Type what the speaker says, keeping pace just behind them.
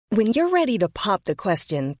When you're ready to pop the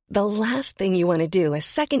question, the last thing you want to do is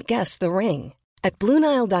second-guess the ring. At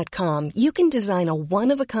BlueNile.com, you can design a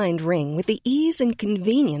one-of-a-kind ring with the ease and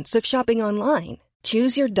convenience of shopping online.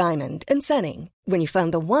 Choose your diamond and setting. When you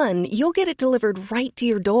find the one, you'll get it delivered right to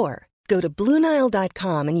your door. Go to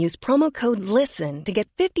BlueNile.com and use promo code LISTEN to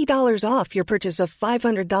get $50 off your purchase of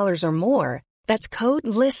 $500 or more. That's code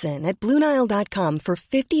LISTEN at BlueNile.com for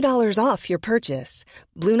 $50 off your purchase.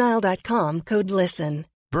 BlueNile.com, code LISTEN.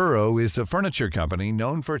 Burrow is a furniture company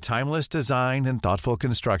known for timeless design and thoughtful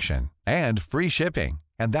construction, and free shipping,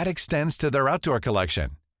 and that extends to their outdoor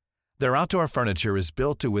collection. Their outdoor furniture is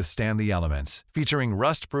built to withstand the elements, featuring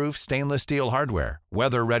rust-proof stainless steel hardware,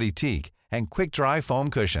 weather-ready teak, and quick-dry foam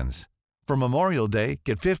cushions. For Memorial Day,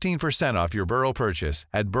 get 15% off your Burrow purchase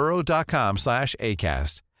at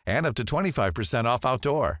burrow.com/ACAST and up to 25% off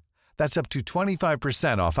outdoor. That's up to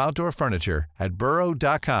 25% off outdoor furniture at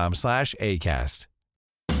burrow.com/ACAST.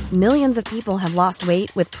 Millions of people have lost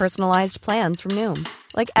weight with personalized plans from Noom,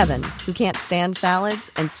 like Evan, who can't stand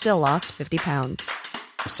salads and still lost 50 pounds.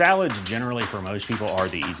 Salads generally for most people are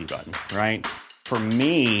the easy button, right? For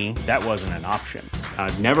me, that wasn't an option.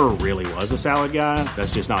 I never really was a salad guy.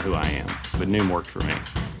 That's just not who I am. But Noom worked for me.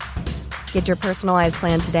 Get your personalized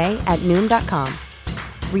plan today at Noom.com.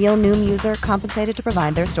 Real Noom user compensated to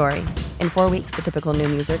provide their story. In 4 weeks, the typical Noom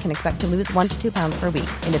user can expect to lose 1 to 2 pounds per week.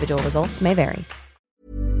 Individual results may vary.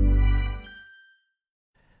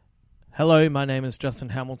 Hello, my name is Justin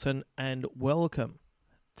Hamilton, and welcome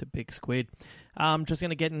to Big Squid. I'm just going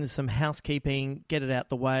to get into some housekeeping, get it out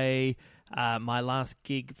the way. My last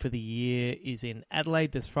gig for the year is in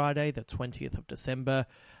Adelaide this Friday, the 20th of December.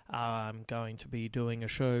 I'm going to be doing a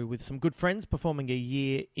show with some good friends, performing a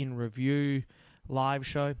year in review live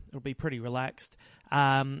show. It'll be pretty relaxed.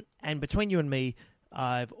 And between you and me,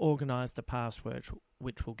 I've organised a password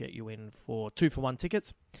which will get you in for 2-for-1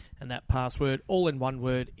 tickets. And that password, all in one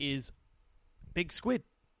word, is Big Squid.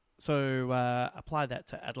 So apply that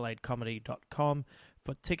to adelaidecomedy.com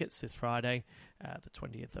for tickets this Friday, the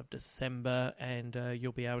 20th of December, and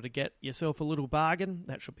you'll be able to get yourself a little bargain.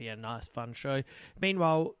 That should be a nice, fun show.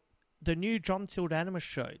 Meanwhile, the new John Tildanimus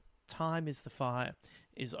show, Time is the Fire,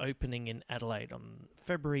 is opening in Adelaide on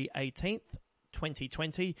February 18th,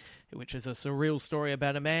 2020, which is a surreal story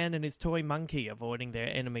about a man and his toy monkey avoiding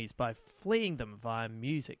their enemies by fleeing them via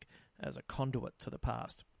music as a conduit to the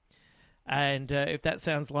past. And if that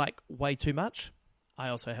sounds like way too much, I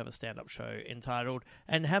also have a stand-up show entitled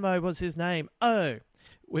And Hamo Was His Name, Oh,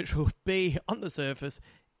 which will be, on the surface,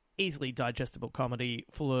 easily digestible comedy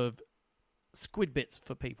full of squid bits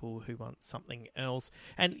for people who want something else.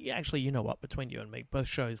 And actually, you know what, between you and me, both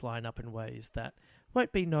shows line up in ways that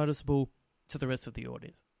won't be noticeable to the rest of the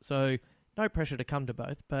audience. So, no pressure to come to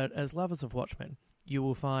both, but as lovers of Watchmen, you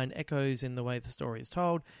will find echoes in the way the story is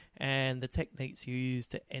told and the techniques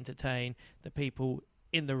used to entertain the people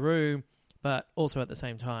in the room, but also at the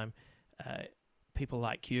same time, people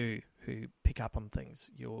like you who pick up on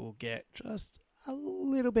things. You'll get just a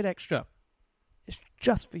little bit extra. It's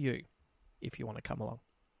just for you if you want to come along.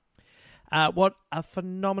 What a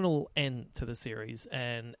phenomenal end to the series,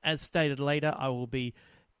 and as stated later, I will be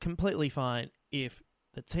completely fine if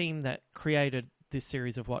the team that created this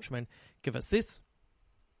series of Watchmen give us this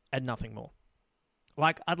and nothing more.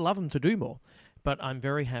 Like, I'd love them to do more, but I'm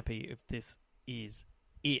very happy if this is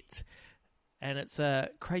it. And it's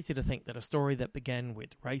crazy to think that a story that began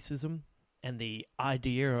with racism and the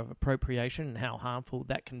idea of appropriation and how harmful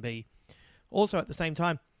that can be, also at the same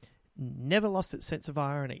time, never lost its sense of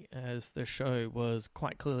irony, as the show was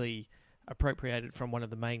quite clearly appropriated from one of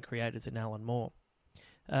the main creators in Alan Moore.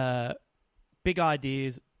 Big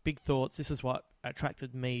ideas, big thoughts. This is what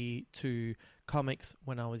attracted me to comics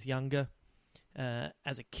when I was younger.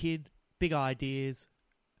 As a kid, big ideas,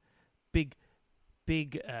 big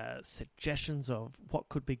suggestions of what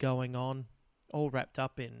could be going on, all wrapped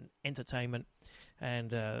up in entertainment.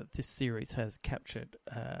 And this series has captured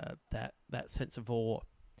that sense of awe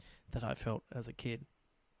that I felt as a kid.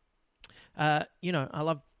 I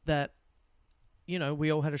love that,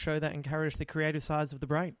 we all had a show that encouraged the creative sides of the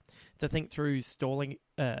brain to think through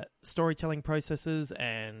storytelling processes,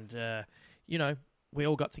 and, we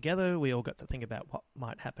all got together, we all got to think about what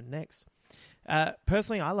might happen next.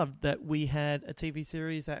 Personally, I loved that we had a TV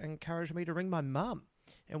series that encouraged me to ring my mum,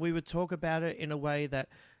 and we would talk about it in a way that,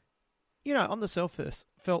 on the surface,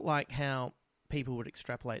 felt like how people would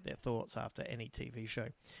extrapolate their thoughts after any TV show.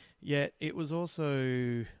 Yet it was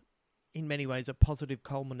also, in many ways, a positive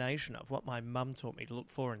culmination of what my mum taught me to look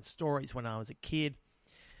for in stories when I was a kid,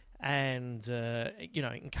 and,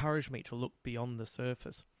 encouraged me to look beyond the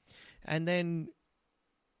surface. And then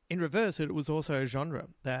in reverse, it was also a genre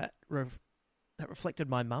that that reflected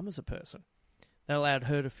my mum as a person. That allowed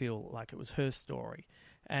her to feel like it was her story,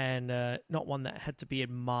 and not one that had to be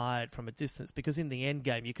admired from a distance, because in the end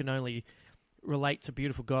game, you can only relate to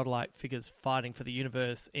beautiful godlike figures fighting for the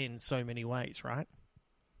universe in so many ways, right?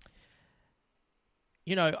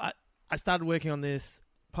 You know, I started working on this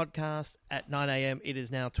podcast at 9 a.m. It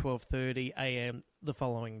is now 12:30 a.m. the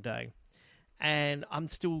following day. And I'm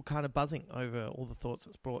still kind of buzzing over all the thoughts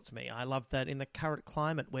it's brought to me. I love that in the current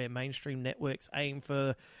climate where mainstream networks aim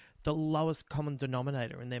for the lowest common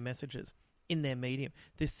denominator in their messages, in their medium,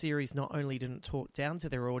 this series not only didn't talk down to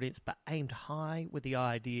their audience, but aimed high with the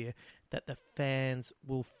idea that the fans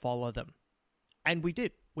will follow them. And we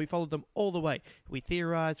did. We followed them all the way. We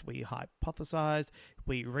theorized, we hypothesized,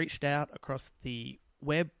 we reached out across the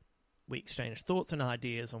web, we exchanged thoughts and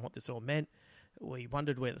ideas on what this all meant. We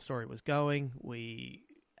wondered where the story was going. We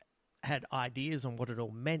had ideas on what it all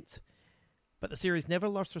meant. But the series never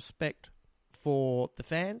lost respect for the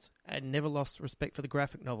fans and never lost respect for the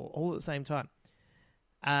graphic novel, all at the same time.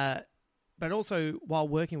 But also, while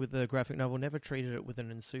working with the graphic novel, never treated it with an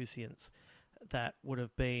insouciance that would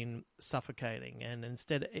have been suffocating. And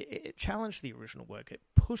instead, it challenged the original work. It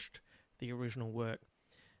pushed the original work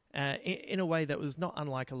in a way that was not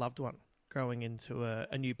unlike a loved one growing into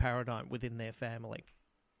a new paradigm within their family.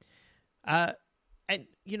 And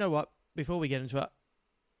you know what? Before we get into it,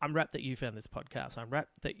 I'm rapt that you found this podcast. I'm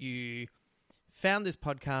rapt that you found this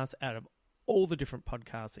podcast out of all the different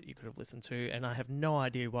podcasts that you could have listened to, and I have no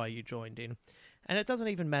idea why you joined in. And it doesn't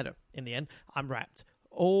even matter in the end. I'm rapt.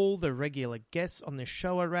 All the regular guests on this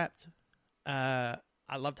show are rapt. I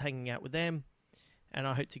loved hanging out with them, and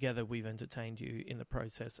I hope together we've entertained you in the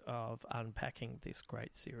process of unpacking this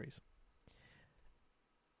great series.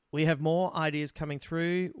 We have more ideas coming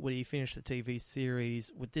through. We finished the TV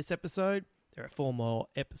series with this episode. There are 4 more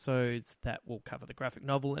episodes that will cover the graphic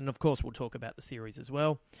novel, and of course we'll talk about the series as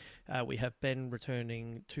well. We have Ben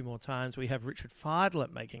returning 2 more times. We have Richard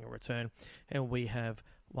Fidler making a return, and we have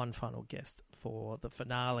one final guest for the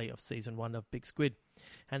finale of Season 1 of Big Squid.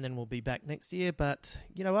 And then we'll be back next year, but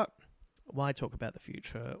you know what? Why talk about the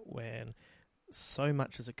future when so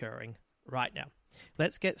much is occurring right now?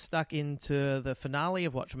 Let's get stuck into the finale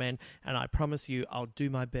of Watchmen, and I promise you I'll do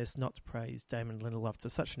my best not to praise Damon Lindelof to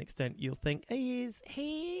such an extent you'll think, is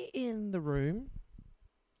he in the room?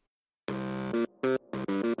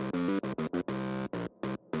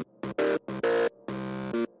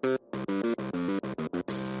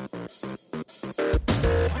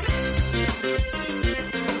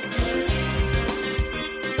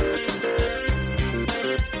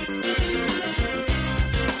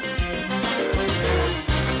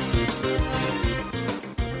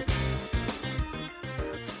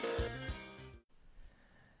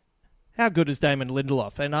 How good is Damon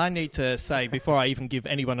Lindelof? And I need to say, before I even give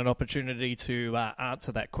anyone an opportunity to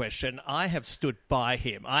answer that question, I have stood by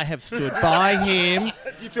him. Do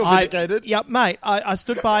you feel vindicated? Yep, mate. I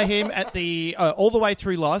stood by him at the all the way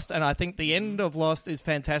through Lost, and I think the end of Lost is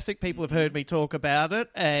fantastic. People have heard me talk about it,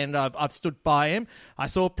 and I've stood by him. I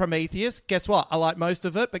saw Prometheus. Guess what? I like most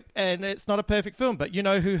of it, and it's not a perfect film. But you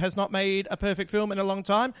know who has not made a perfect film in a long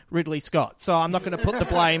time? Ridley Scott. So I'm not going to put the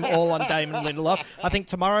blame all on Damon Lindelof. I think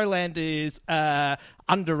Tomorrowland is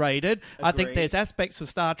underrated. Agreed. I think there's aspects of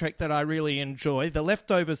Star Trek that I really enjoy. The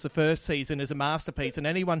Leftovers, the first season, is a masterpiece, and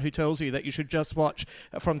anyone who tells you that you should just watch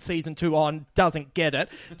from season 2 on doesn't get it.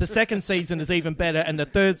 The second season is even better, and the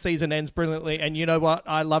third season ends brilliantly. And you know what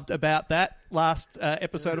I loved about that last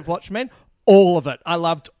episode of Watchmen? All of it. I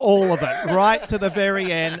loved all of it, right to the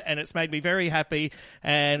very end, and it's made me very happy.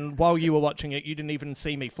 And while you were watching it, you didn't even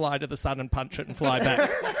see me fly to the sun and punch it and fly back.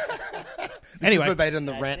 Anyway, is verbatim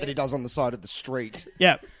the rant that he does on the side of the street.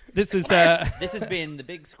 Yeah, this is this has been the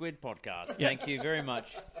Big Squid podcast. Yeah. Thank you very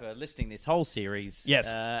much for listening this whole series. Yes,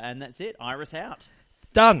 and that's it. Iris out.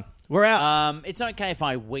 Done. We're out. It's okay if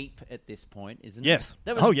I weep at this point, isn't yes.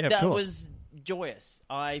 it? Yes. That was joyous.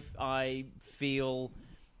 I feel.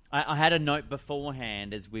 I had a note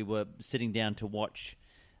beforehand as we were sitting down to watch.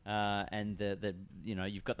 And the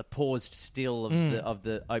you've got the paused still of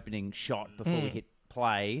the opening shot before we hit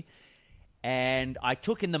play. And I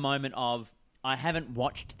took in the moment of, I haven't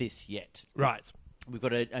watched this yet. Right. We've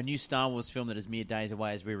got a new Star Wars film that is mere days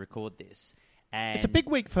away as we record this. And it's a big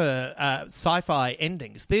week for sci-fi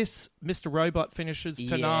endings. This, Mr. Robot finishes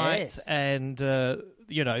tonight, yes. And,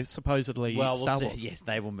 supposedly Star Wars. See. Yes,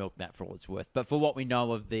 they will milk that for all it's worth. But for what we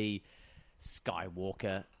know of the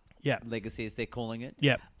Skywalker legacy, as they're calling it.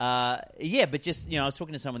 Yeah. But just, I was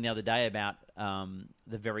talking to someone the other day about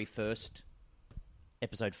the very first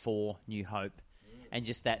Episode 4, New Hope, and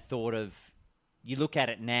just that thought of you look at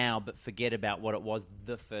it now but forget about what it was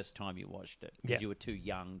the first time you watched it because you were too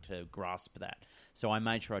young to grasp that. So I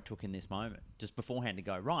made sure I took in this moment just beforehand to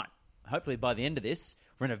go, right, hopefully by the end of this,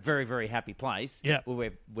 we're in a very, very happy place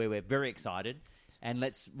where we're very excited. And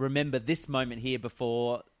let's remember this moment here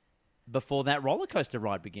before that roller coaster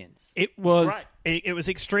ride begins. It was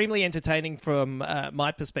extremely entertaining from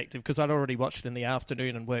my perspective because I'd already watched it in the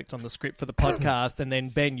afternoon and worked on the script for the podcast. And then,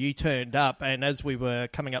 Ben, you turned up, and as we were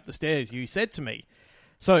coming up the stairs, you said to me,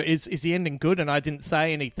 so is the ending good? And I didn't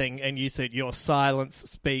say anything, and you said, your silence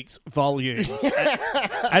speaks volumes.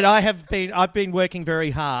 And I've been working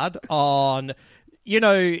very hard on,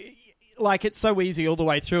 like, it's so easy all the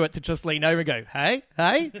way through it to just lean over and go, hey,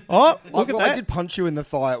 oh, look at that. I did punch you in the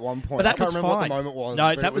thigh at one point. But that I can't was remember fine. what the moment was. No,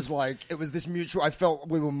 but that it was like, it was this mutual, I felt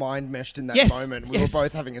we were mind meshed in that moment. We were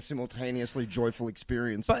both having a simultaneously joyful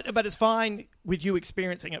experience. But it's fine with you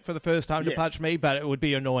experiencing it for the first time to punch me, but it would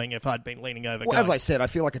be annoying if I'd been leaning over. Well, as I said, I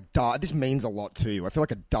feel like this means a lot to you. I feel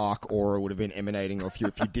like a dark aura would have been emanating off you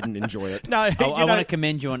if you didn't enjoy it. No, I want to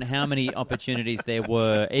commend you on how many opportunities there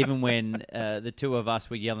were, even when the two of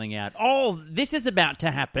us were yelling out, oh, this is about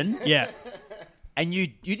to happen. Yeah. And you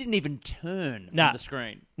didn't even turn from the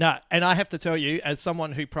screen. No, and I have to tell you, as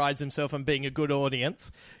someone who prides himself on being a good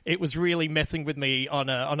audience, it was really messing with me on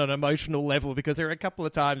an emotional level because there are a couple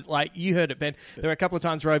of times, like you heard it, Ben, there are a couple of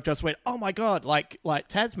times where I've just went, oh my God, like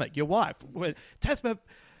Tasma, your wife, Tasma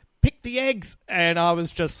picked the eggs, and I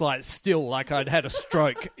was just like still like I'd had a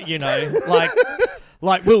stroke,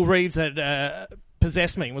 like Will Reeves had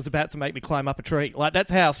possessed me and was about to make me climb up a tree. Like,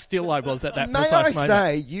 that's how still I was at that precise moment. May I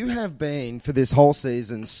say, you have been, for this whole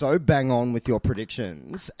season, so bang on with your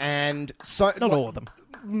predictions, and so... Not all of them.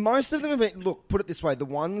 Most of them have been... Look, put it this way, the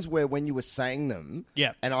ones where when you were saying them,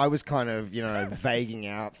 and I was kind of, vaguing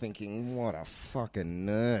out, thinking, what a fucking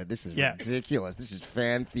nerd. This is ridiculous. This is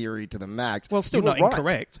fan theory to the max. Well, still not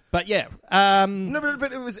incorrect, but yeah. No,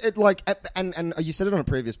 but it was, and you said it on a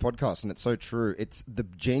previous podcast, and it's so true. It's the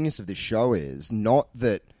genius of this show is not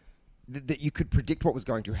that you could predict what was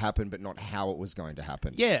going to happen, but not how it was going to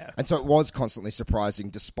happen. Yeah. And so it was constantly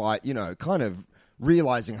surprising, despite, kind of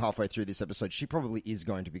realizing halfway through this episode she probably is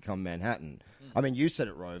going to become Manhattan. I mean, you said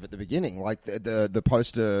it, Rove, at the beginning. Like, the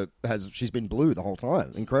poster she's been blue the whole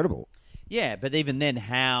time. Incredible. Yeah, but even then,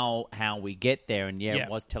 how we get there, and it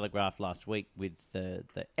was telegraphed last week with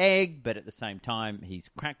the egg, but at the same time, he's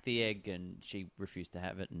cracked the egg and she refused to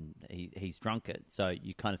have it, and he's drunk it. So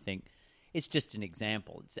you kind of think it's just an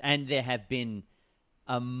example. And there have been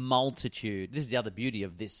a multitude. This is the other beauty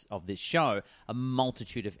of this show: a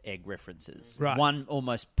multitude of egg references, right? One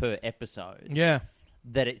almost per episode. Yeah.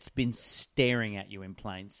 That it's been staring at you in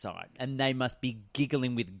plain sight. And they must be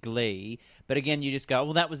giggling with glee. But again, you just go,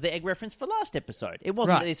 well, that was the egg reference for last episode. It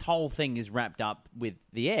wasn't that this whole thing is wrapped up with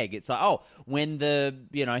the egg. It's like, oh, when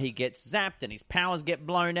he gets zapped and his powers get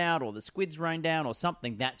blown out or the squids rain down or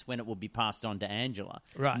something, that's when it will be passed on to Angela.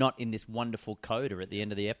 Right. Not in this wonderful coda at the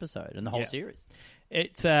end of the episode and the whole series.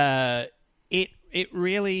 It's it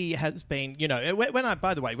really has been, when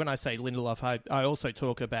I say Lindelof, I also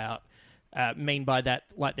talk about mean by that,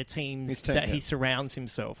 like the teams that he surrounds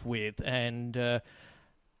himself with. And, to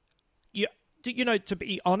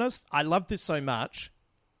be honest, I love this so much.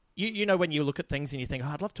 When you look at things and you think,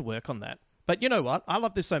 I'd love to work on that. But you know what? I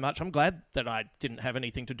love this so much, I'm glad that I didn't have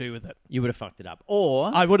anything to do with it. You would have fucked it up. Or...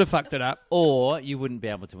 I would have fucked it up. Or you wouldn't be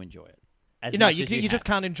able to enjoy it. You just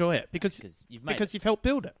can't enjoy it because you've helped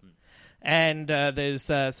build it. And there's...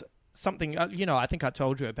 something, I think I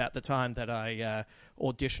told you about the time that I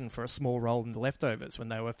auditioned for a small role in The Leftovers when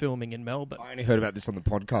they were filming in Melbourne. I only heard about this on the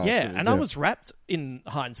podcast. Yeah, and I was wrapped in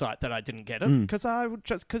hindsight that I didn't get it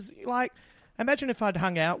because imagine if I'd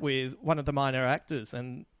hung out with one of the minor actors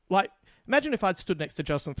and imagine if I'd stood next to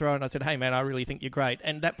Jocelyn Theroux and I said, hey, man, I really think you're great.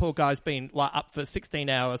 And that poor guy's been up for 16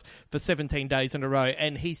 hours for 17 days in a row.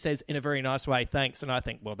 And he says in a very nice way, thanks. And I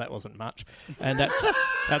think, well, that wasn't much. And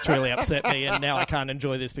that's really upset me. And now I can't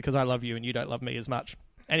enjoy this because I love you and you don't love me as much.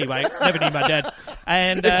 Anyway, never knew my dad.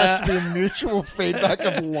 And it has to be a mutual feedback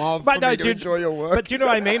of love for me to enjoy your work. But do you know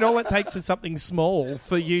what I mean? All it takes is something small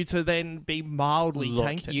for you to then be mildly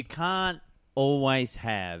tainted. You can't always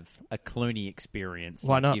have a Clooney experience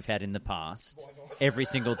like you've had in the past every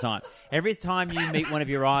single time. Every time you meet one of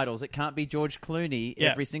your idols, it can't be George Clooney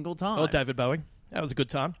every single time. Or David Bowie. That was a good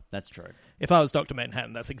time. That's true. If I was Dr.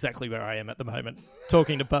 Manhattan, that's exactly where I am at the moment.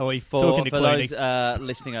 Talking to Bowie, talking to Clooney. For those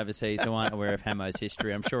listening overseas who aren't aware of Hamo's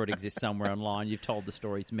history, I'm sure it exists somewhere online. You've told the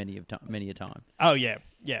stories many a time. Oh, yeah.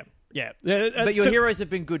 But your heroes have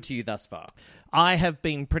been good to you thus far. I have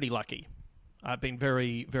been pretty lucky. I've been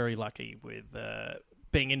very, very lucky with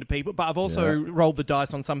being into people, but I've also rolled the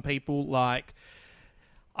dice on some people. Like,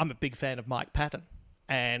 I'm a big fan of Mike Patton.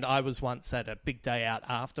 And I was once at a Big Day Out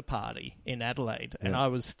after party in Adelaide, and I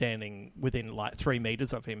was standing within like 3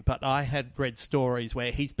 meters of him. But I had read stories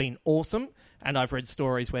where he's been awesome, and I've read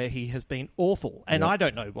stories where he has been awful. And I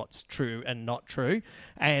don't know what's true and not true.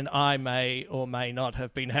 And I may or may not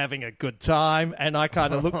have been having a good time. And I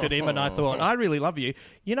kind of looked at him and I thought, I really love you.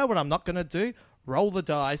 You know what I'm not going to do? Roll the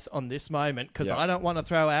dice on this moment, because I don't want to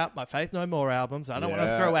throw out my Faith No More albums. I don't want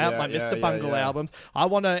to throw out my Mr. Bungle albums. I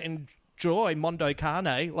want to enjoy Mondo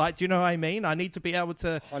Carne. Like, do you know what I mean? I need to be able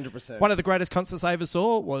to... 100%. One of the greatest concerts I ever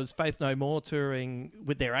saw was Faith No More touring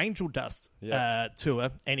with their Angel Dust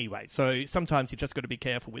tour anyway. So sometimes you just got to be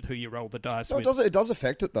careful with who you roll the dice with. It does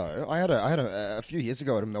affect it, though. I had a few years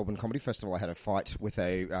ago at a Melbourne Comedy Festival, I had a fight with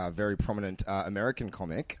a very prominent American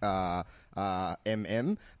comic,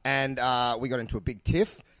 MM, and we got into a big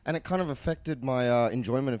tiff, and it kind of affected my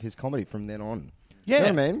enjoyment of his comedy from then on. Yeah. You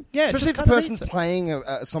know what I mean? Yeah, especially if the person's playing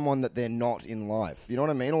someone that they're not in life. You know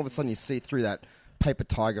what I mean? All of a sudden you see through that paper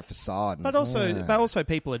tiger facade. And but also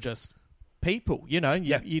people are just people, you know?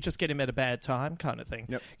 You just get him at a bad time kind of thing.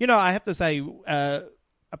 Yep. You know, I have to say,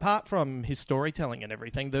 apart from his storytelling and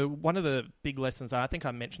everything, one of the big lessons, I think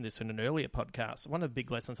I mentioned this in an earlier podcast, one of the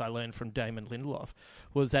big lessons I learned from Damon Lindelof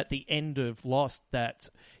was at the end of Lost that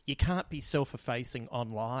you can't be self-effacing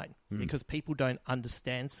online because people don't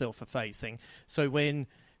understand self-effacing.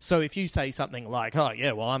 So if you say something like, oh,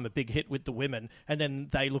 yeah, well, I'm a big hit with the women, and then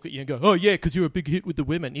they look at you and go, oh, yeah, because you're a big hit with the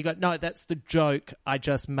women. You go, no, that's the joke I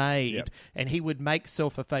just made. Yep. And he would make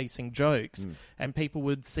self-effacing jokes, and people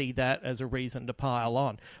would see that as a reason to pile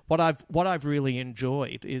on. What I've really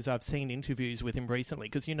enjoyed is I've seen interviews with him recently,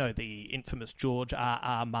 because, you know, the infamous George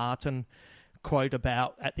R.R. Martin quote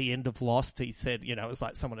about at the end of Lost, he said, you know, it was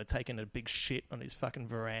like someone had taken a big shit on his fucking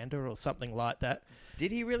veranda or something like that.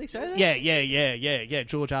 Did he really say that? Yeah,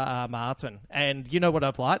 George R.R. Martin. And you know what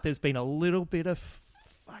I've liked? There's been a little bit of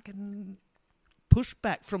fucking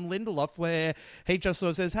pushback from Lindelof where he just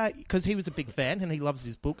sort of says, hey, because he was a big fan and he loves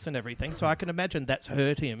his books and everything, so I can imagine that's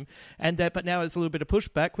hurt him. But now there's a little bit of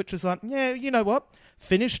pushback, which is like, yeah, you know what?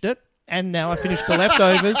 Finished it. And now I finished The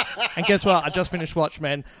Leftovers. And guess what? I just finished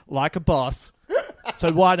Watchmen like a boss.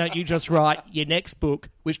 So why don't you just write your next book,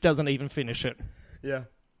 which doesn't even finish it? Yeah.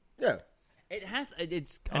 It has.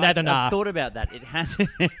 It's. I've thought about that. It has.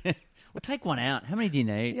 Well, take one out. How many do you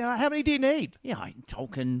need? Yeah, how many do you need? Yeah,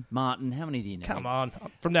 Tolkien, Martin. How many do you need? Come on.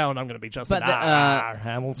 From now on, I'm going to be just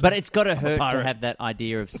Hamilton. But it's got to hurt to have that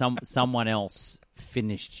idea of someone else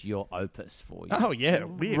finished your opus for you. Oh yeah,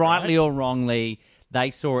 weird, rightly right? or wrongly. They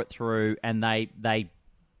saw it through and they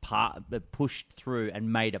pushed through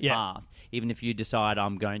and made a path. Even if you decide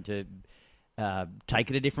I'm going to take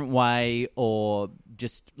it a different way or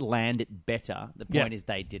just land it better, the point is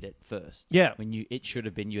they did it first. Yeah. It should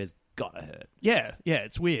have been you has got to hurt. Yeah,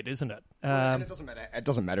 it's weird, isn't it? And it doesn't matter. It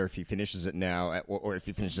doesn't matter if he finishes it now or if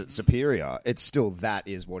he finishes it superior. It's still that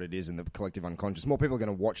is what it is in the collective unconscious. More people are going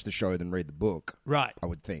to watch the show than read the book. Right. I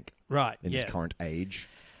would think. Right. In this current age.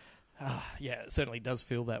 Yeah, it certainly does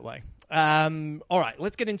feel that way. All right,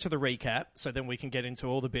 let's get into the recap, so then we can get into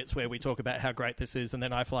all the bits where we talk about how great this is, and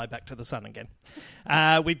then I fly back to the sun again.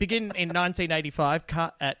 We begin in 1985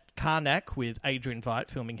 at Karnak with Adrian Veidt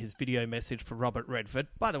filming his video message for Robert Redford.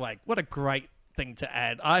 By the way, what a great thing to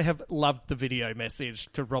add. I have loved the video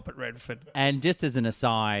message to Robert Redford. And just as an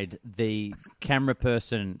aside, the camera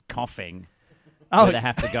person coughing, where they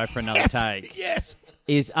have to go for another take,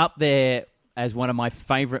 is up there as one of my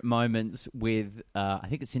favourite moments with, I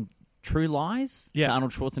think it's in True Lies, the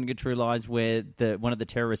Arnold Schwarzenegger True Lies, where one of the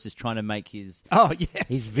terrorists is trying to make his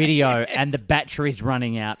video and the battery's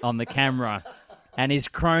running out on the camera and his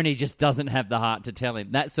crony just doesn't have the heart to tell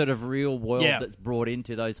him. That sort of real world that's brought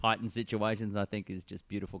into those heightened situations, I think, is just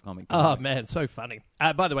beautiful comic. Oh, man, so funny.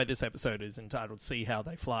 By the way, this episode is entitled See How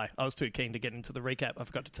They Fly. I was too keen to get into the recap. I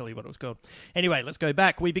forgot to tell you what it was called. Anyway, let's go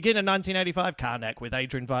back. We begin in 1985, Karnak, with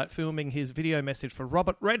Adrian Veidt filming his video message for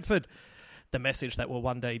Robert Redford. The message that will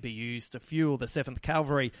one day be used to fuel the 7th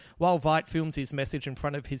Cavalry. While Veidt films his message in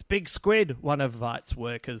front of his big squid, one of Veidt's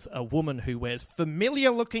workers, a woman who wears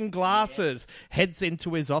familiar-looking glasses, heads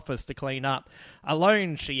into his office to clean up.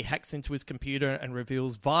 Alone, she hacks into his computer and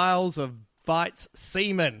reveals vials of Veidt's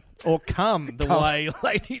semen, or cum, the way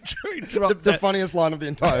Lady Drew dropped the funniest line of the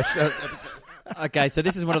entire episode. Okay, so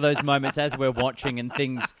this is one of those moments as we're watching and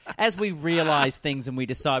things, as we realise things and we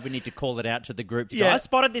decide we need to call it out to the group to go, I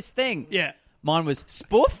spotted this thing. Yeah. Mine was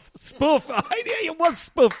spoof. Spoof. It was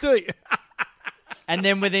spoof too. And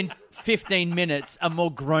then within 15 minutes, a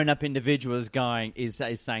more grown-up individual is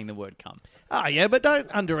saying the word cum. Oh, yeah, but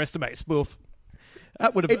don't underestimate spoof.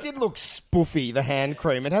 That would have. It did look spoofy, the hand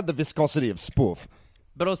cream. It had the viscosity of spoof.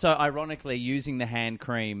 But also, ironically, using the hand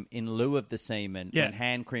cream in lieu of the semen, Yeah. when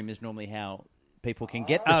hand cream is normally how people can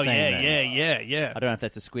get the semen. Yeah. I don't know if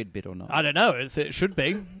that's a squid bit or not. I don't know. It should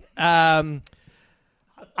be.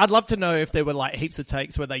 I'd love to know if there were like heaps of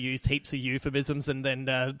takes where they used heaps of euphemisms and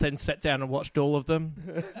then sat down and watched all of them.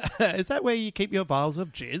 Is that where you keep your vials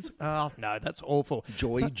of jizz? Oh, no, that's awful.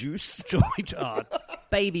 Joy juice. Joy. Oh,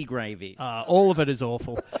 Baby gravy. all of it is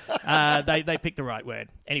awful. They picked the right word.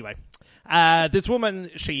 Anyway, this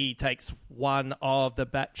woman, she takes one of the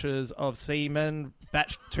batches of semen,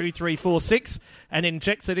 batch 2346, and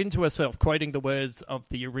injects it into herself, quoting the words of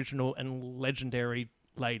the original and legendary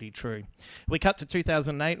Lady True. We cut to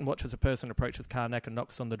 2008 and watch as a person approaches Karnak and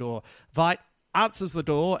knocks on the door. Veidt answers the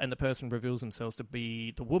door, and the person reveals themselves to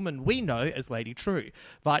be the woman we know as Lady True.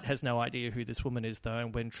 Veidt has no idea who this woman is, though,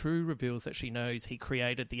 and when True reveals that she knows he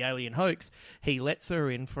created the alien hoax, he lets her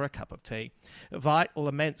in for a cup of tea. Veidt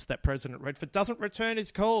laments that President Redford doesn't return his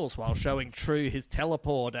calls while showing True his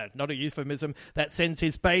teleporter, not a euphemism, that sends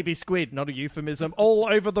his baby squid, not a euphemism, all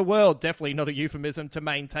over the world, definitely not a euphemism, to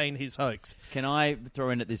maintain his hoax. Can I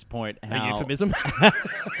throw in at this point A euphemism?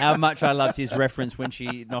 how much I loved his reference when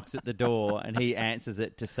she knocks at the door and he answers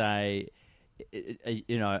it to say,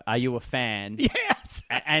 you know, are you a fan? Yes.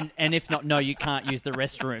 And if not, no, you can't use the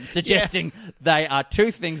restroom, suggesting they are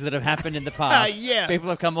two things that have happened in the past. Yeah. People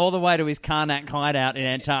have come all the way to his Karnak hideout in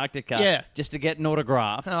Antarctica just to get an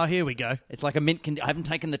autograph. Oh, here we go. It's like a mint. I haven't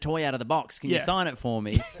taken the toy out of the box. Can you sign it for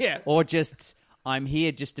me? Yeah. Or just, I'm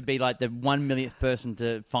here just to be like the 1 millionth person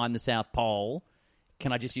to find the South Pole.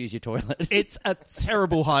 Can I just use your toilet? It's a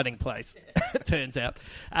terrible hiding place, it turns out.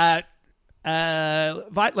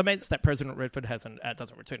 Veidt laments that President Redford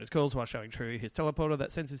doesn't return his calls while showing True his teleporter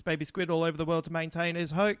that sends his baby squid all over the world to maintain his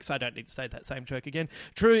hoax. I don't need to say that same joke again.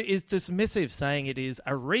 True is dismissive, saying it is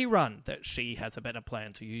a rerun, that she has a better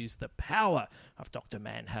plan to use the power of Dr.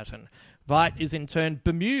 Manhattan. Veidt is in turn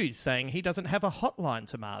bemused, saying he doesn't have a hotline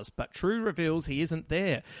to Mars, but True reveals he isn't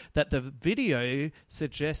there, that the video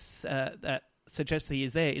suggests he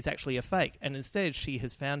is there is actually a fake, and instead she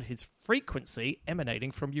has found his frequency emanating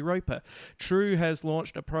from Europa. True has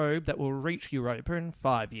launched a probe that will reach Europa in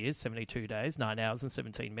 5 years, 72 days, 9 hours and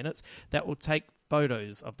 17 minutes, that will take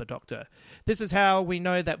photos of the Doctor. This is how we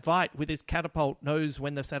know that Veidt, with his catapult, knows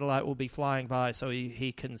when the satellite will be flying by, so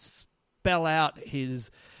he can spell out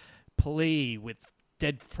his plea with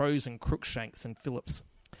dead frozen Crookshanks and Phillips.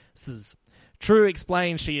 True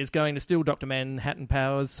explains she is going to steal Dr. Manhattan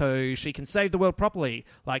powers so she can save the world properly,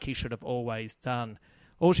 like he should have always done.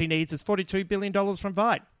 All she needs is $42 billion from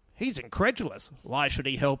Veidt. He's incredulous. Why should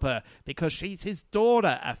he help her? Because she's his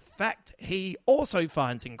daughter, a fact he also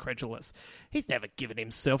finds incredulous. He's never given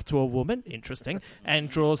himself to a woman, interesting, and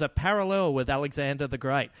draws a parallel with Alexander the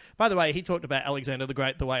Great. By the way, he talked about Alexander the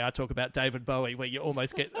Great the way I talk about David Bowie, where you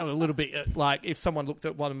almost get a little bit like if someone looked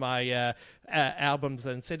at one of my albums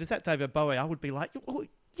and said, is that David Bowie? I would be like, oh,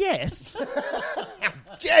 yes. How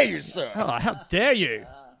dare you, sir? Oh, how dare you?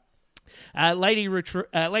 Lady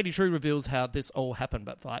True reveals how this all happened,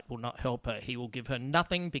 but Veidt will not help her. He will give her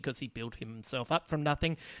nothing because he built himself up from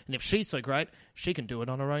nothing, and if she's so great, she can do it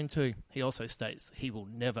on her own too. He also states he will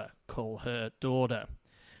never call her daughter.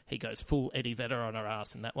 He goes full Eddie Vedder on her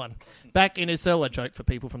ass in that one. Back in his cell, a joke for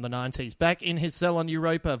people from the 90s. Back in his cell on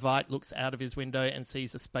Europa, Veidt looks out of his window and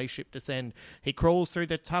sees a spaceship descend. He crawls through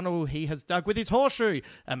the tunnel he has dug with his horseshoe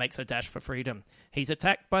and makes a dash for freedom. He's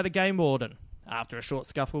attacked by the Game Warden. After a short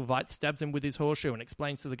scuffle, Veidt stabs him with his horseshoe and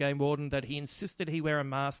explains to the Game Warden that he insisted he wear a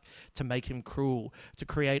mask to make him cruel, to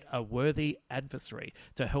create a worthy adversary,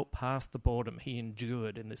 to help pass the boredom he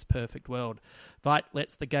endured in this perfect world. Veidt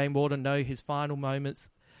lets the Game Warden know his final moments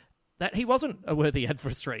that he wasn't a worthy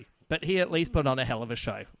adversary, but he at least put on a hell of a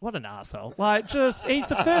show. What an arsehole. Like, he's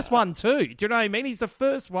the first one too. Do you know what I mean? He's the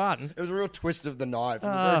first one. It was a real twist of the knife.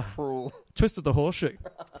 Very cruel. Twist of the horseshoe.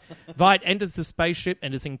 Veidt enters the spaceship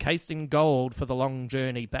and is encased in gold for the long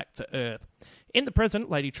journey back to Earth. In the present,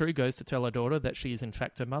 Lady True goes to tell her daughter that she is in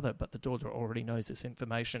fact her mother, but the daughter already knows this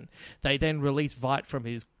information. They then release Veidt from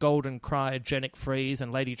his golden cryogenic freeze,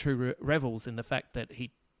 and Lady True revels in the fact that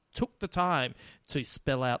he took the time to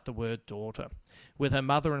spell out the word daughter. With her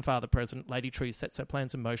mother and father present, Lady True sets her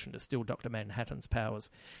plans in motion to steal Dr. Manhattan's powers.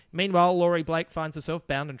 Meanwhile, Laurie Blake finds herself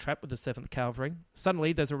bound and trapped with the 7th Cavalry.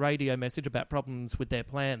 Suddenly, there's a radio message about problems with their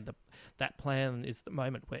plan. That plan is the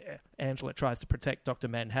moment where Angela tries to protect Dr.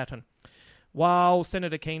 Manhattan. While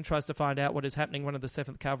Senator Keene tries to find out what is happening, one of the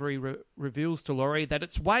 7th Cavalry reveals to Laurie that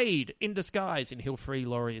it's Wade in disguise, and he'll free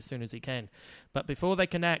Laurie as soon as he can. But before they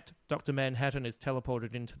can act, Dr. Manhattan is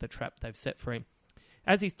teleported into the trap they've set for him.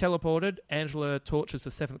 As he's teleported, Angela tortures the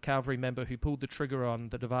 7th Cavalry member who pulled the trigger on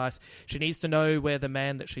the device. She needs to know where the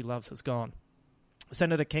man that she loves has gone.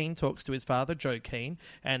 Senator Keene talks to his father, Joe Keene,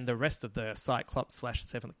 and the rest of the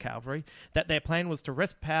Cyclops/7th Cavalry, that their plan was to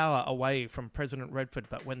wrest power away from President Redford,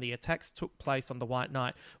 but when the attacks took place on the White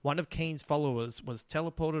Knight, one of Keene's followers was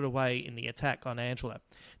teleported away in the attack on Angela.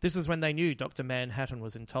 This is when they knew Dr. Manhattan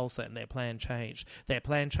was in Tulsa, and their plan changed. Their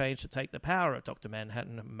plan changed to take the power of Dr.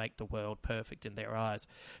 Manhattan and make the world perfect in their eyes.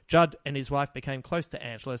 Judd and his wife became close to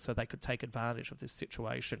Angela so they could take advantage of this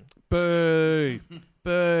situation. Boo!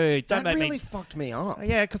 Boo! Don't That make really me... fucked me up.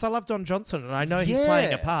 Yeah, because I love Don Johnson and I know he's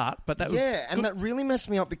playing a part, but that was and that really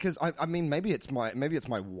messed me up because I mean maybe it's my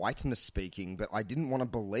whiteness speaking, but I didn't want to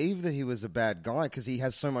believe that he was a bad guy because he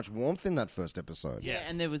has so much warmth in that first episode. Yeah,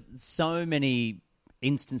 and there was so many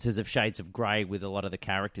instances of shades of grey with a lot of the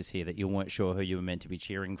characters here that you weren't sure who you were meant to be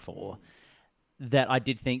cheering for. That I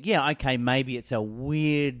did think, yeah, okay, maybe it's a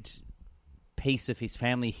weird piece of his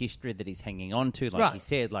family history that he's hanging on to, like he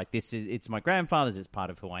said, like it's my grandfather's, it's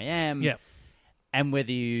part of who I am. Yeah. And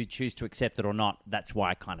whether you choose to accept it or not, that's why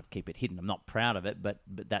I kind of keep it hidden. I'm not proud of it, but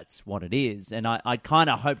that's what it is. And I kind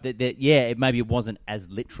of hope that maybe it wasn't as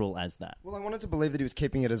literal as that. Well, I wanted to believe that he was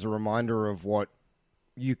keeping it as a reminder of what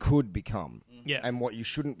you could become and what you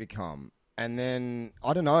shouldn't become. And then,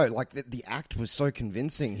 I don't know, like the act was so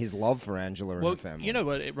convincing, his love for Angela and her family. You know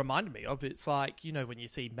what it reminded me of? It's like, you know, when you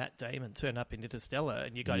see Matt Damon turn up in Interstellar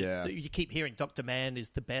and you go, you keep hearing Dr. Mann is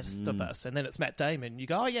the best of us. And then it's Matt Damon. You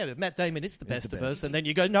go, oh, yeah, Matt Damon is the best of us. And then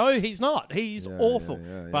you go, no, he's not. He's awful.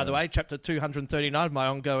 By the way, chapter 239 of my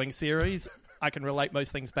ongoing series, I can relate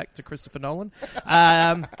most things back to Christopher Nolan.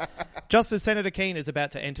 Just as Senator Keene is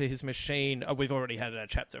about to enter his machine, we've already had a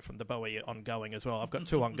chapter from the Bowie ongoing as well. I've got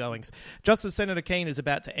 2 ongoings. Just as Senator Keene is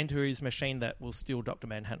about to enter his machine that will steal Dr.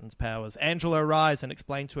 Manhattan's powers, Angela arrives and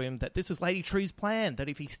explains to him that this is Lady True's plan, that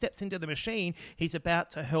if he steps into the machine, he's about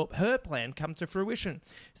to help her plan come to fruition.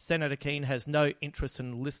 Senator Keene has no interest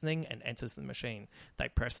in listening and enters the machine. They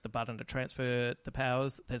press the button to transfer the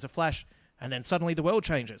powers. There's a flash. And then suddenly the world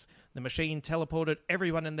changes. The machine teleported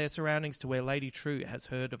everyone in their surroundings to where Lady True has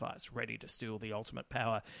her device, ready to steal the ultimate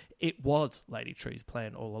power. It was Lady True's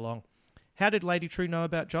plan all along. How did Lady True know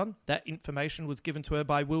about John? That information was given to her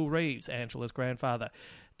by Will Reeves, Angela's grandfather.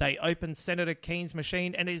 They open Senator Keene's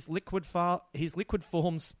machine and his liquid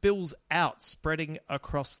form spills out, spreading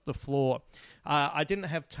across the floor. I didn't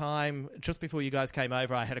have time, just before you guys came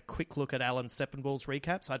over, I had a quick look at Alan Sepinwall's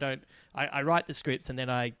recaps. I write the scripts and then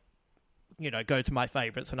I go to my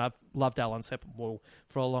favourites, and I've loved Alan Sepinwall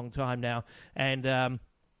for a long time now. And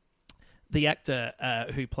the actor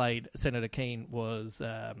who played Senator Keene was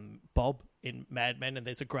Bob in Mad Men, and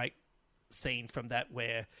there's a great scene from that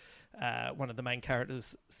where one of the main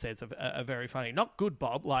characters says a very funny, not good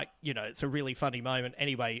Bob, it's a really funny moment.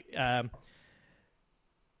 Anyway,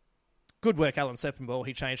 good work, Alan Sepinwall.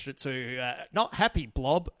 He changed it to not happy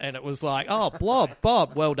Blob, and it was like, oh, Blob,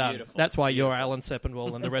 Bob, well done. Beautiful. That's why you're Alan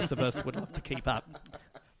Sepinwall, and the rest of us would love to keep up.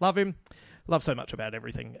 Love him. Love so much about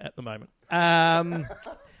everything at the moment.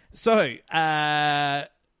 So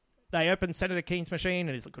they open Senator Keene's machine,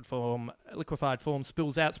 and his liquefied form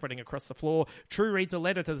spills out, spreading across the floor. True reads a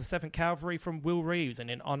letter to the 7th Cavalry from Will Reeves,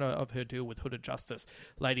 and in honour of her deal with Hooded Justice,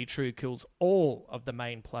 Lady True kills all of the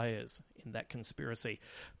main players in that conspiracy.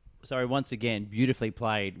 Sorry, once again, beautifully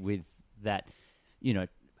played with that,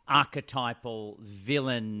 archetypal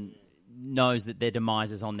villain knows that their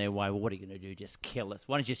demise is on their way. Well, what are you going to do? Just kill us?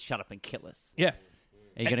 Why don't you just shut up and kill us? Yeah.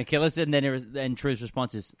 Are you going to kill us? And then True's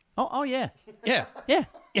response is, oh yeah. Yeah. Yeah.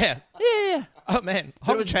 Yeah. Yeah. Oh, man.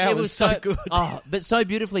 Hong Chow was so good. Oh, but so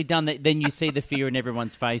beautifully done that then you see the fear in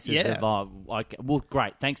everyone's faces of,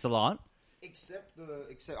 great, thanks a lot. Except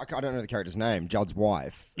I don't know the character's name, Judd's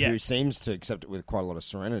wife, who seems to accept it with quite a lot of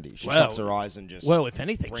serenity. She shuts her eyes and just... Well, if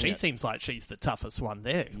anything, she seems like she's the toughest one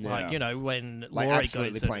there. Yeah. When Laurie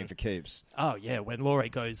absolutely goes... playing for keeps. Oh, yeah. When Laurie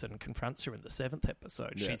goes and confronts her in the 7th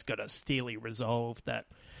episode, she's got a steely resolve that,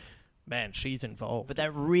 man, she's involved. But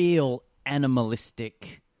that real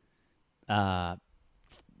animalistic...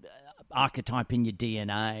 archetype in your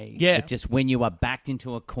DNA. Yeah. That just when you are backed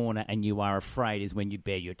into a corner and you are afraid is when you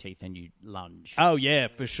bare your teeth and you lunge. Oh, yeah,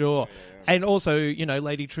 for sure. Yeah. And also,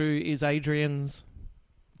 Lady True is Adrian's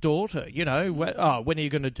daughter. When are you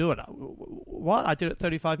going to do it? What? I did it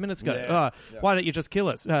 35 minutes ago. Yeah. Why don't you just kill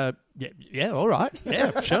us? Yeah, all right.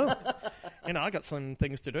 Yeah, sure. I got some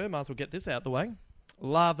things to do. Might as well get this out the way.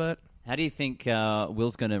 Love it. How do you think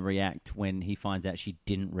Will's going to react when he finds out she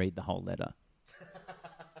didn't read the whole letter?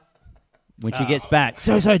 When she gets back,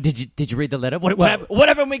 so did you read the letter? What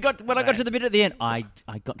happened when I got to the bit at the end? I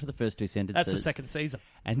got to the first 2 sentences. That's the second season,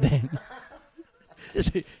 and then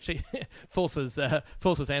she forces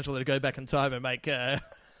Angela to go back in time and make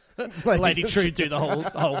Lady True do the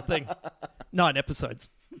whole thing. 9 episodes.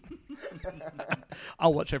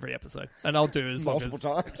 I'll watch every episode, and I'll do as multiple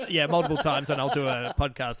times. Yeah, multiple times, and I'll do a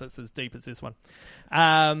podcast that's as deep as this one.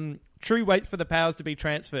 True waits for the powers to be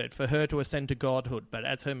transferred for her to ascend to godhood, but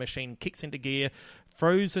as her machine kicks into gear,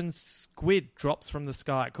 frozen squid drops from the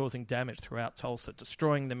sky, causing damage throughout Tulsa,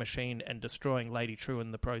 destroying the machine and destroying Lady True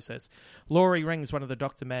in the process. Laurie rings one of the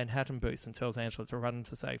Dr. Manhattan booths and tells Angela to run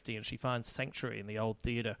to safety, and she finds sanctuary in the old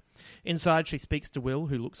theatre. Inside, she speaks to Will,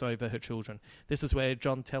 who looks over her children. This is where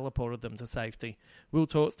John teleported them to safety. Will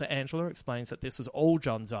talks to Angela, explains that this was all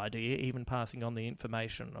John's idea, even passing on the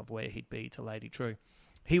information of where he'd be to Lady True.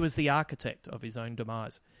 He was the architect of his own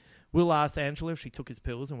demise. Will asks Angela if she took his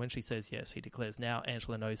pills, and when she says yes, he declares now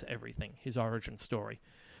Angela knows everything, his origin story.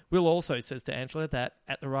 Will also says to Angela that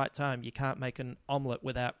at the right time you can't make an omelette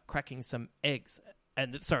without cracking some eggs.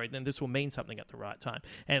 And then this will mean something at the right time.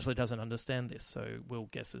 Angela doesn't understand this, so Will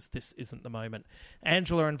guesses this isn't the moment.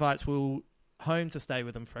 Angela invites Will home to stay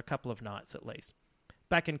with them for a couple of nights at least.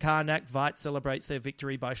 Back in Karnak, Veidt celebrates their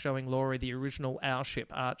victory by showing Laurie the original owl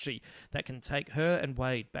ship, Archie, that can take her and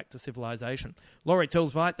Wade back to civilization. Laurie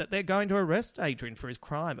tells Veidt that they're going to arrest Adrian for his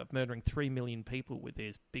crime of murdering 3 million people with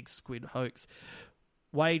his big squid hoax.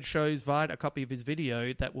 Wade shows Veidt a copy of his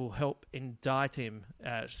video that will help indict him,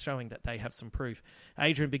 showing that they have some proof.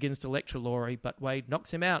 Adrian begins to lecture Laurie, but Wade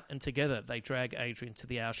knocks him out, and together they drag Adrian to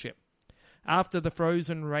the owl ship. After the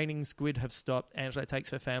frozen raining squid have stopped, Angela takes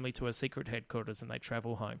her family to her secret headquarters and they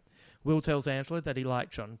travel home. Will tells Angela that he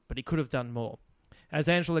liked John, but he could have done more. As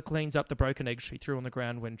Angela cleans up the broken eggs she threw on the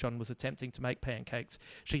ground when John was attempting to make pancakes,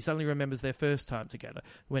 she suddenly remembers their first time together,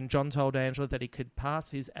 when John told Angela that he could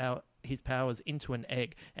pass his powers into an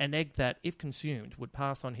egg that, if consumed, would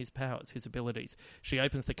pass on his powers, his abilities. She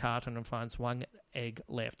opens the carton and finds one egg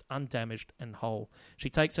left, undamaged and whole. She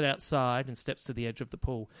takes it outside and steps to the edge of the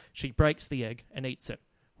pool. She breaks the egg and eats it.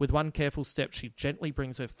 With one careful step, she gently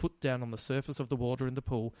brings her foot down on the surface of the water in the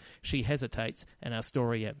pool. She hesitates, and our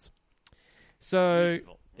story ends. So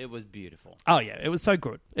beautiful. It was beautiful. Oh yeah, it was so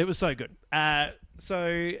good. It was so good.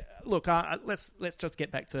 So look, let's just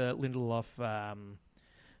get back to Lindelof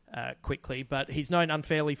quickly. But he's known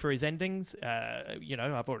unfairly for his endings.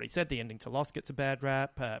 I've already said the ending to Lost gets a bad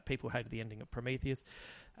rap. People hated the ending of Prometheus.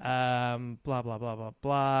 Blah blah blah blah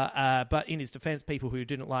blah. But in his defense, people who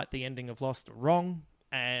didn't like the ending of Lost are wrong.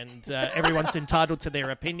 And everyone's entitled to their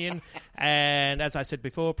opinion. And as I said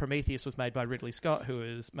before, Prometheus was made by Ridley Scott, who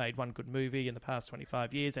has made one good movie in the past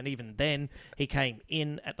 25 years. And even then, he came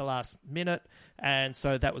in at the last minute. And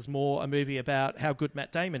so that was more a movie about how good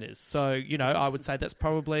Matt Damon is. So, I would say that's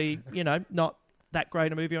probably, not that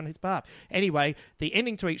great a movie on his part. Anyway, the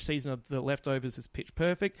ending to each season of The Leftovers is pitch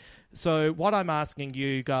perfect. So what I'm asking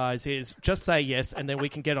you guys is just say yes, and then we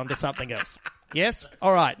can get on to something else. Yes?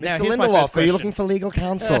 All right. Now, Mr. here's my first Lindelof, are question. you looking for legal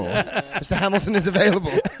counsel? Mr. Hamilton is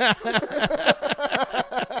available.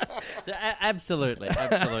 So, absolutely.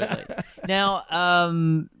 Now,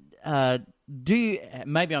 do you?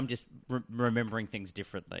 Maybe I'm just remembering things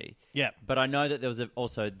differently. Yeah. But I know that there was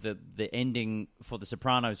also the ending for The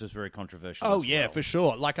Sopranos was very controversial. Oh, as yeah, well. for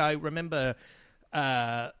sure. Like, I remember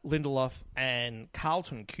Lindelof and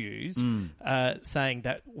Carlton Cuse saying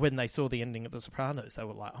that when they saw the ending of The Sopranos, they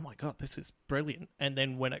were like, oh my God, this is brilliant. And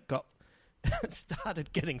then when it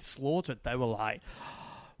started getting slaughtered, they were like,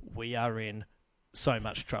 we are in so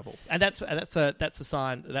much trouble. And that's a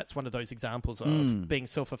sign. That's one of those examples of being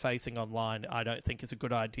self-effacing online. I don't think is a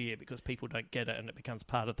good idea because people don't get it and it becomes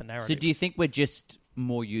part of the narrative. So do you think we're just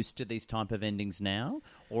more used to these type of endings now?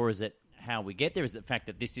 Or is it how we get there? Is it the fact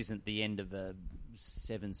that this isn't the end of a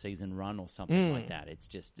 7-season run or something like that? It's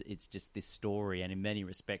just this story. And in many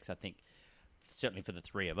respects, I think, certainly for the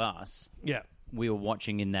three of us, we were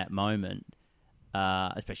watching in that moment,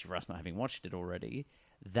 especially for us not having watched it already,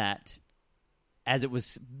 that as it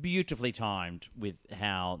was beautifully timed with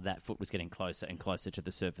how that foot was getting closer and closer to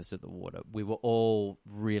the surface of the water, we were all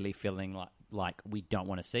really feeling like we don't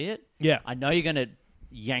want to see it. Yeah. I know you're going to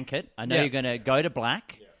yank it. I know you're going to go to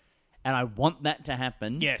black. Yeah. And I want that to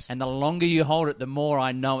happen. Yes. And the longer you hold it, the more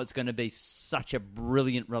I know it's going to be such a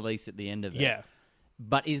brilliant release at the end of it. Yeah.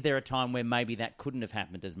 But is there a time where maybe that couldn't have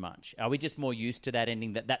happened as much? Are we just more used to that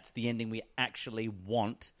ending, that's the ending we actually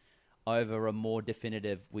want over a more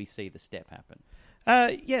definitive, we see the step happen?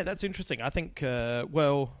 Yeah, that's interesting. I think, I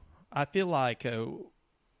feel like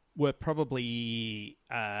we're probably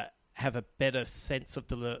have a better sense of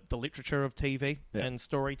the literature of TV and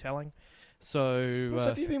storytelling. So, Also,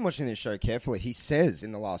 if you've been watching this show carefully, he says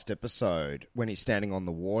in the last episode when he's standing on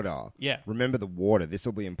the water, Yeah. remember the water, this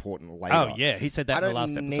will be important later. oh yeah, he said that I in the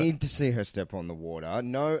last don't episode. need to see her step on the water.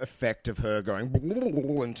 No effect of her going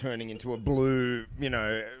and turning into a blue,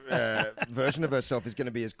 version of herself is going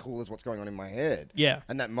to be as cool as what's going on in my head. Yeah.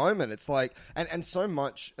 And that moment, it's like, and so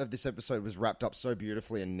much of this episode was wrapped up so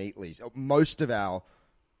beautifully and neatly. So most of our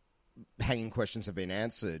hanging questions have been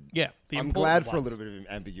answered. Yeah, the I'm important glad for a ones. little bit of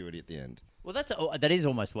ambiguity at the end. Well, that is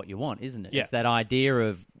almost what you want, isn't it? Yeah. It's that idea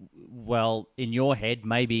of, well, in your head,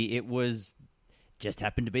 maybe it was just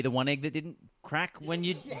happened to be the one egg that didn't crack when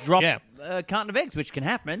you drop Yeah. a carton of eggs, which can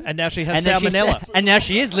happen. And now she has then salmonella. and now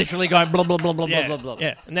she is literally going blah, blah, blah, blah, Yeah, blah, blah, blah.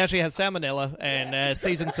 yeah. And now she has salmonella, and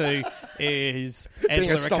season 2 is Getting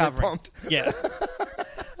her Angela stomach recovering. pumped. Yeah.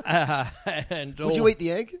 And Would you eat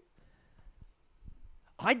the egg?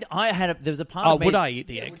 There was a part Oh, of me. would I eat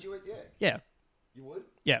the egg? Would you eat the egg? Yeah. You would?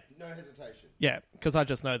 Yeah. No hesitation. Yeah, because I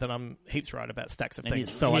just know that I'm heaps right about stacks of And things,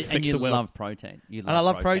 you, so I'd fix you the world. love protein. You love And I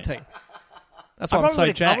love protein. That's why I'm so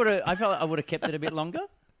probably jacked. I felt I would have kept it a bit longer.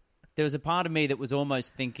 There was a part of me that was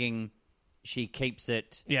almost thinking she keeps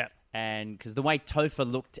it. Yeah. And because the way Topher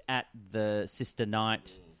looked at the Sister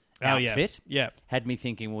Knight Oh, yeah. outfit Yeah. had me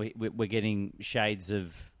thinking we're getting shades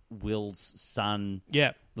of Will's son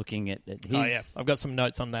Yeah. looking at his. Oh, yeah. I've got some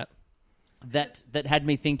notes on that. That had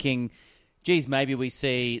me thinking, geez, maybe we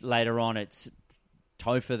see later on it's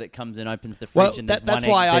Topher that comes and opens the fridge Well, and there's, that's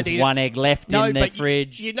one, why egg, I there's did- one egg left in their but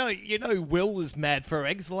fridge. You know, Will is mad for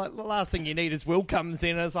eggs. The last thing you need is Will comes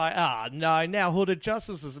in and is like, no, now Hooded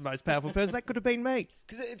Justice is the most powerful person. That could have been me.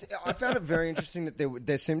 Because I found it very interesting that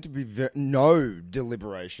there seemed to be no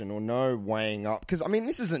deliberation or no weighing up. Because, I mean,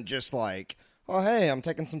 this isn't just like, oh, hey, I'm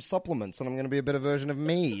taking some supplements and I'm going to be a better version of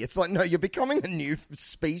me. It's like, no, you're becoming a new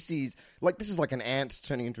species. Like, this is like an ant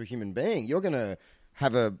turning into a human being. You're going to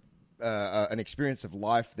have an experience of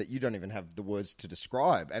life that you don't even have the words to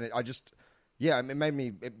describe. And it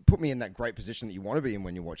put me in that great position that you want to be in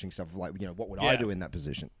when you're watching stuff like, what would I Yeah. do in that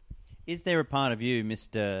position? Is there a part of you,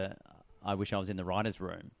 Mr. I wish I was in the writer's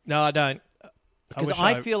room? No, I don't. Because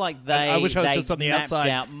I feel like I wish I was they just on the mapped outside.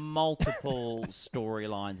 out multiple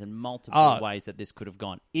storylines and multiple ways that this could have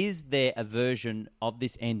gone. Is there a version of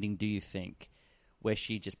this ending, do you think, where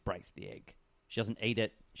she just breaks the egg? She doesn't eat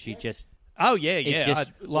it. She just... Oh, yeah, It yeah.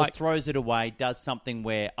 just or throws it away, does something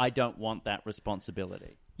where I don't want that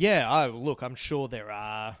responsibility. Yeah, look, I'm sure there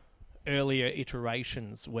are earlier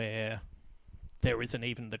iterations where there isn't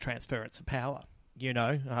even the transference of power.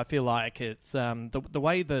 I feel like it's the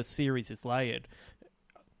way the series is layered.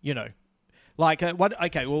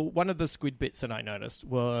 One of the squid bits that I noticed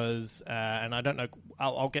was, and I don't know,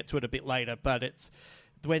 I'll get to it a bit later, but it's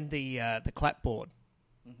when the clapboard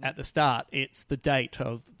at the start, it's the date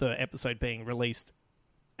of the episode being released.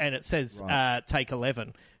 And it says take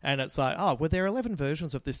 11. And it's like, were there 11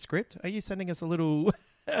 versions of this script? Are you sending us a little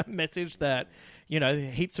message that,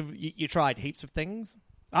 you tried heaps of things?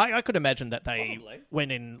 I could imagine that they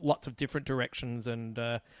went in lots of different directions and,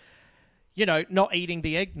 not eating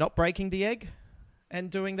the egg, not breaking the egg and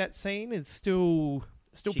doing that scene is still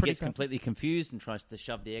She pretty gets tough. completely confused and tries to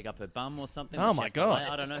shove the egg up her bum or something. Oh, She my has to God. lay-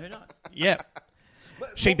 I don't know, who knows? Yeah.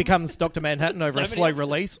 She becomes Dr. Manhattan over So a many slow options.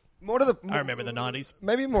 release. I remember the 90s.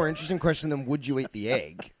 Maybe a more interesting question than would you eat the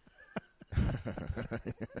egg?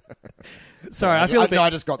 Sorry, I feel a bit... I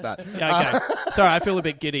just got that. Yeah, okay. Sorry, I feel a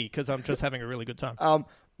bit giddy because I'm just having a really good time.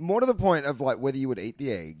 More to the point of like whether you would eat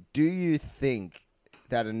the egg, do you think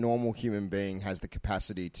that a normal human being has the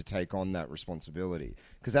capacity to take on that responsibility?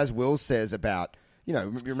 Because as Will says about,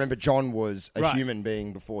 remember John was a Right. human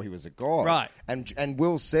being before he was a god. Right. And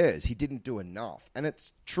Will says he didn't do enough. And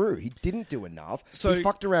it's true. He didn't do enough. So- he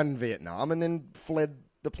fucked around in Vietnam and then fled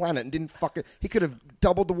the planet and didn't fuck it. He could have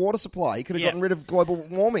doubled the water supply. He could have Yeah. gotten rid of global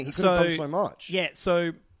warming. He could have done so much. Yeah,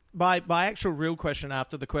 so my actual real question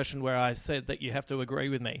after the question where I said that you have to agree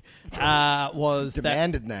with me was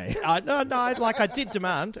Demanded, nay. No, I did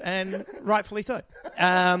demand, and rightfully so.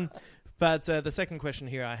 But the second question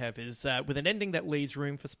here I have is, with an ending that leaves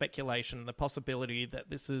room for speculation and the possibility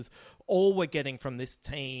that this is all we're getting from this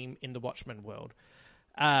team in the Watchmen world,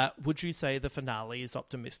 would you say the finale is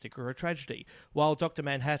optimistic or a tragedy? While Dr.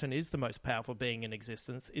 Manhattan is the most powerful being in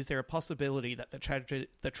existence, is there a possibility that the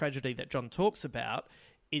tragedy that John talks about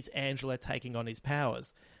is Angela taking on his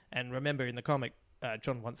powers? And remember, in the comic,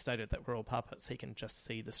 John once stated that we're all puppets. He can just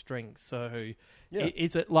see the strings. So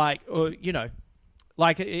is it like,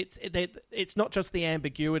 like it's not just the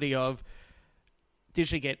ambiguity of did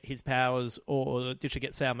she get his powers or did she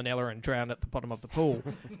get salmonella and drown at the bottom of the pool?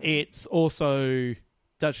 It's also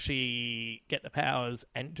Does she get the powers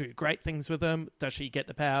and do great things with them? Does she get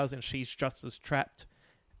the powers and she's just as trapped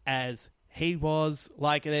as he was?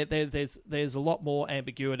 Like, there's a lot more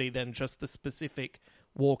ambiguity than just the specific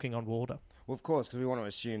walking on water. Well, of course, because we want to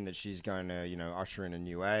assume that she's going to, usher in a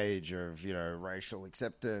new age of, racial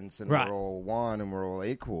acceptance and Right. we're all one and we're all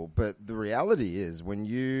equal. But the reality is when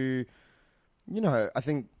I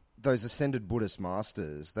think those ascended Buddhist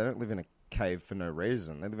masters, they don't live in a cave for no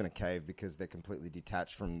reason. They live in a cave because they're completely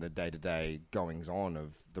detached from the day-to-day goings-on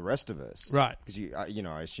of the rest of us. Right. Because,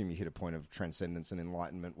 I assume you hit a point of transcendence and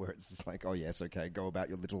enlightenment where it's just like, oh, yes, okay, go about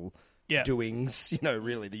your little doings.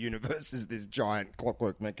 Really, the universe is this giant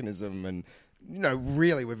clockwork mechanism and,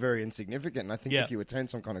 really we're very insignificant. And I think if you attain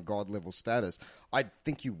some kind of God-level status, I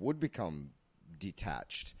think you would become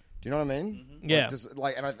detached. Do you know what I mean? Mm-hmm. Yeah.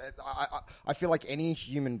 And I feel like any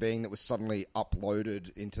human being that was suddenly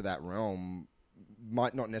uploaded into that realm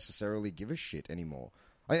might not necessarily give a shit anymore.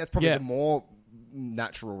 I think that's probably the more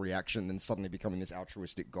natural reaction than suddenly becoming this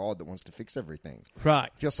altruistic God that wants to fix everything.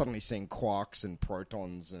 Right. If you're suddenly seeing quarks and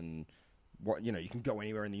protons and you can go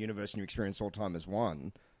anywhere in the universe and you experience all time as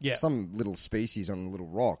one. Yeah. Some little species on a little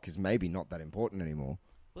rock is maybe not that important anymore.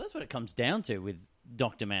 Well, that's what it comes down to with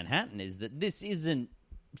Dr. Manhattan, is that this isn't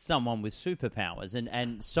someone with superpowers,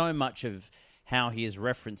 and so much of how he is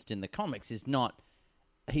referenced in the comics is not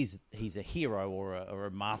he's a hero or a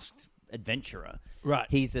masked adventurer. Right.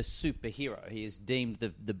 He's a superhero. He is deemed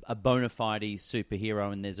a bona fide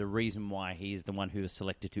superhero, and there's a reason why he is the one who is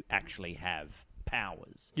selected to actually have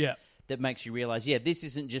powers. Yeah. That makes you realize, this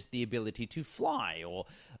isn't just the ability to fly or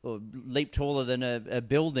leap taller than a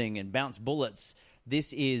building and bounce bullets.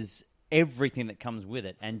 This is everything that comes with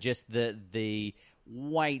it, and just the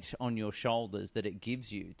weight on your shoulders that it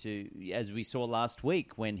gives you to, as we saw last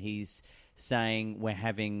week when he's saying we're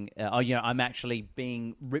having, I'm actually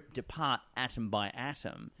being ripped apart atom by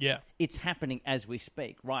atom. Yeah. It's happening as we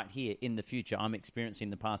speak, right here in the future. I'm experiencing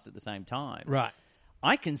the past at the same time. Right.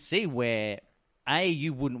 I can see where, A,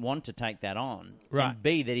 you wouldn't want to take that on. Right. And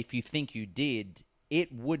B, that if you think you did,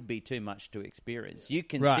 it would be too much to experience. You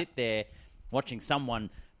can Right. sit there watching someone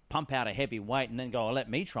pump out a heavy weight and then go, let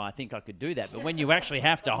me try. I think I could do that. But when you actually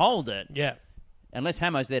have to hold it, Yeah. unless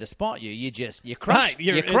Hamo's there to spot you, you're crushed. Right,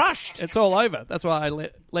 You're crushed. It's all over. That's why I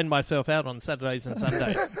lend myself out on Saturdays and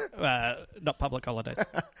Sundays, not public holidays.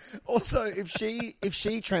 Also, if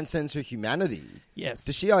she transcends her humanity, Yes.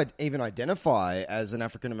 does she even identify as an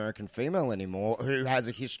African American female anymore who has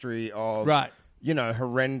a history of Right.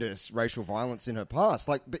 horrendous racial violence in her past?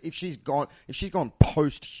 Like, but if she's gone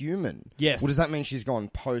post-human, Yes. well, does that mean she's gone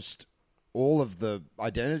post all of the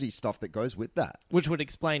identity stuff that goes with that? Which would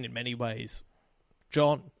explain in many ways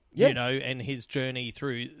John, Yeah. and his journey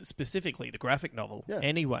through specifically the graphic novel. Yeah.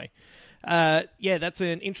 Anyway, that's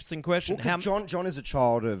an interesting question. Well, 'cause John is a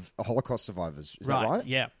child of Holocaust survivors. Is that right?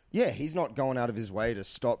 Yeah. Yeah, he's not going out of his way to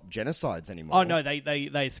stop genocides anymore. Oh no, they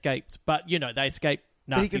escaped, but they escaped.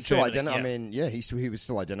 But Nazi he can still Germany, identify. yeah. I mean, he was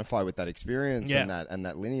still identify with that experience Yeah. and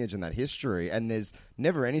that lineage and that history. And there's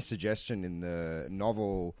never any suggestion in the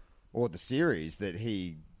novel or the series that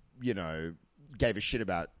he, gave a shit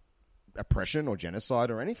about oppression or genocide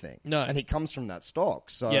or anything. No. And he comes from that stock.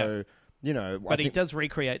 So, Yeah. But he does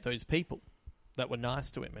recreate those people that were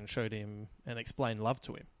nice to him and showed him and explained love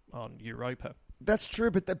to him on Europa. That's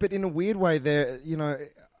true, but in a weird way,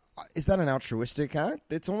 is that an altruistic act?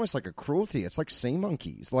 It's almost like a cruelty. It's like sea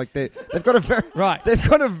monkeys. Like they've got a very Right. They've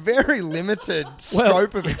got a very limited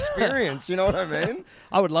scope of experience. You know what I mean?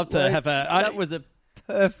 I would love to have a. That was a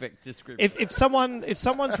perfect description. If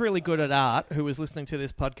someone's really good at art who is listening to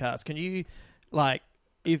this podcast, can you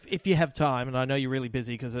if you have time, and I know you're really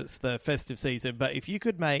busy because it's the festive season, but if you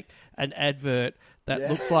could make an advert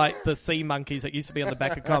that looks like the sea monkeys that used to be on the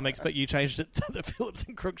back of comics, but you changed it to the Phillips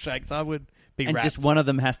and Crookshanks, I would be and wrapped. just one of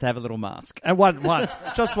them has to have a little mask. And one,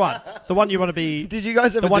 just one. The one you want to be. Did you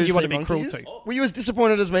guys ever the one do you want to sea be cruel monkeys? to? Were you as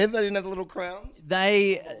disappointed as me that they didn't have the little crowns?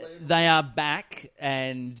 They are back,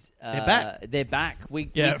 and They're back. They're back. We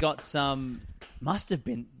got some. Must have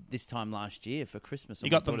been this time last year for Christmas or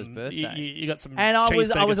You my got daughter's them. birthday. You got some. And I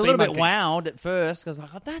was a cheeseburger little sea bit monkeys. wowed at first because I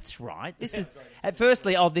was like, oh, that's right. This is at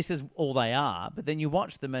firstly, this is all they are. But then you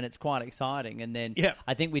watch them and it's quite exciting. And then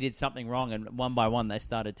I think we did something wrong, and one by one they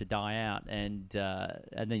started to die out. And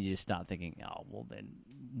then you just start thinking, oh, well then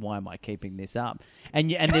why am I keeping this up? And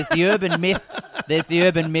there's the urban myth. There's the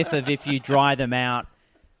urban myth of if you dry them out,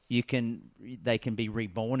 they can be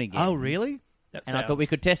reborn again. Oh, really? I thought we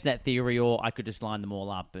could test that theory, or I could just line them all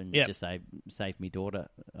up and just say, save me daughter.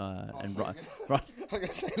 And right. I'm going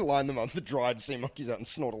to say line them up, the dried sea monkeys out and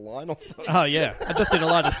snort a line off them. Oh, yeah. I just did a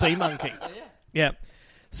lot of sea monkey. Yeah.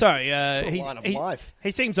 Sorry, It's a line of life.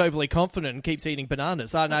 he seems overly confident and keeps eating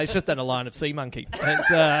bananas. Oh, no, he's just done a line of sea monkey.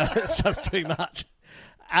 It's just too much.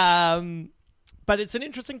 But it's an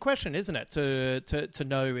interesting question, isn't it, to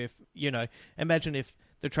know if, imagine if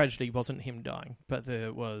the tragedy wasn't him dying, but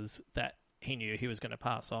there was that he knew he was going to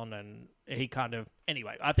pass on, and he kind of...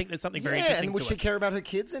 Anyway, I think there's something very interesting and would she care about her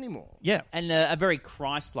kids anymore? Yeah. And a very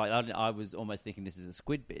Christ-like... I was almost thinking this is a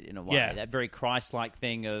Squid bit, in a way. Yeah. That very Christ-like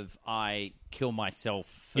thing of, I kill myself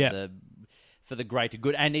for the greater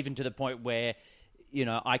good, and even to the point where,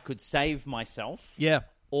 I could save myself... Yeah.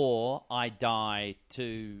 Or I die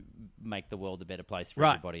to make the world a better place for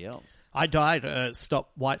everybody else. I died to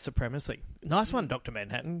stop white supremacy. Nice one, Dr.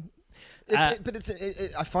 Manhattan. I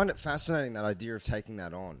find it fascinating, that idea of taking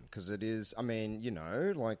that on, because it is, I mean,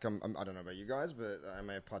 I don't know about you guys, but I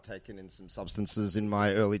may have partaken in some substances in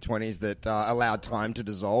my early 20s that allowed time to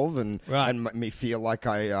dissolve and me feel like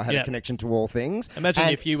I had a connection to all things. Imagine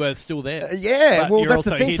if you were still there. Well, that's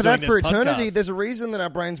the thing. For eternity, podcast. There's a reason that our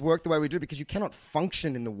brains work the way we do, because you cannot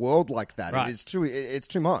function in the world like that. Right. It's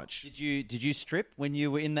too much. Did you strip when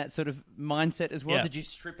you were in that sort of mindset as well? Yeah. Did you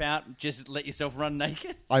strip out and just let yourself run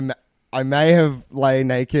naked? I may have lay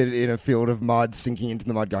naked in a field of mud, sinking into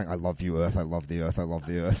the mud, going, "I love you, Earth. I love the Earth. I love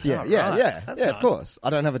the Earth." Yeah, That's Of nice. course. I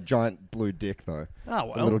don't have a giant blue dick though. Oh,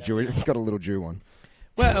 well. A little Jew. Got a little Jew one.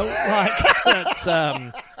 Well,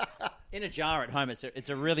 that's... In a jar at home, it's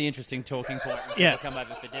a really interesting talking point when Yeah. people come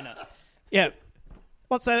over for dinner. Yeah.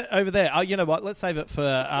 What's that over there? Oh, you know what? Let's save it for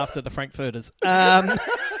after the Frankfurters.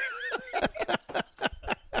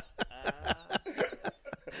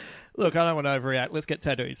 Look, I don't want to overreact. Let's get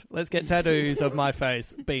tattoos. Let's get tattoos of my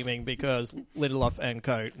face beaming because Lindelof and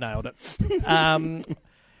Co. nailed it.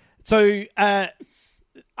 So I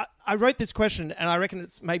wrote this question, and I reckon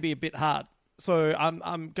it's maybe a bit hard. So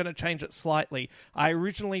I'm going to change it slightly. I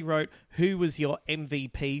originally wrote, who was your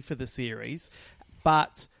MVP for the series?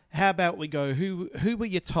 But how about we go, who were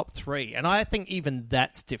your top three? And I think even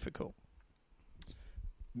that's difficult.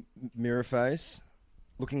 Mirror face,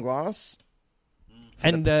 Looking Glass.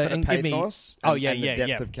 And for the give me... pathos Oh, and the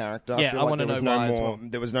depth of character. Yeah, I feel I like want to there was know no why as more. well.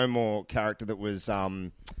 There was no more character that was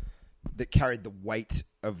that carried the weight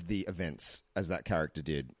of the events as that character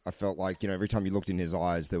did. I felt like every time you looked in his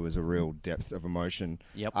eyes, there was a real depth of emotion.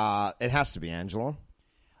 Yep. It has to be Angela.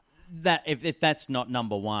 That if that's not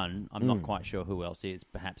number one, I'm not quite sure who else is.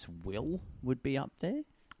 Perhaps Will would be up there.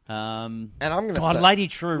 And I'm going to God, say Lady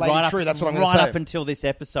True, that's what I'm going to say. right up until this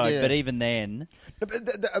episode. Yeah. But even then,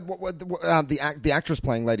 the actress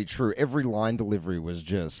playing Lady True, every line delivery was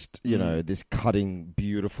just this cutting,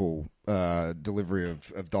 beautiful delivery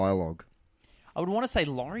of dialogue. I would want to say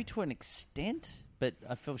Laurie to an extent, but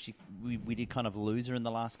I feel we did kind of lose her in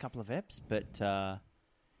the last couple of eps. But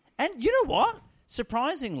and you know what?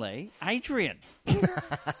 Surprisingly, Adrian.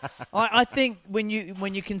 I think when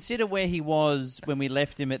you consider where he was when we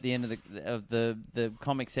left him at the end of the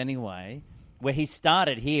comics anyway, where he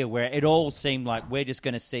started here, where it all seemed like we're just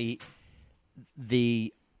going to see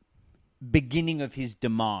the beginning of his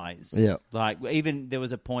demise. Yeah. Like even there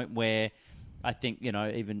was a point where I think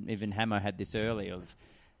even Hamo had this early of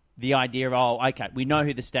the idea of okay, we know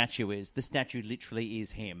who the statue is. The statue literally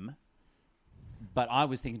is him. But I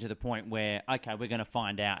was thinking to the point where, okay, we're going to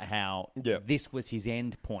find out how this was his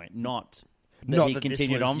end point, not that he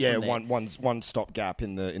continued on from there. one stop gap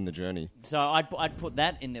in the journey. So I'd put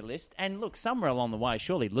that in the list. And look, somewhere along the way,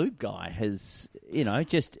 surely Lube Guy has,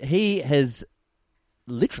 he has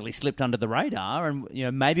literally slipped under the radar,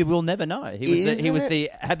 and maybe we'll never know. He was the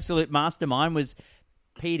absolute mastermind. Was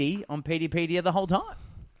Petey on Peteypedia the whole time?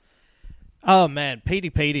 Oh, man,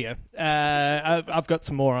 Peteypedia. I've got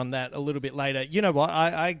some more on that a little bit later. You know what?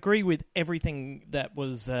 I agree with everything that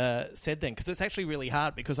was said then, because it's actually really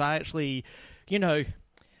hard, because I actually, now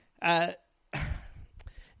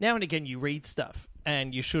and again you read stuff,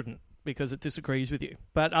 and you shouldn't, because it disagrees with you.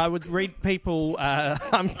 But I would read people...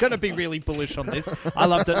 I'm going to be really bullish on this. I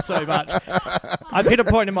loved it so much. I've hit a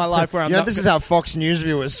point in my life where I'm not... This is how Fox News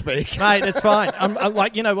viewers speak. Mate, it's fine. I'm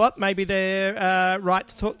like, you know what? Maybe they're right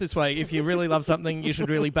to talk this way. If you really love something, you should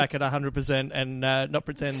really back it 100% and not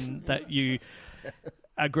pretend that you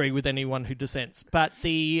agree with anyone who dissents. But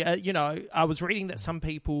I was reading that some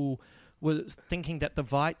people was thinking that the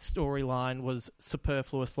Veidt storyline was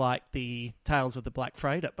superfluous, like the Tales of the Black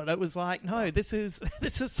Freighter. But it was like, no, this is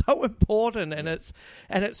so important, and it's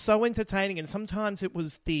so entertaining. And sometimes it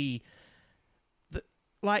was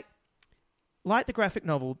like the graphic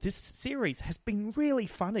novel, this series has been really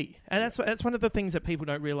funny, and that's one of the things that people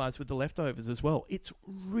don't realize with The Leftovers as well. It's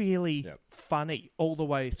really funny all the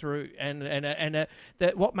way through, and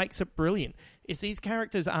that what makes it brilliant is these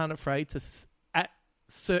characters aren't afraid to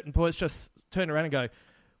certain points just turn around and go,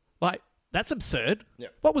 like, that's absurd. Yeah.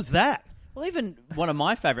 What was that? Well, even one of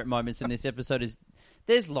my favourite moments in this episode is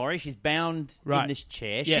there's Laurie. She's bound in this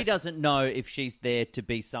chair. Yes. She doesn't know if she's there to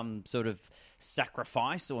be some sort of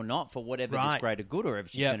sacrifice or not for whatever this greater good, or if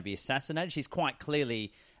she's going to be assassinated. She's quite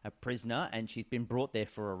clearly a prisoner, and she's been brought there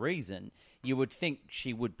for a reason. You would think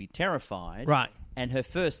she would be terrified. Right. And her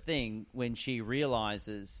first thing when she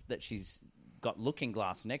realises that she's got Looking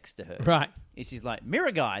Glass next to her, Right. is she's like,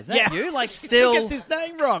 "Mirror guy, is that you?" Like, she still gets his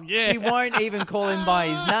name wrong. Yeah. she won't even call him by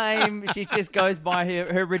his name. She just goes by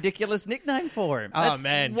her ridiculous nickname for him. Oh,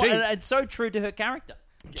 man. Gee. It's so true to her character.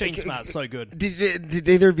 Gene Smart's so good. Did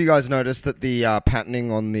either of you guys notice that the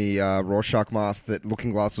patterning on the Rorschach mask that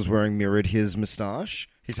Looking Glass was wearing mirrored his moustache?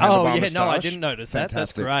 His handlebar moustache? No, I didn't notice that.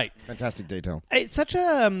 Fantastic. That's great. Fantastic detail. It's such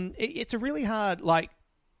a it's a really hard like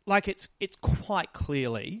it's quite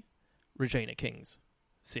clearly Regina King's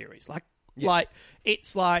series. Like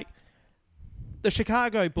it's like the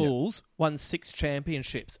Chicago Bulls won 6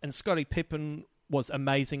 championships, and Scottie Pippen was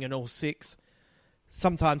amazing in all 6.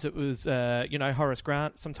 Sometimes it was Horace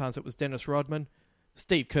Grant. Sometimes it was Dennis Rodman.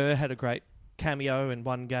 Steve Kerr had a great cameo in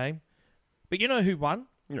one game. But you know who won?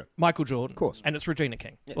 Yeah. Michael Jordan. Of course. And it's Regina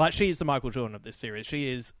King. Yeah. Like, she is the Michael Jordan of this series. She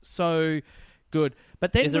is so good.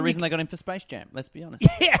 But then There's a reason they got him for Space Jam, let's be honest.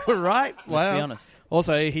 Yeah, right. Let's be honest.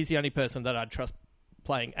 Also, he's the only person that I'd trust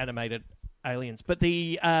playing animated aliens. But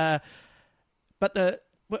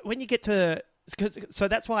when you get to... So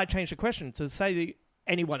that's why I changed the question. To say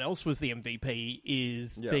anyone else was the MVP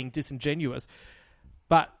is being disingenuous.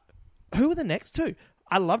 But who are the next two?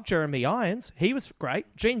 I love Jeremy Irons. He was great.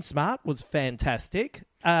 Gene Smart was fantastic.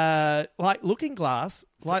 Looking Glass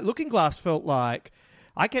felt like...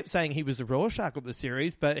 I kept saying he was the Rorschach of the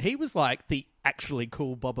series, but he was like the actually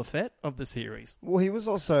cool Boba Fett of the series. Well, he was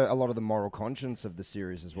also a lot of the moral conscience of the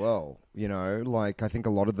series as well. You know, like, I think a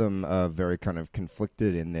lot of them are very kind of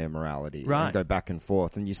conflicted in their morality. Right. And go back and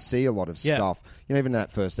forth. And you see a lot of stuff. You know, even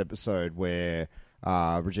that first episode where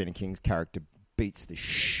Regina King's character beats the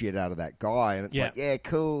shit out of that guy. And it's like, yeah,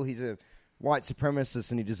 cool, he's a white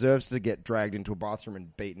supremacist and he deserves to get dragged into a bathroom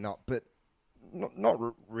and beaten up. But not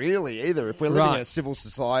really either. If we're living in a civil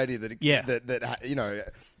society that you know,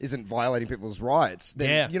 isn't violating people's rights,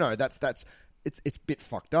 then you know it's a bit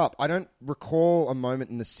fucked up. I don't recall a moment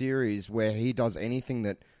in the series where he does anything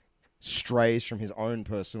that strays from his own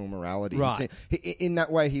personal morality. Right. In that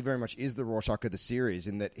way, he very much is the Rorschach of the series,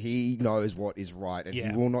 in that he knows what is right and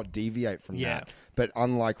he will not deviate from that. But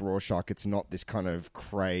unlike Rorschach, it's not this kind of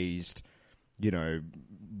crazed, you know,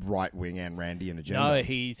 right-wing and Randian agenda. No,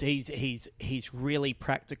 he's really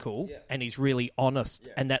practical and he's really honest,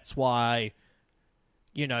 and that's why,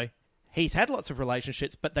 you know, he's had lots of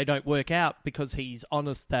relationships, but they don't work out because he's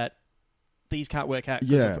honest that these can't work out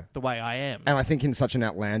because of the way I am. And I think in such an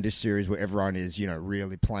outlandish series where everyone is, you know,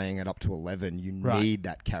 really playing it up to 11, you need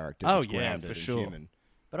that character that's grounded for and sure. human.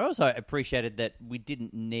 But I also appreciated that we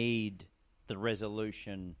didn't need the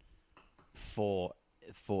resolution for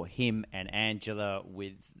him and Angela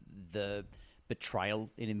with the betrayal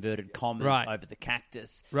in inverted commas over the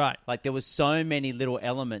cactus. Right. Like, there was so many little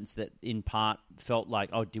elements that in part felt like,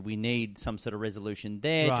 oh, do we need some sort of resolution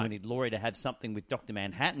there? Right. Do we need Laurie to have something with Dr.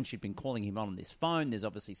 Manhattan? She'd been calling him on this phone. There's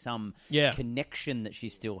obviously some connection that she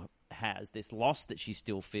still has, this loss that she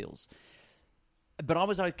still feels. But I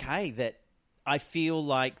was okay that I feel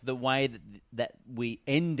like the way that we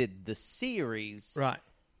ended the series... Right.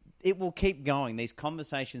 It will keep going. These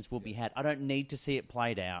conversations will be had. I don't need to see it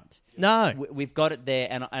played out. No, we've got it there,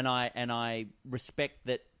 and I respect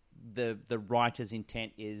that the writer's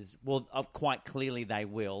intent is, well, quite clearly they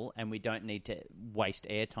will, and we don't need to waste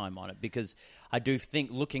airtime on it, because I do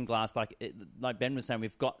think Looking Glass, like Ben was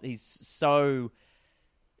saying,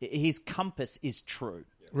 his compass is true,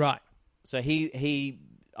 right? So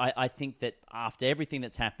I think that after everything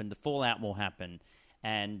that's happened, the fallout will happen.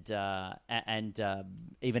 And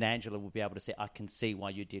even Angela will be able to say, I can see why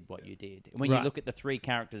you did what you did. And when you look at the 3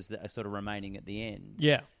 characters that are sort of remaining at the end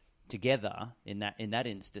together in that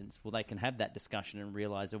instance, well, they can have that discussion and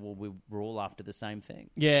realise that, well, we're all after the same thing.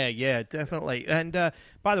 Yeah, definitely. And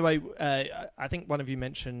by the way, I think one of you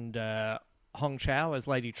mentioned Hong Chow as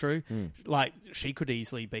Lady True. Like, she could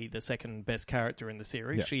easily be the second best character in the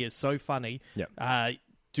series. Yeah. She is so funny. Yeah.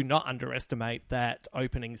 Do not underestimate that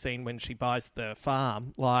opening scene when she buys the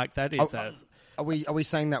farm. Like, that is... Are we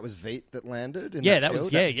saying that was Veet that landed? That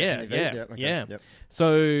was yeah.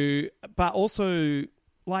 So, but also,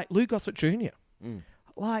 like, Lou Gossett Jr.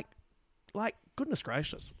 Like, goodness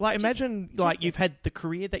gracious. Like, imagine, you've had the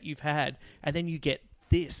career that you've had, and then you get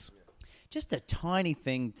this. Just a tiny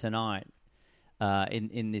thing tonight.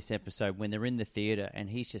 in this episode when they're in the theater and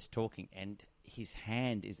he's just talking and his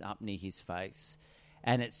hand is up near his face,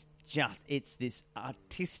 and it's this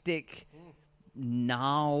artistic,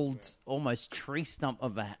 gnarled, almost tree stump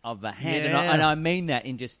of a hand, and I mean that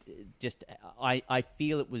in just I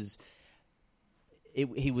feel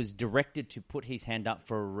he was directed to put his hand up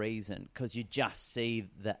for a reason, because you just see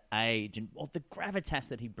the age and the gravitas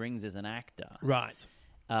that he brings as an actor, right?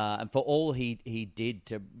 And for all he did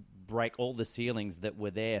to break all the ceilings that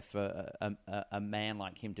were there for a man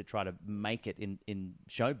like him to try to make it in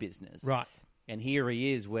show business, right? And here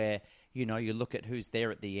he is, where you look at who's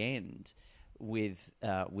there at the end with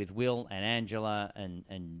Will and Angela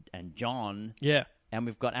and John, and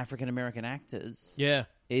we've got African American actors,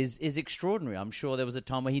 is extraordinary. I'm sure there was a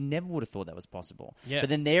time where he never would have thought that was possible. Yeah. But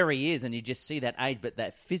then there he is, and you just see that age, but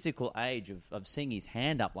that physical age of seeing his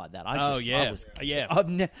hand up like that. I've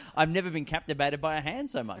never been captivated by a hand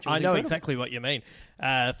so much. I know exactly what you mean.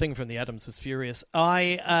 Thing from the Adams is furious.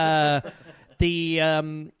 I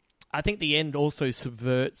think the end also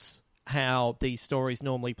subverts how these stories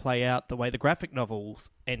normally play out. The way the graphic novel's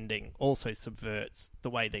ending also subverts the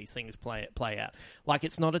way these things play out. Like,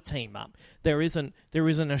 it's not a team up. There isn't a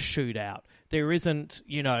shootout. There isn't,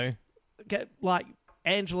 like,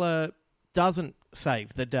 Angela doesn't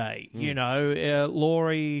save the day.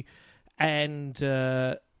 Laurie and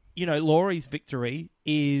Laurie's victory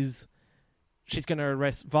is she's going to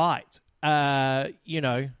arrest Veidt.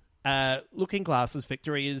 Looking Glass's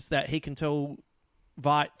victory is that he can tell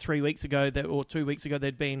Veidt 2 weeks ago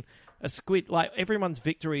there'd been a squid. Like, everyone's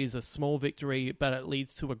victory is a small victory, but it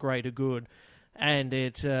leads to a greater good. And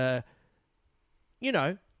it, don't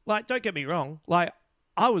get me wrong. Like,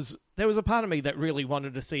 there was a part of me that really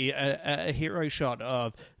wanted to see a hero shot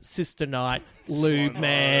of Sister Night, Lube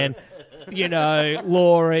Man,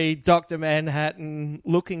 Laurie, Dr. Manhattan,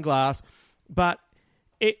 Looking Glass. But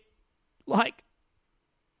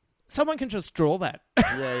someone can just draw that,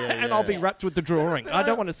 and I'll be wrapped with the drawing. I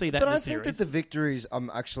don't want to see that in the series. But I think that the victories are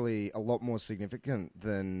actually a lot more significant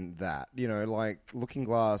than that. Looking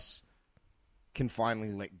Glass can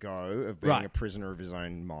finally let go of being a prisoner of his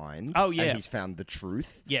own mind. Oh, yeah. And he's found the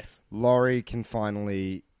truth. Yes. Laurie can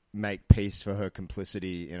finally make peace for her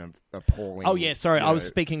complicity in an appalling... Oh, yeah, sorry. I was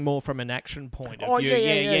speaking more from an action point of view.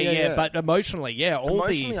 Yeah. But emotionally,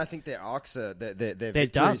 I think their arcs are... Their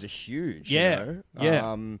victories are huge, Yeah.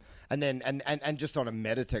 And then, and just on a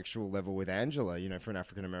metatextual level with Angela, for an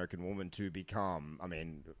African-American woman to become... I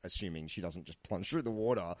mean, assuming she doesn't just plunge through the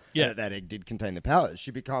water, that egg did contain the powers,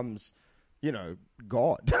 she becomes...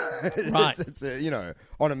 God. Right. It's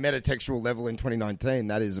on a metatextual level in 2019,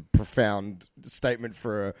 that is a profound statement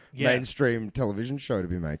for a mainstream television show to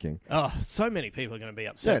be making. Oh, so many people are going to be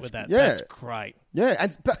upset with that. Yeah. That's great. Yeah,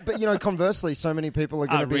 but conversely, so many people are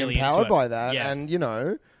going to be really empowered by that and,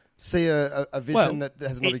 see a vision that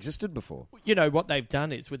has not existed before. What they've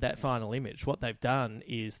done is, with that final image,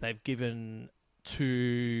 they've given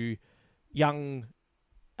to young...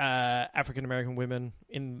 African-American women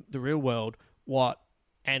in the real world what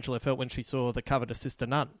Angela felt when she saw the cover to Sister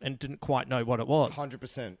Nun and didn't quite know what it was.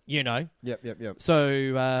 100%. Yep.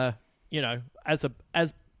 So, as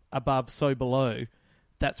above, so below,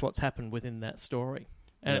 that's what's happened within that story.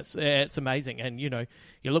 And it's amazing. And, you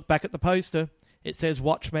look back at the poster, it says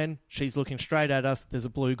Watchmen, she's looking straight at us, there's a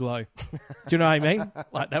blue glow. Do you know what I mean?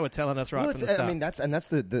 Like, they were telling us right from the start. I mean, that's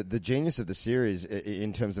the genius of the series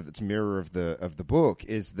in terms of its mirror of the book,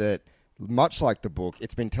 is that much like the book,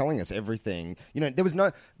 it's been telling us everything. There was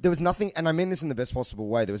nothing, and I mean this in the best possible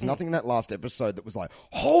way, there was nothing in that last episode that was like,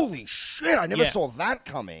 holy shit, I never saw that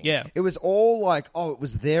coming. Yeah. It was all like, oh, it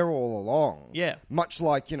was there all along. Yeah. Much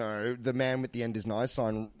like, the man with the End is Nigh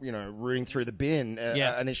sign, rooting through the bin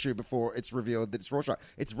an issue before it's revealed that it's Rorschach.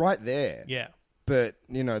 It's right there. Yeah. But,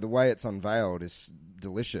 the way it's unveiled is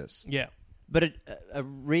delicious. Yeah. But a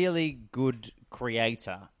really good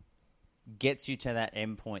creator gets you to that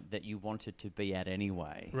endpoint that you wanted to be at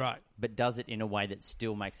anyway. Right. But does it in a way that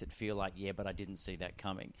still makes it feel like, but I didn't see that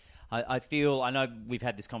coming. I know we've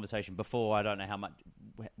had this conversation before. I don't know how much,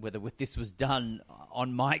 whether this was done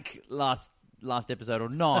on mic last episode or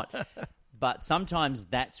not. But sometimes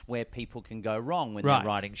that's where people can go wrong when they're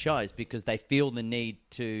writing shows, because they feel the need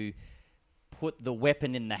to put the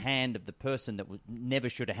weapon in the hand of the person that never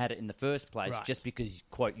should have had it in the first place, just because,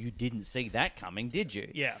 quote, you didn't see that coming, did you?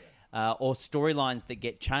 Yeah. Or storylines that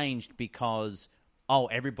get changed because,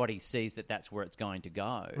 everybody sees that that's where it's going to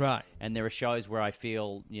go. Right. And there are shows where I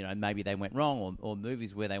feel, maybe they went wrong, or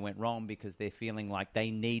movies where they went wrong because they're feeling like they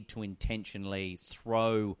need to intentionally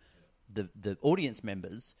throw the audience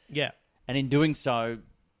members. Yeah. And in doing so,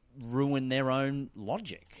 ruin their own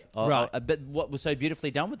logic. Right. But what was so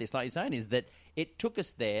beautifully done with this, like you're saying, is that it took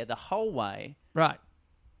us there the whole way. Right.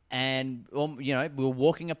 And, we were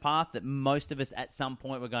walking a path that most of us at some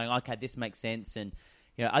point were going, okay, this makes sense. And,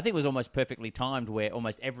 I think it was almost perfectly timed where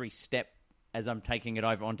almost every step as I'm taking it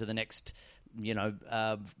over onto the next,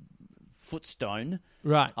 footstone.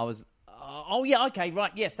 Right. I was, oh, yeah, okay,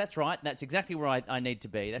 right. Yes, that's right. That's exactly where I need to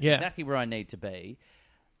be. That's exactly where I need to be.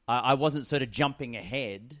 I wasn't sort of jumping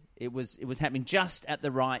ahead. It was happening just at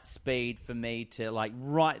the right speed for me to, like,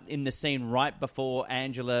 right in the scene right before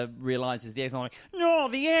Angela realizes the eggs. I'm like, no,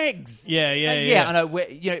 the eggs. Yeah. I know.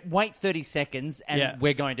 Wait 30 seconds, and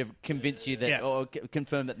we're going to convince you that, or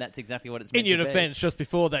confirm that that's exactly what it's meant In your to be. defense, just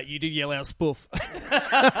before that, you did yell out spoof.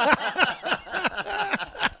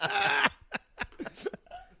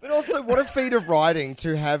 But also, what a feat of writing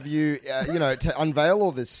to have you, to unveil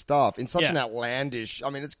all this stuff in such an outlandish. I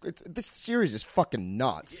mean, it's this series is fucking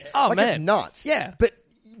nuts. Oh, man. It's nuts. Yeah. But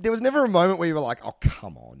there was never a moment where you were like, "Oh,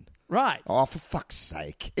 come on." Right. Oh, for fuck's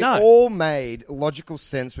sake! It No. all made logical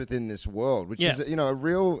sense within this world, which is a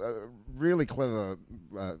really clever.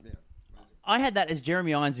 I had that as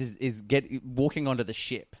Jeremy Irons is walking onto the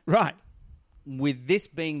ship. Right. With this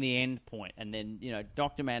being the end point, and then,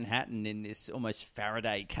 Dr. Manhattan in this almost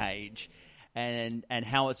Faraday cage, and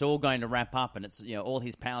how it's all going to wrap up, and it's, all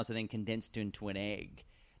his powers are then condensed into an egg,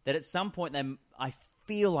 that at some point I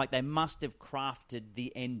feel like they must have crafted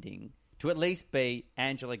the ending to at least be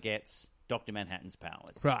Angela gets Dr. Manhattan's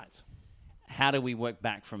powers. Right. How do we work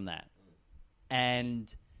back from that?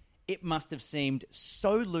 And it must have seemed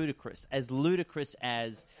so ludicrous as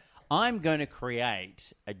I'm going to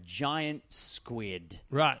create a giant squid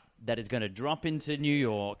that is going to drop into New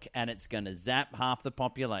York and it's going to zap half the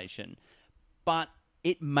population. But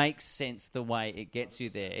it makes sense the way it gets you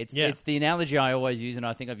there. It's the analogy I always use, and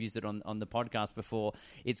I think I've used it on the podcast before.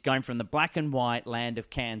 It's going from the black and white land of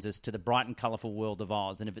Kansas to the bright and colourful world of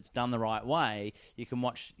Oz. And if it's done the right way, you can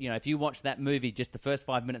watch, if you watch that movie, just the first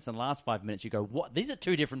 5 minutes and the last 5 minutes, you go, what? These are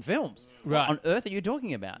two different films. Right. What on earth are you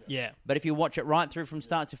talking about? Yeah. But if you watch it right through from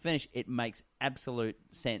start to finish, it makes absolute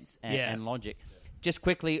sense and logic. Just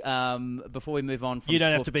quickly, before we move on from You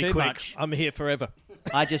don't have spoof to be too quick. much, I'm here forever.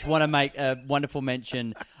 I just want to make a wonderful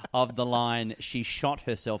mention of the line, "She shot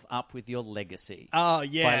herself up with your legacy." Oh,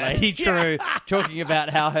 yeah. By Lady True, talking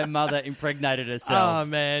about how her mother impregnated herself. Oh,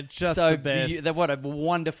 man. Just so the best. what a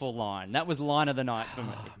wonderful line. That was line of the night for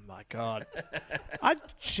me. Oh, my God. I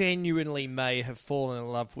genuinely may have fallen in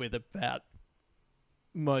love with about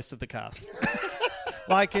most of the cast.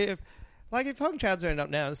 Like, if Hong Chau turned up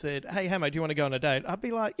now and said, "Hey, Hamo, do you want to go on a date?" I'd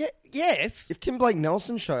be like, yes. If Tim Blake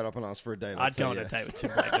Nelson showed up and asked for a date, I'd go on a date with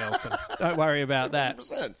Tim Blake Nelson. Don't worry about that.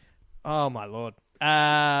 100%. Oh, my Lord.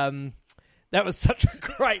 That was such a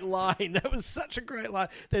great line.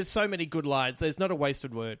 There's so many good lines. There's not a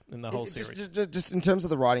wasted word in the whole series. Just in terms of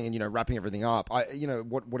the writing and, wrapping everything up,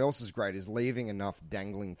 what else is great is leaving enough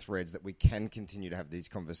dangling threads that we can continue to have these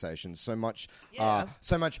conversations. So much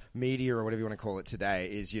media or whatever you want to call it today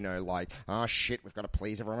is, shit, we've got to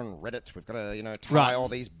please everyone on Reddit. We've got to, tie all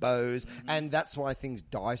these bows. And that's why things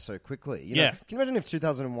die so quickly. Can you imagine if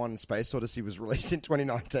 2001 Space Odyssey was released in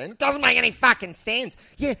 2019? It doesn't make any fucking sense.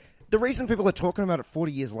 Yeah. The reason people are talking about it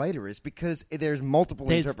 40 years later is because there's multiple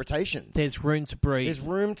interpretations. There's room to breathe. There's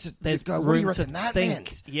room to go, room what do you reckon that think.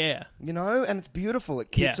 meant? Yeah. And it's beautiful.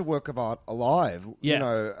 It keeps a work of art alive,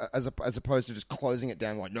 as opposed to just closing it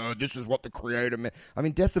down like, no, this is what the creator meant. I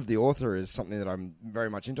mean, death of the author is something that I'm very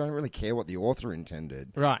much into. I don't really care what the author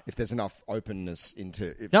intended. Right. If there's enough openness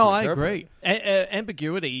into it. No, I agree.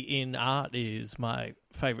 Ambiguity in art is my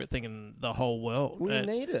favourite thing in the whole world. We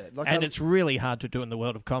need it. It's really hard to do in the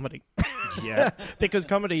world of comedy. Yeah. Because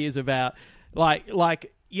comedy is about,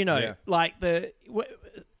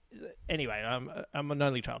 anyway, I'm an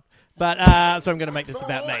only child. But, so I'm going to make this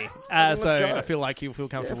about me. So I feel like you'll feel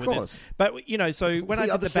comfortable with this. But, so when I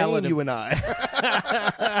did the ballad of... you and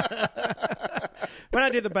I. When I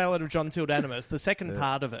did the Ballad of John Tildanimus, the second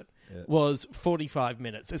part of it was 45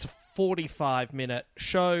 minutes. It's a 45-minute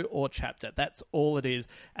show or chapter. That's all it is.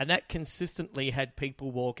 And that consistently had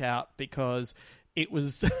people walk out because it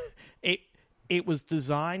was it was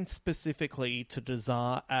designed specifically to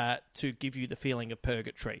give you the feeling of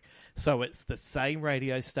purgatory. So it's the same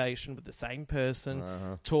radio station with the same person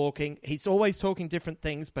talking. He's always talking different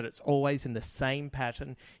things, but it's always in the same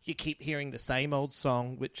pattern. You keep hearing the same old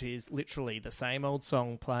song, which is literally the same old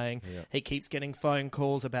song playing. Yeah. He keeps getting phone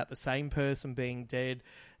calls about the same person being dead.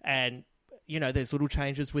 And, there's little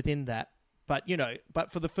changes within that. But,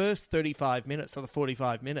 but for the first 35 minutes or the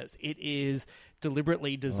 45 minutes, it is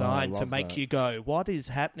deliberately designed to make you go, what is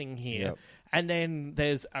happening here? Yep. And then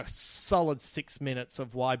there's a solid 6 minutes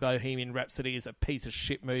of why Bohemian Rhapsody is a piece of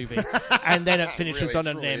shit movie. And then it finishes Really, on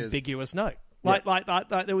an truly ambiguous note. Like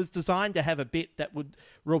it was designed to have a bit that would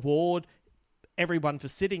reward everyone for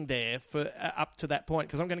sitting there for up to that point,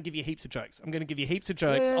 because I'm going to give you heaps of jokes. I'm going to give you heaps of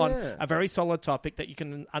jokes on a very solid topic that you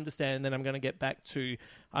can understand, and then I'm going to get back to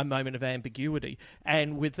a moment of ambiguity.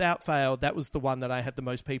 And without fail, that was the one that I had the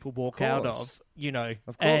most people walk out of,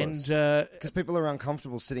 Of course. And Because people are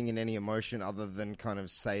uncomfortable sitting in any emotion other than kind of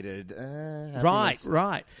sated happiness.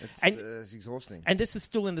 right. It's exhausting. And this is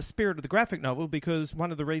still in the spirit of the graphic novel, because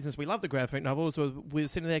one of the reasons we love the graphic novels was we're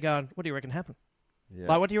sitting there going, what do you reckon happened? Yeah.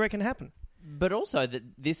 Like, what do you reckon happened? But also that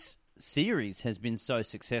this series has been so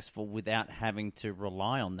successful without having to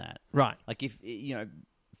rely on that. Right. Like if,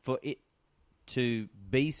 for it to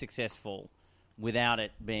be successful without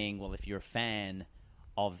it being, well, if you're a fan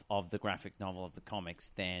of the graphic novel, of the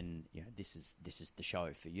comics, then this is the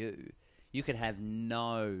show for you. You could have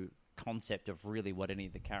no concept of really what any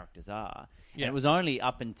of the characters are. Yeah. And it was only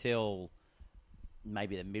up until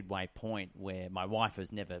maybe the midway point where my wife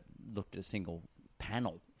has never looked at a single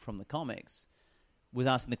panel from the comics, was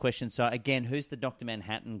asking the question, so again, who's the Dr.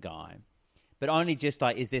 Manhattan guy? But only just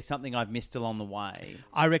like, is there something I've missed along the way?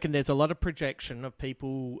 I reckon there's a lot of projection of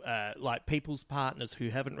people, like people's partners who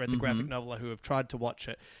haven't read the graphic novel or who have tried to watch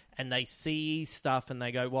it, and they see stuff and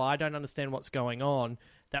they go, well, I don't understand what's going on.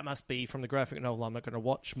 That must be from the graphic novel. I'm not going to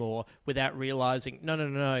watch more, without realizing,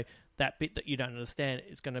 no. That bit that you don't understand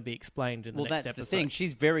is going to be explained in the next episode. Well, that's the thing.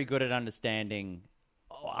 She's very good at understanding.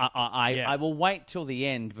 I will wait till the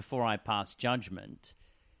end before I pass judgment,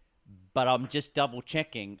 but I'm just double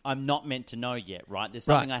checking. I'm not meant to know yet, right? There's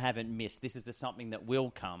something I haven't missed. This is something that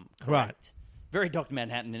will come. Correct? Right. Very Dr.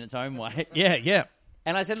 Manhattan in its own way. Yeah.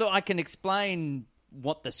 And I said, look, I can explain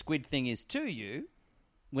what the squid thing is to you.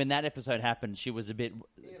 When that episode happened, she was a bit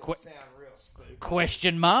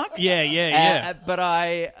question mark. Yeah. But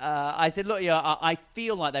I said, look, I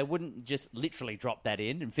feel like they wouldn't just literally drop that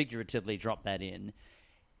in and figuratively drop that in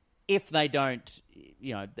if they don't,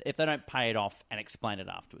 if they don't pay it off and explain it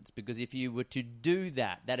afterwards. Because if you were to do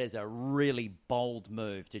that, that is a really bold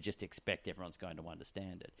move to just expect everyone's going to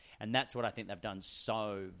understand it. And that's what I think they've done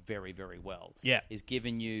so very, very well. Yeah. Is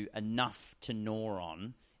giving you enough to gnaw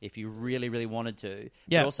on if you really, really wanted to.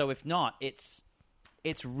 Yeah. But also, if not, it's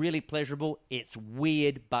really pleasurable, it's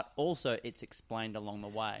weird, but also it's explained along the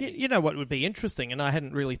way. You know what would be interesting, and I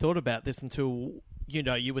hadn't really thought about this until,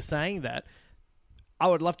 you were saying that. I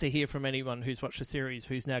would love to hear from anyone who's watched the series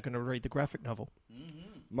who's now going to read the graphic novel.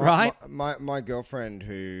 My girlfriend,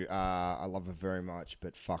 who I love her very much,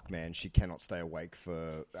 but fuck, man, she cannot stay awake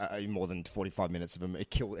for more than 45 minutes of them.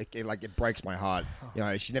 It breaks my heart.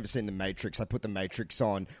 She's never seen The Matrix. I put The Matrix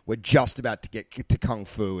on. We're just about to get to Kung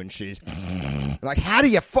Fu, and she's like, "How do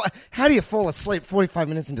you fall asleep 45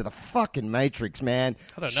 minutes into the fucking Matrix, man?"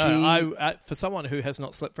 I don't know. For someone who has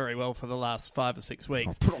not slept very well for the last 5 or 6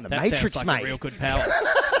 weeks, put on The that Matrix, sounds like mate. a real good power.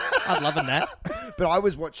 I'm loving that. But I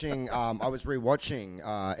was watching, I was rewatching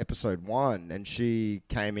episode 1, and she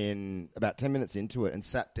came in about 10 minutes into it and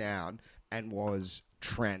sat down and was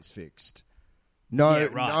transfixed.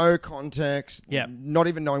 No context, not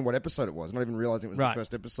even knowing what episode it was, not even realizing it was the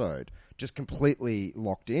first episode. Just completely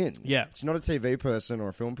locked in. Yeah. She's not a TV person or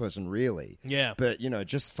a film person, really. Yeah. But,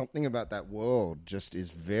 just something about that world just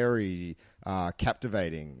is very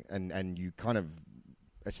captivating, and you kind of,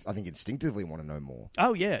 I think, instinctively want to know more.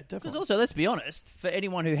 Oh, yeah, definitely. Because also, let's be honest, for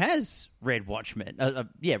anyone who has read Watchmen,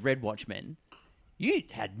 you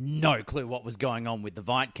had no clue what was going on with the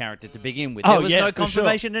Veidt character to begin with. There was no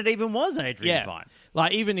confirmation it even was Adrian Veidt.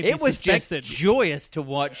 Like, even if it was suspected... just joyous to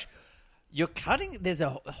watch. You're cutting. There's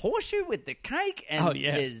a horseshoe with the cake, and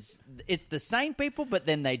it's the same people, but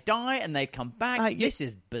then they die and they come back. This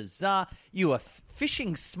is bizarre. You are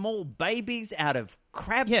fishing small babies out of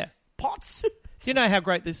crab pots. Do you know how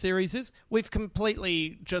great this series is? We've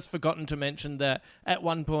completely just forgotten to mention that at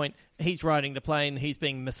one point he's riding the plane, he's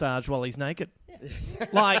being massaged while he's naked. Yeah.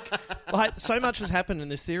 like so much has happened in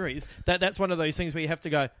this series that's one of those things where you have to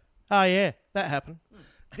go, oh yeah, that happened.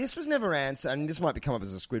 This was never answered, and this might come up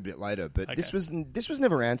as a squid bit later, but this was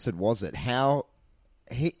never answered, was it? How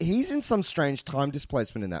he's in some strange time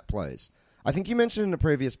displacement in that place. I think you mentioned in a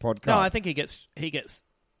previous podcast. No, I think he gets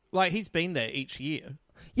like, he's been there each year.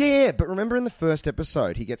 Yeah, but remember in the first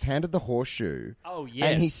episode, he gets handed the horseshoe. Oh,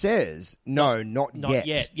 yes. And he says, "No, not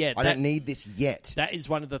yet. Yeah, I don't need this yet." That is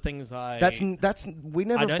one of the things That's we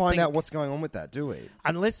never find out what's going on with that, do we?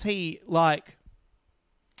 Unless he,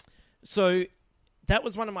 so that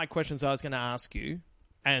was one of my questions I was going to ask you,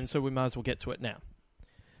 and so we might as well get to it now.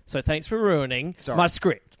 So thanks for ruining my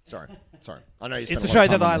script. Sorry. I know you It's spent a a lot show of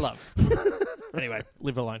time that I on love. Anyway,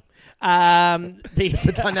 live alone. It's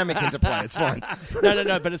a dynamic interplay. It's fine.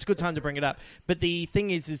 No, but it's a good time to bring it up. But the thing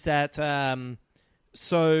is that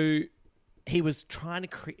so he was trying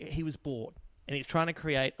to he was bored, and he's trying to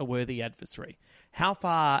create a worthy adversary. How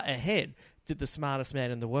far ahead did the smartest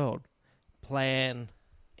man in the world plan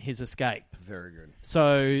his escape? Very good.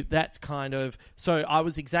 So that's kind of... So I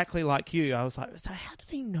was exactly like you. I was like, so how did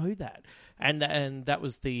he know that? And that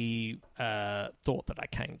was the thought that I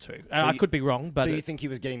came to. I could be wrong, but... So you think he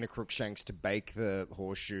was getting the Crookshanks to bake the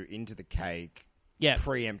horseshoe into the cake,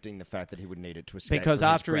 preempting the fact that he would need it to escape because from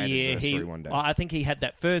his after a grand year, anniversary one day. I think he had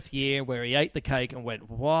that first year where he ate the cake and went,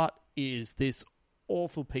 what is this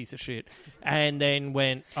awful piece of shit? And then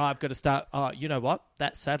went, I've got to start... you know what?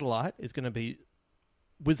 That satellite is going to be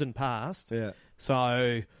whizzing past. Yeah.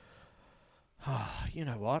 So, you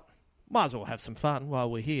know what? Might as well have some fun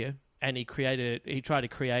while we're here. And he tried to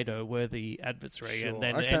create a worthy adversary. Sure. And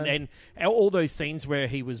then Okay. and all those scenes where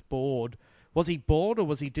he was bored. Was he bored or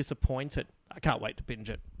was he disappointed? I can't wait to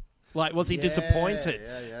binge it. Like, was he disappointed?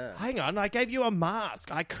 Yeah. Hang on, I gave you a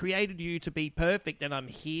mask. I created you to be perfect, and I'm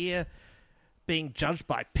here being judged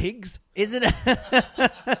by pigs? Isn't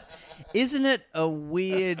it a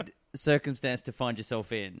weird circumstance to find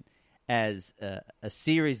yourself in as a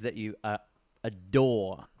series that you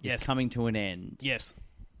adore is coming to an end? Yes.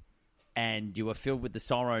 And you are filled with the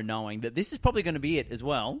sorrow knowing that this is probably going to be it as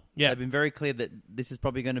well. Yeah. They've been very clear that this is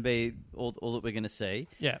probably going to be all that we're going to see.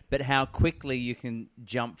 Yeah. But how quickly you can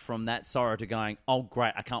jump from that sorrow to going, oh,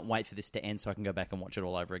 great, I can't wait for this to end so I can go back and watch it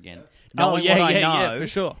all over again. Knowing what I know for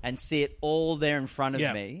sure. and see it all there in front of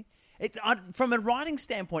me. From a writing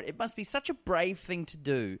standpoint, it must be such a brave thing to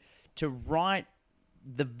do, to write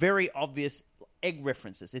the very obvious egg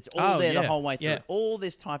references. It's all there the whole way through. Yeah. All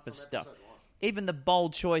this type of stuff. Even the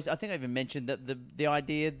bold choice, I think I even mentioned that the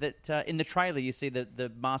idea that in the trailer you see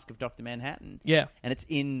the mask of Dr. Manhattan. Yeah. And it's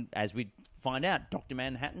in, as we find out, Dr.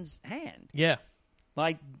 Manhattan's hand. Yeah.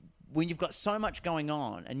 Like, when you've got so much going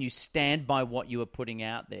on and you stand by what you are putting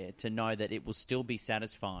out there to know that it will still be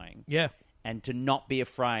satisfying. Yeah. And to not be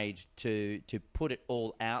afraid to put it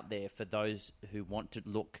all out there for those who want to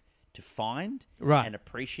look to find and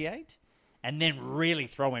appreciate. And then really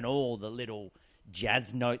throw in all the little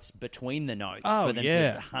jazz notes between the notes for them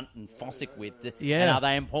to hunt and Fossick with. And are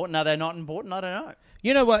they important? Are they not important? I don't know.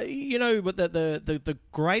 You know what? The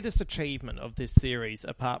greatest achievement of this series,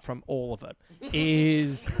 apart from all of it,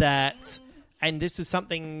 is that, and this is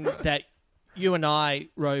something that you and I,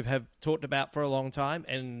 Rove, have talked about for a long time,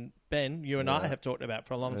 and Ben, you and I have talked about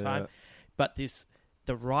for a long time, but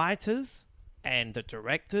the writers and the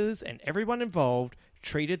directors and everyone involved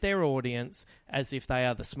treated their audience as if they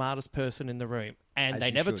are the smartest person in the room. And they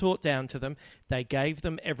never talked down to them. They gave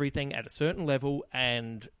them everything at a certain level,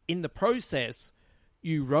 and in the process,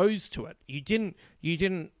 you rose to it. You didn't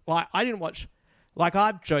like, I didn't watch, like,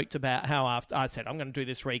 I've joked about how after I said, I'm going to do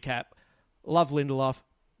this recap. Love Lindelof,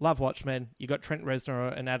 love Watchmen. You got Trent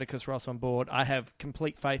Reznor and Atticus Ross on board. I have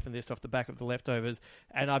complete faith in this off the back of The Leftovers.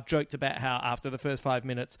 And I've joked about how after the first 5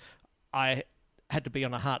 minutes, I had to be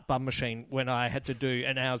on a heart bum machine when I had to do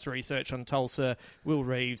an hour's research on Tulsa, Will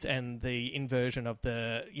Reeves, and the inversion of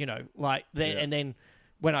the, and then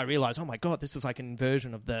when I realised, oh my God, this is like an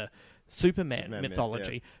inversion of the Superman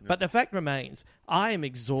mythology. But the fact remains, I am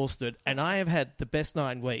exhausted, and I have had the best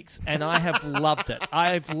 9 weeks, and I have loved it.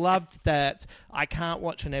 I've loved that I can't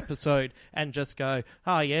watch an episode and just go,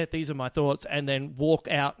 oh yeah, these are my thoughts, and then walk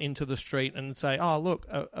out into the street and say, oh look,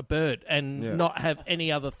 a bird, and not have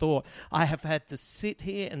any other thought. I have had to sit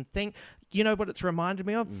here and think. You know what it's reminded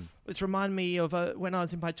me of? It's reminded me of when I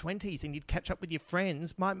was in my 20s and you'd catch up with your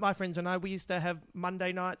friends. My friends and I, we used to have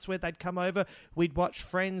Monday nights where they'd come over, we'd watch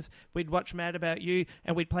Friends, we'd watch Mad About You,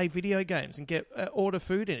 and we'd play video games and get order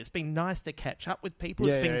food in. It's been nice to catch up with people.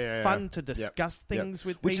 It's been fun to discuss things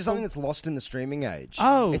with people. Which is something that's lost in the streaming age.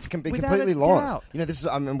 Oh, it's been without completely a lost. doubt. You know, this is,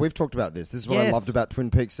 I mean, we've talked about this. This is what I loved about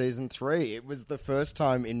Twin Peaks Season 3. It was the first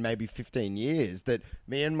time in maybe 15 years that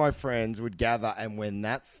me and my friends would gather, and when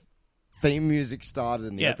that theme music started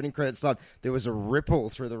and the opening credits started, there was a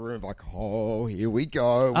ripple through the room like, oh, here we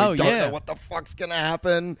go. We don't know what the fuck's going to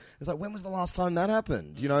happen. It's like, when was the last time that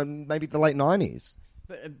happened? You know, maybe the late 90s.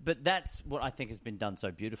 But that's what I think has been done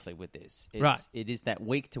so beautifully with this. It is that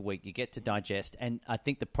week to week you get to digest, and I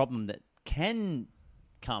think the problem that can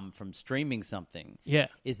come from streaming something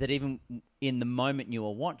is that even in the moment you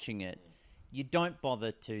are watching it, you don't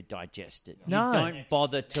bother to digest it. No. You don't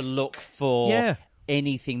bother to look for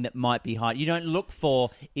anything that might be hiding. You don't look for,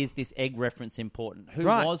 is this egg reference important? Who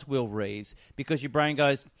was Will Reeves? Because your brain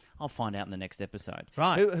goes, I'll find out in the next episode.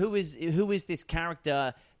 Right. Who is this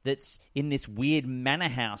character that's in this weird manor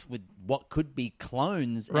house with what could be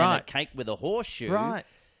clones and a cake with a horseshoe? Right.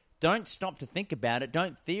 Don't stop to think about it.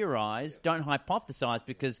 Don't theorize. Don't hypothesize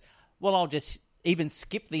because, well, I'll just even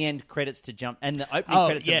skip the end credits to jump and the opening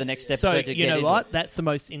credits of the next episode so, to you get know into what? it. That's the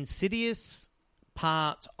most insidious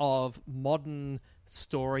part of modern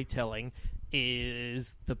storytelling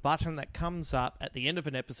is the button that comes up at the end of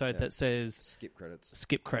an episode that says Skip credits.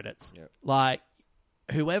 Skip credits. Yep. Like,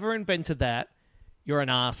 whoever invented that, you're an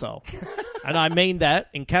arsehole. And I mean that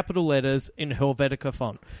in capital letters in Helvetica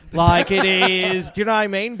font. Like it is, do you know what I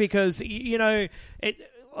mean? Because, you know,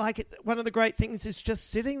 one of the great things is just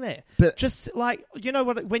sitting there. But just like, you know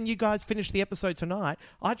what, when you guys finished the episode tonight,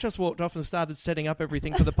 I just walked off and started setting up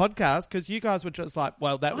everything for the podcast because you guys were just like,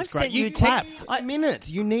 well, that was I've great. sent you clapped. text- a minute.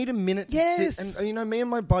 You need a minute to Yes. sit. And you know, me and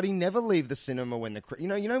my buddy never leave the cinema when the you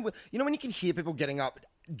know when you can hear people getting up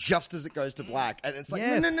just as it goes to black, and it's like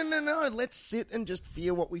Yes. no. Let's sit and just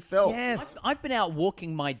feel what we felt. Yes. I've been out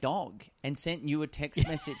walking my dog and sent you a text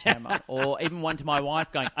message, Hammer, or even one to my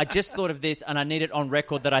wife going, I just thought of this and I need it on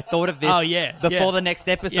record that I thought of this before the next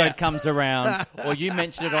episode comes around, or you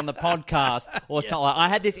mentioned it on the podcast, or something. I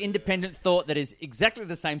had this independent thought that is exactly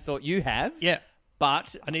the same thought you have. Yeah.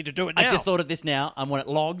 But I need to do it now. I just thought of this now. I want it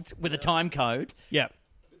logged with a time code. Yeah.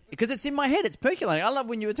 Because it's in my head. It's percolating. I love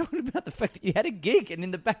when you were talking about the fact that you had a gig and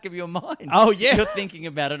in the back of your mind, oh yeah, you're thinking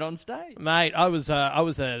about it on stage. Mate, I was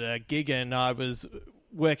at a gig and I was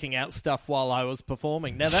working out stuff while I was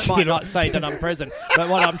performing. Now, that might not say that I'm present, but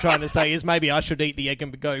what I'm trying to say is maybe I should eat the egg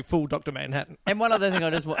and go full Dr. Manhattan. And one other thing I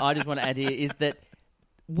just want to add here is that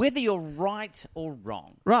whether you're right or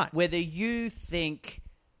wrong, right, whether you think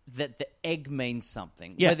that the egg means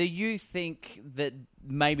something, yeah. whether you think that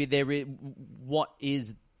maybe there is what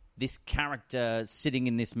is this character sitting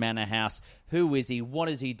in this manor house, who is he, what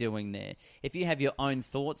is he doing there? If you have your own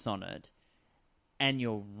thoughts on it and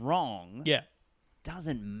you're wrong, yeah,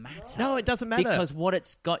 doesn't matter. No, it doesn't matter. Because what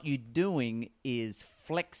it's got you doing is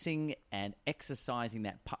flexing and exercising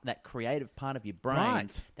that creative part of your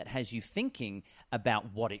brain that has you thinking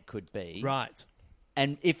about what it could be. Right.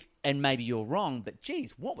 And maybe you're wrong, but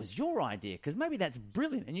geez, what was your idea? Because maybe that's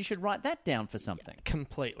brilliant, and you should write that down for something.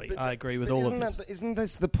 Completely, I agree with all of this. Isn't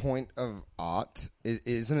this the point of art?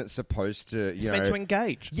 Isn't it supposed to? It's meant to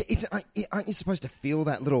engage. Yeah, aren't you supposed to feel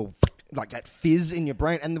that little like that fizz in your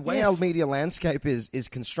brain? And the way our media landscape is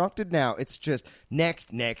constructed now, it's just next,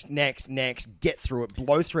 get through it,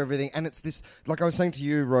 blow through everything, and it's this. Like I was saying to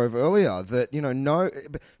you, Rove, earlier, that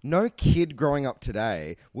no kid growing up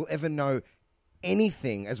today will ever know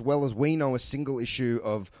anything as well as we know a single issue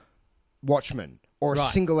of Watchmen or a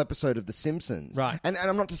single episode of The Simpsons. Right. And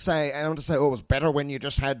I'm not to say, oh, it was better when you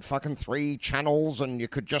just had fucking 3 channels and you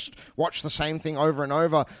could just watch the same thing over and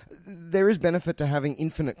over. There is benefit to having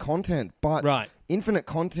infinite content, but infinite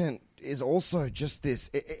content is also just this.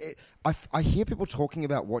 I hear people talking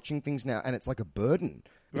about watching things now, and it's like a burden.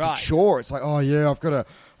 It's a chore. It's like, oh yeah,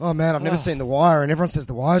 I've never seen The Wire, and everyone says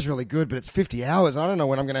The Wire's really good, but it's 50 hours. I don't know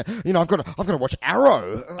when I'm gonna, I've got to watch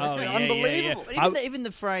Arrow. Unbelievable. Yeah. But even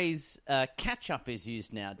the phrase catch up is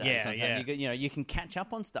used nowadays. Yeah. You can catch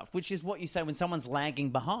up on stuff, which is what you say when someone's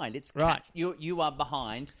lagging behind. It's you are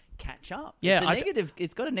behind. Catch up. Yeah,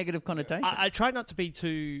 it's got a negative connotation. I try not to be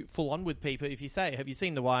too full on with people. If you say, "Have you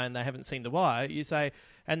seen The Wire?" and they haven't seen The Wire, you say,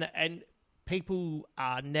 and people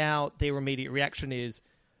are now their immediate reaction is,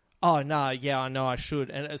 oh, no, yeah, I know I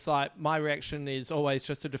should. And it's like, my reaction is always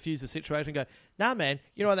just to diffuse the situation and go, nah, man,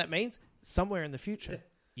 you know what that means? Somewhere in the future,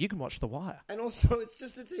 you can watch The Wire. And also, it's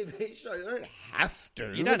just a TV show. You don't have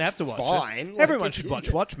to. You don't have to watch it. Everyone should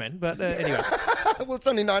watch Watchmen, but anyway. Well, it's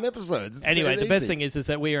only 9 episodes. Anyway, the best thing is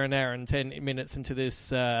that we are an hour and 10 minutes into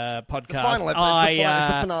this podcast. It's the final episode. It's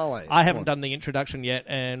the finale. I haven't done the introduction yet,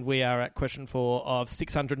 and we are at question 4 of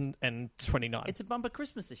 629. It's a bumper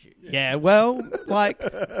Christmas issue. Yeah, well,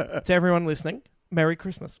 to everyone listening, Merry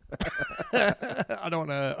Christmas. I don't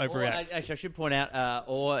want to overreact. Actually, I should point out,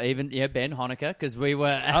 or even Ben Hanukkah, because we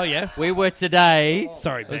were. Oh yeah, we were today.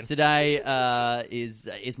 Sorry, Ben. Today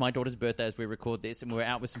is my daughter's birthday as we record this, and we were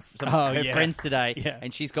out with some of her friends today,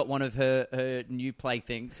 and she's got one of her new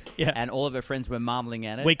playthings, and all of her friends were marveling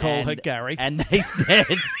at it. We call her Gary, and they said,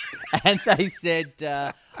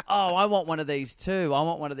 oh, I want one of these too.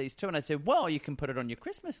 And I said, well, you can put it on your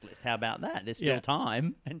Christmas list. How about that? There's still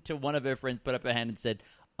time. Until one of her friends put up her hand and said,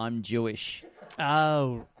 I'm Jewish.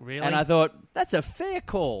 Oh, really? And I thought, that's a fair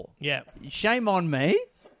call. Yeah. Shame on me.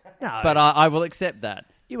 No. But I will accept that.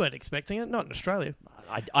 You weren't expecting it, not in Australia.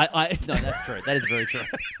 No, that's true. That is very true.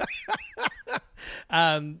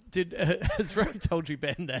 Has Rove told you,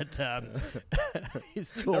 Ben, that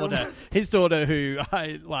his daughter, who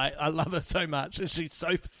I love her so much, and she's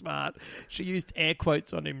so smart. She used air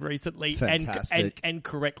quotes on him recently, and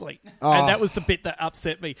correctly, and that was the bit that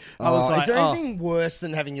upset me. I was like, is there anything worse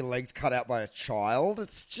than having your legs cut out by a child?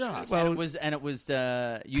 It's just it was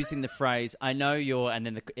using the phrase "I know you're," and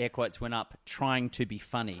then the air quotes went up, trying to be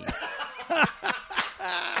funny.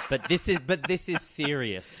 But this is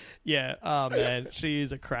serious. Yeah. Oh man, she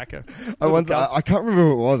is a cracker. I can't remember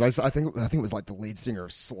who it was. I think it was like the lead singer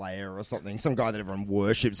of Slayer or something. Some guy that everyone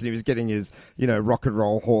worships, and he was getting his Rock and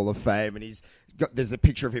Roll Hall of Fame, and there's a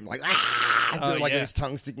picture of him like doing his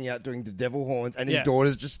tongue sticking out doing the devil horns, and his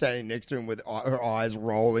daughter's just standing next to him with her eyes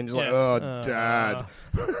rolling, just like, oh, Dad.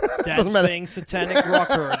 Dad's being satanic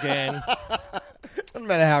rocker again. Doesn't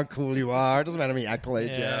matter how cool you are. It doesn't matter how many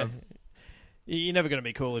accolades you have. You're never going to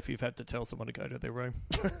be cool if you've had to tell someone to go to their room.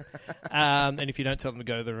 And if you don't tell them to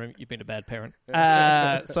go to their room, you've been a bad parent.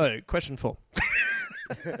 So, question 4.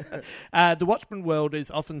 The Watchmen world is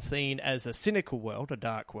often seen as a cynical world, a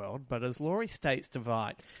dark world, but as Laurie states to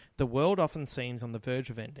Veidt, the world often seems on the verge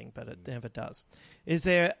of ending, but it never does. Is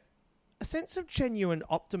there a sense of genuine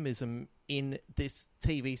optimism in this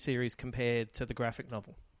TV series compared to the graphic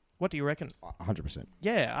novel? What do you reckon? 100%.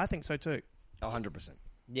 Yeah, I think so too. 100%.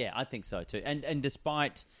 Yeah, I think so too. And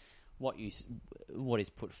despite what is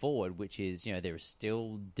put forward, which is there is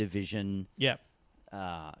still division. Yeah.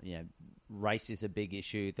 Race is a big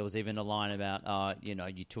issue. There was even a line about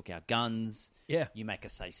you took our guns. Yeah. You make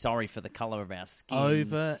us say sorry for the color of our skin.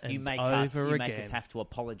 Over and you make over make us have to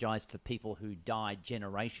apologize for people who died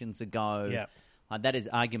generations ago. Yeah. That is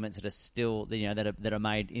arguments that are still that are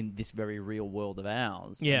made in this very real world of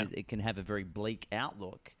ours. Yeah. It can have a very bleak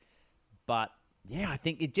outlook, but. Yeah, I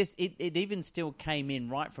think it even still came in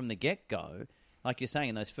right from the get-go, like you're saying,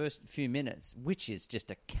 in those first few minutes, which is just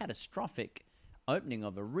a catastrophic opening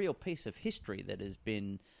of a real piece of history that has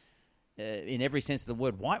been, in every sense of the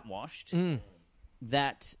word, whitewashed,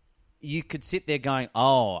 that you could sit there going,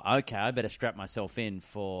 oh, okay, I better strap myself in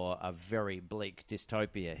for a very bleak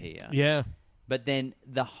dystopia here. Yeah. But then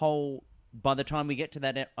by the time we get to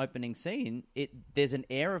that opening scene, there's an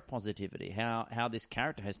air of positivity. How this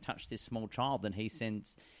character has touched this small child, and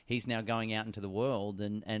he's now going out into the world,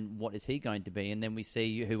 and what is he going to be? And then we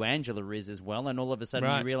see who Angela is as well, and all of a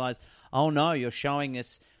sudden you realise, oh no, you're showing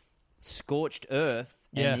us scorched earth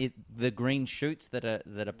and the green shoots that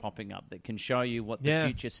are popping up that can show you what the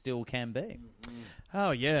future still can be.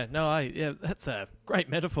 Oh yeah, no, that's a great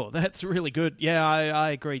metaphor. That's really good. Yeah,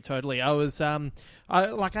 I agree totally. I was, I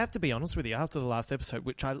have to be honest with you. After the last episode,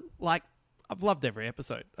 which I've loved every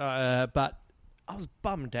episode, but I was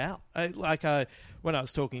bummed out. When I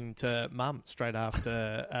was talking to Mum straight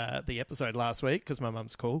after the episode last week, because my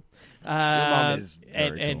mum's cool. Your mum is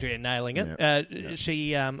very cool. Andrea nailing it. Yeah.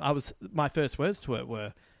 She, my first words to her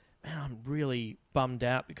were, "Man, I'm really bummed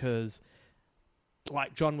out because."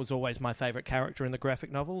 John was always my favourite character in the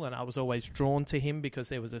graphic novel, and I was always drawn to him because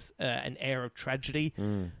there was an air of tragedy,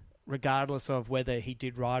 regardless of whether he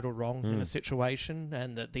did right or wrong in a situation,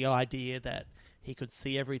 and the idea that he could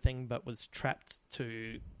see everything but was trapped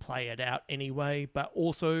to play it out anyway, but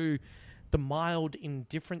also the mild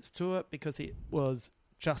indifference to it because it was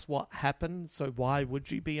just what happened, so why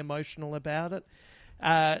would you be emotional about it?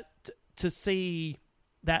 To see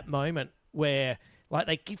that moment where...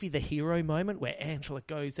 they give you the hero moment where Angela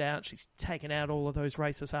goes out, she's taken out all of those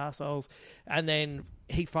racist assholes, and then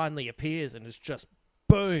he finally appears and is just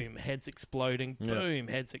boom, heads exploding, boom,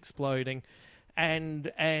 heads exploding. And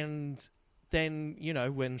then,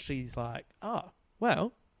 when she's like, oh,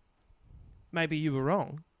 well, maybe you were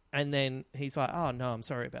wrong. And then he's like, oh, no, I'm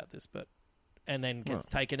sorry about this, but... And then gets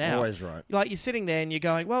taken out. Always right. You're sitting there and you're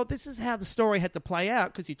going, well, this is how the story had to play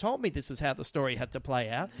out because you told me this is how the story had to play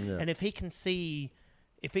out. Yeah. And if he can see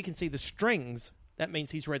the strings, that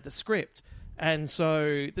means he's read the script. And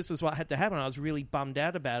so this is what had to happen. I was really bummed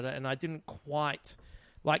out about it, and I didn't quite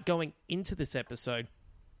going into this episode.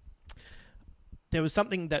 There was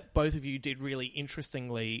something that both of you did really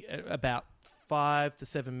interestingly about 5 to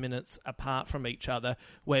 7 minutes apart from each other,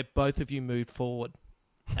 where both of you moved forward.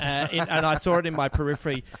 And I saw it in my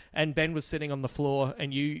periphery, and Ben was sitting on the floor,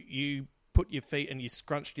 and you put your feet and you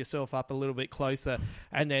scrunched yourself up a little bit closer,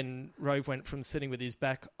 and then Rove went from sitting with his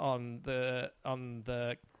back on the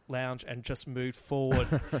lounge and just moved forward.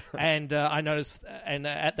 And I noticed, and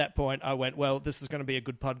at that point I went, well, this is going to be a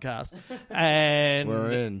good podcast. And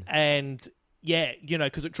we're in. And yeah,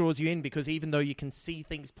 because it draws you in, because even though you can see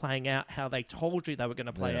things playing out how they told you they were going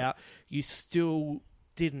to play out, you still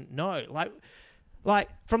didn't know. Like,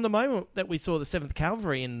 from the moment that we saw the 7th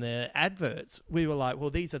Cavalry in the adverts, we were like,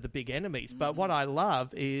 well, these are the big enemies. But what I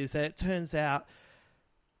love is that it turns out,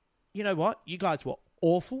 you know what? You guys were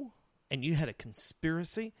awful, and you had a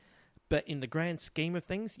conspiracy, but in the grand scheme of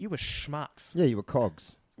things, you were schmucks. Yeah, you were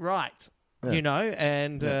cogs. Right. Yeah. You know,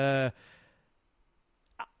 and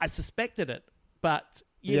I suspected it, but,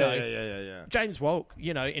 you know, James Wolk,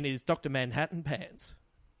 you know, in his Dr. Manhattan pants,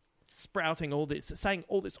 sprouting all this, saying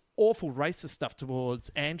all this awful racist stuff towards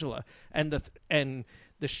Angela, and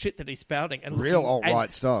the shit that he's spouting, and Real looking-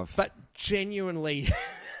 alt-right stuff. but genuinely,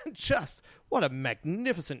 just what a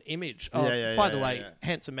magnificent image of, by the way,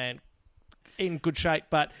 handsome man in good shape,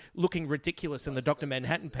 but looking ridiculous in the Dr.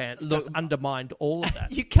 Manhattan pants, just undermined all of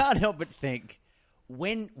that. You can't help but think,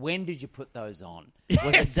 when did you put those on?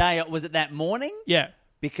 Was it that morning? Yeah.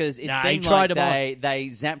 Because it Nah, seemed he tried like they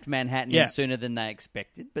zapped Manhattan in sooner than they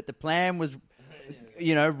expected, but the plan was,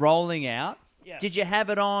 you know, rolling out. Yeah. Did you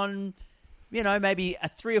have it on, you know, maybe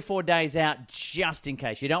 3 or 4 days out just in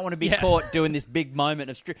case? You don't want to be caught doing this big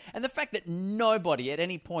moment of and the fact that nobody at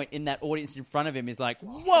any point in that audience in front of him is like,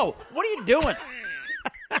 whoa, what are you doing?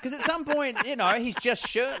 Because at some point, you know, he's just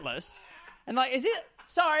shirtless. And like, is it...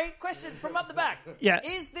 Sorry, question from up the back. Yeah.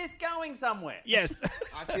 Is this going somewhere? Yes.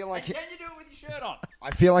 I feel like Can you do it with your shirt on?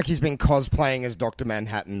 I feel like he's been cosplaying as Dr.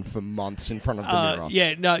 Manhattan for months in front of the mirror.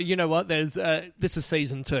 Yeah, no, you know what? There's this is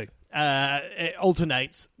season 2. It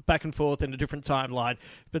alternates back and forth in a different timeline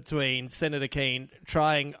between Senator Keane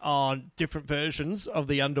trying on different versions of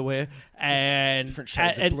the underwear and Different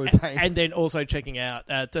shades of blue paint. and then also checking out.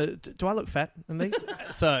 Do I look fat in these?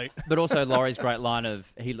 So, But also Laurie's great line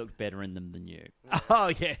of, he looked better in them than you.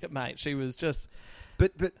 oh yeah, mate, she was just.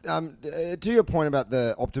 But to your point about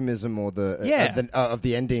the optimism or of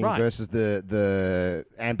the ending Right. versus the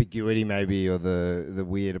ambiguity maybe, or the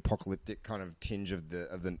weird apocalyptic kind of tinge of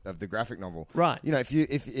the graphic novel, Right. You know,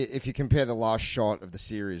 if you compare the last shot of the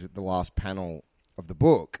series with the last panel of the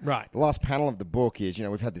book, Right. The last panel of the book is, you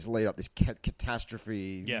know, we've had this lead up, this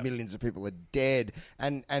catastrophe, Yeah. millions of people are dead,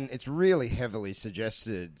 and it's really heavily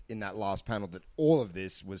suggested in that last panel that all of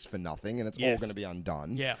this was for nothing, and it's all Yes. going to be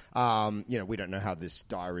undone. Yeah. You know, we don't know how this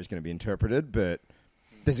diary is going to be interpreted, but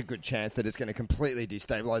there's a good chance that it's going to completely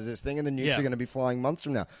destabilize this thing, and the nukes are going to be flying months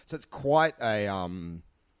from now. So it's quite a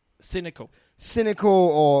cynical,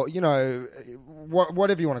 or, you know,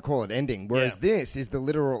 whatever you want to call it, ending. Whereas this is the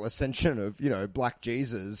literal ascension of, you know, Black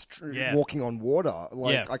Jesus walking on water.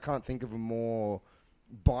 Like, I can't think of a more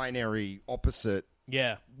binary opposite,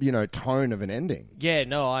 you know, tone of an ending. Yeah,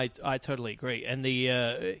 no, I totally agree. And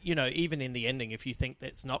the you know, even in the ending, if you think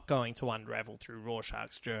that's not going to unravel through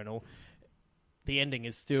Rorschach's journal, the ending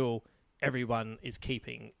is still everyone is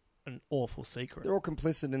keeping an awful secret. They're all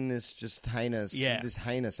complicit in this just heinous, this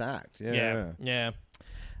heinous act. Yeah.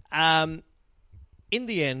 In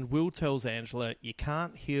the end, Will tells Angela, "You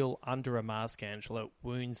can't heal under a mask, Angela.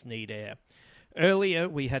 Wounds need air." Earlier,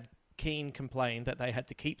 we had Keane complain that they had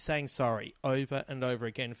to keep saying sorry over and over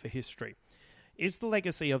again for history. Is the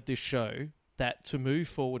legacy of this show that to move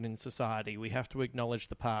forward in society, we have to acknowledge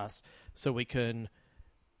the past so we can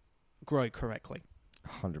grow correctly?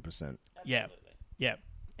 100%. Yeah.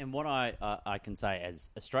 And what I can say as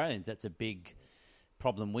Australians, that's a big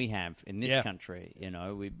problem we have in this country. You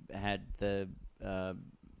know, we had the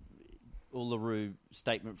Uluru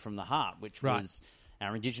Statement from the Heart, which was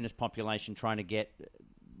our Indigenous population trying to get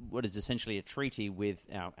what is essentially a treaty with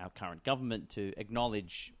our current government to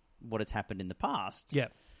acknowledge what has happened in the past. Yeah.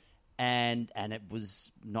 And it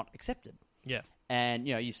was not accepted. Yeah. And,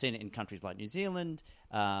 you know, you've seen it in countries like New Zealand,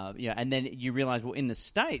 you know, and then you realise, well, in the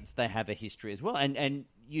States, they have a history as well. And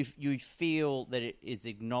you feel that it is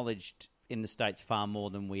acknowledged in the States far more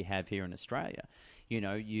than we have here in Australia. You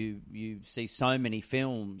know, you see so many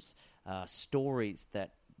films, stories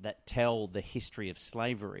that tell the history of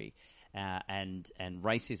slavery and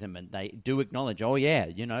racism, and they do acknowledge, oh yeah,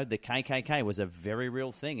 you know, the KKK was a very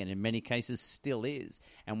real thing, and in many cases still is,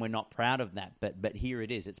 and we're not proud of that, but here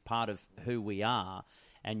it is. It's part of who we are,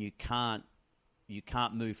 and you can't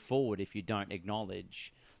move forward if you don't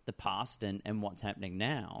acknowledge the past and what's happening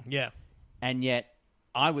now. Yeah. And yet,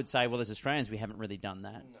 I would say, well, as Australians, we haven't really done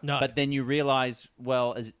that. No. But then you realise,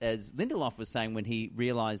 well, as Lindelof was saying when he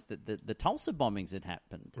realised that the Tulsa bombings had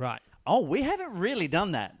happened. Right. Oh, we haven't really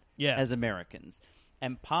done that as Americans.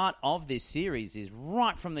 And part of this series is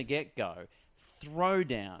right from the get-go, throw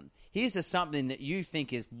down. Here's something that you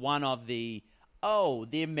think is one of the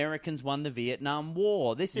Americans won the Vietnam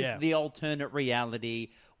War. This is the alternate reality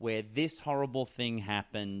where this horrible thing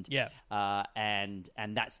happened. Yeah. And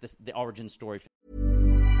that's the origin story.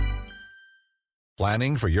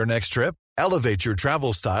 Planning for your next trip? Elevate your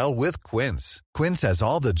travel style with Quince. Quince has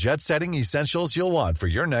all the jet-setting essentials you'll want for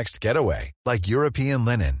your next getaway, like European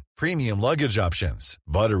linen, premium luggage options,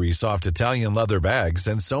 buttery soft Italian leather bags,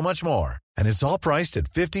 and so much more. And it's all priced at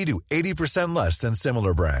 50 to 80% less than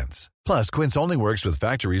similar brands. Plus, Quince only works with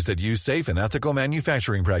factories that use safe and ethical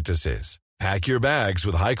manufacturing practices. Pack your bags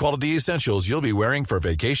with high-quality essentials you'll be wearing for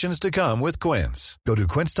vacations to come with Quince. Go to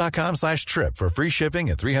quince.com/trip for free shipping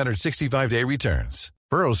and 365-day returns.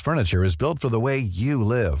 Burrow's furniture is built for the way you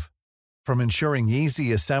live. From ensuring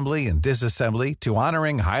easy assembly and disassembly to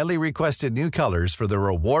honoring highly requested new colors for their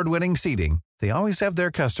award-winning seating, they always have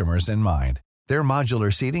their customers in mind. Their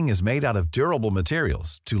modular seating is made out of durable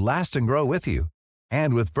materials to last and grow with you.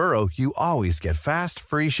 And with Burrow, you always get fast,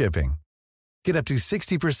 free shipping. Get up to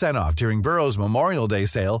 60% off during Burrow's Memorial Day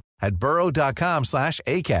sale at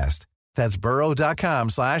burrow.com/ACAST. That's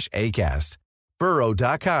burrow.com/ACAST.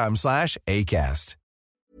 burrow.com/ACAST.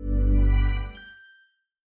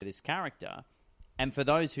 This character, and for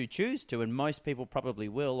those who choose to, and most people probably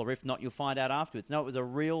will, or if not, you'll find out afterwards. No, it was a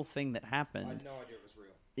real thing that happened. I had no idea it was real.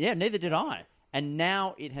 Yeah, neither did I. And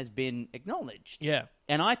now it has been acknowledged. Yeah.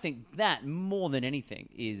 And I think that, more than anything,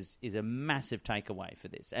 is a massive takeaway for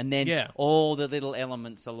this. And then Yeah. all the little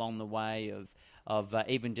elements along the way of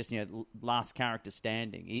even just, last character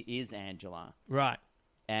standing is Angela. Right.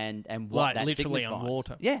 And what that literally on signifies.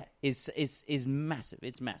 water. Yeah, is massive.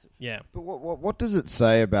 It's massive. Yeah. But what does it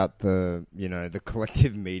say about the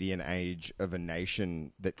collective median age of a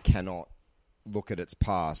nation that cannot look at its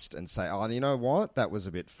past and say, oh, you know what, that was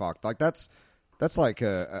a bit fucked? Like that's like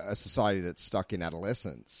a society that's stuck in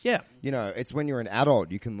adolescence. Yeah. It's when you're an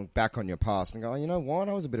adult you can look back on your past and go, oh, you know what,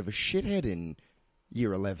 I was a bit of a shithead in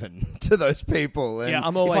year 11 to those people. And Yeah,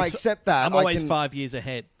 if I accept that, I'm always 5 years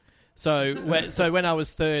ahead. So when I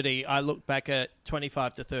was 30, I looked back at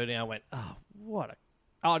 25 to 30 and I went,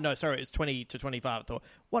 it's 20 to 25. I thought,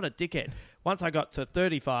 what a dickhead. Once I got to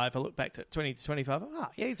 35, I looked back to 20 to 25.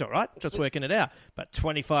 Yeah, he's all right, just working it out. But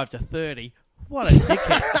 25 to 30, what a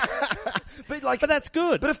dickhead. But that's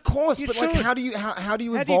good. But of course, You but should. how do you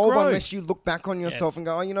evolve unless you look back on yourself and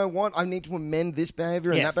go, oh, you know what, I need to amend this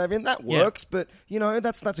behavior and that behavior, and that works. But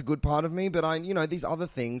that's a good part of me. But these other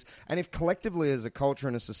things, and if collectively as a culture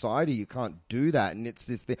and a society you can't do that, and it's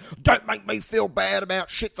this thing, don't make me feel bad about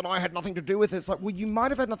shit that I had nothing to do with it. It's like, well, you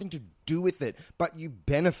might have had nothing to do with it, but you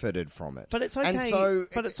benefited from it. But it's okay. And so,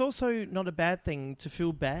 but it's also not a bad thing to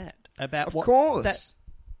feel bad about of course. that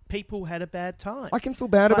people had a bad time. I can feel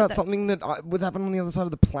bad about something that would happen on the other side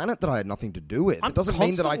of the planet that I had nothing to do with. I'm it doesn't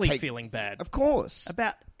mean that I constantly take feeling bad. Of course.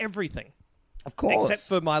 About everything. Of course. Except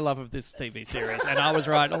for my love of this TV series. And I was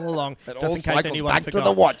right all along, It just all in case cycles anyone back forgot. to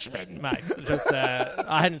the Watchmen. Mate,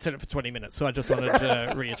 I hadn't said it for 20 minutes, so I just wanted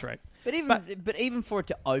to reiterate. But even for it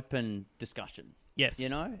to open discussion. Yes.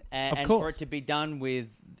 And Of for course. it to be done with,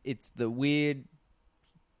 it's the weird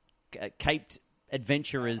caped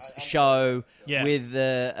adventurers show with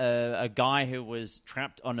a guy who was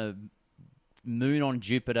trapped on a moon on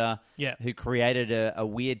Jupiter who created a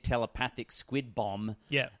weird telepathic squid bomb.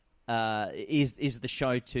 Yeah. Is the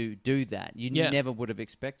show to do that. You never would have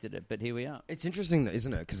expected it, but here we are. It's interesting,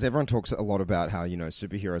 isn't it? Because everyone talks a lot about how,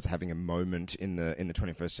 superheroes are having a moment in the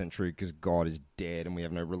 21st century because God is dead and we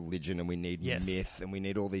have no religion and we need myth and we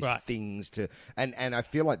need all these things to... And I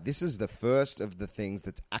feel like this is the first of the things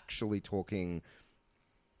that's actually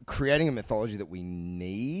creating a mythology that we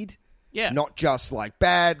need. Yeah. Not just like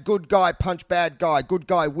good guy, punch bad guy, good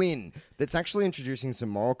guy, win. That's actually introducing some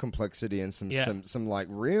moral complexity and some like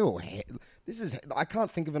real... I can't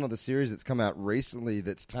think of another series that's come out recently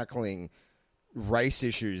that's tackling race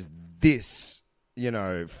issues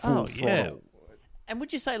full throttle. Yeah. And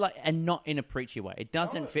would you say, and not in a preachy way? It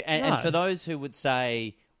doesn't fit. And for those who would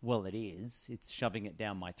say, well, it's shoving it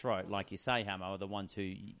down my throat, like you say, Hamo, are the ones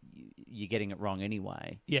who you're getting it wrong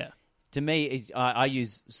anyway. Yeah. To me, I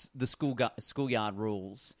use the schoolyard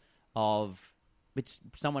rules of it's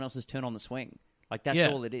someone else's turn on the swing. Like, that's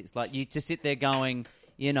all it is. Like, you just sit there going,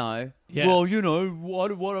 well, why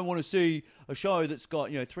do I want to see a show that's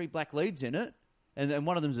got, 3 black leads in it, and then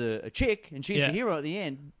one of them's a chick, and she's the hero at the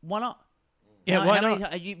end? Why not? Yeah, why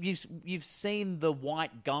not? You've seen the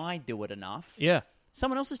white guy do it enough. Yeah.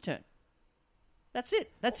 Someone else's turn. That's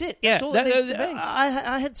it. Yeah, that's all it needs to be.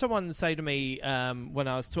 I had someone say to me when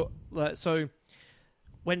I was so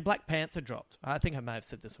when Black Panther dropped, I think I may have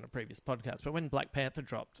said this on a previous podcast, but when Black Panther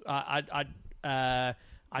dropped, I'd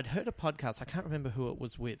heard a podcast. I can't remember who it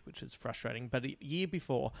was with, which is frustrating. But a year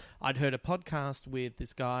before, I'd heard a podcast with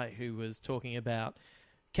this guy who was talking about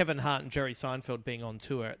Kevin Hart and Jerry Seinfeld being on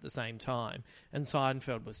tour at the same time, and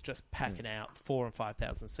Seinfeld was just packing out 4,000 and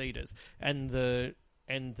 5,000 seaters, and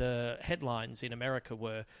and the headlines in America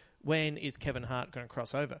were, when is Kevin Hart going to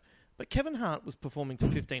cross over? But Kevin Hart was performing to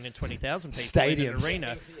 15 and 20,000 people in an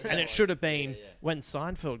arena, and it should have been when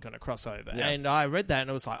Seinfeld going to cross over. Yeah. And I read that, and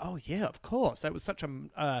I was like, oh, yeah, of course. That was such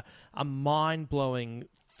a mind-blowing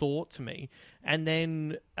thought to me. And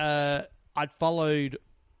then I'd followed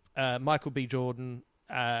Michael B. Jordan,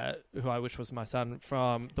 who I wish was my son,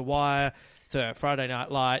 from The Wire to Friday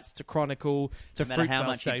Night Lights to Chronicle to no matter Fruitvale how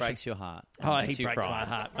much Station. He breaks your heart. Oh, he breaks my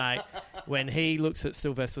heart, mate. When he looks at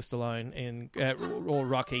Sylvester Stallone in or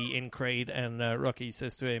Rocky in Creed, and Rocky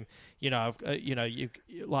says to him, I've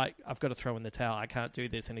got to throw in the towel. I can't do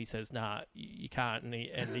this, and he says, "Nah, you can't." And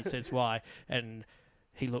he says, "Why?" And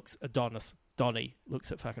he looks Donnie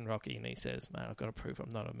looks at fucking Rocky, and he says, "Man, I've got to prove I'm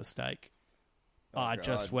not a mistake." I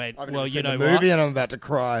just went, I've well, seen the movie and I'm about to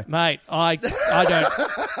cry. Mate, I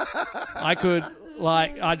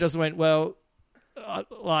just went, well,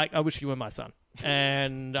 I wish you were my son.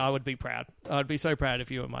 And I would be proud. I'd be so proud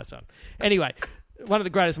if you were my son. Anyway, one of the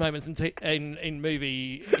greatest moments in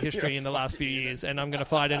movie history in the last few years, and I'm going to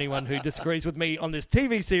fight anyone who disagrees with me on this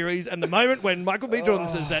TV series, and the moment when Michael B. Jordan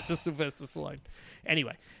says that to Sylvester Stallone.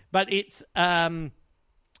 Anyway, but it's...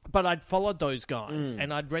 But I'd followed those guys,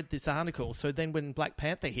 and I'd read this article. So then when Black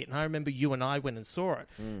Panther hit, and I remember you and I went and saw it,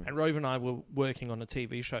 and Rove and I were working on a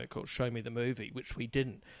TV show called Show Me the Movie, which we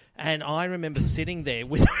didn't. And I remember sitting there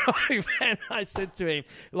with Rove, and I said to him,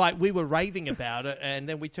 we were raving about it, and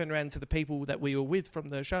then we turned around to the people that we were with from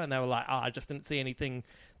the show, and they were like, I just didn't see anything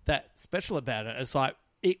that special about it. It's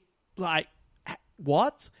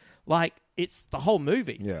what? It's the whole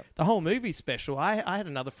movie. Yeah. The whole movie's special. I had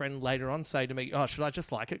another friend later on say to me, should I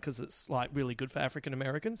just like it because it's really good for African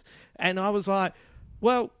Americans? And I was like,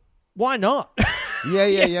 well, why not?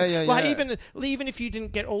 Yeah. Even if you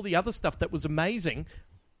didn't get all the other stuff that was amazing,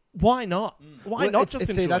 why not? Why not just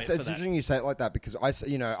enjoy it? It's interesting you say it like that, because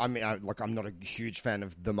I'm not a huge fan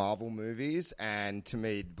of the Marvel movies, and to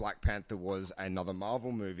me, Black Panther was another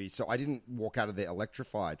Marvel movie, so I didn't walk out of there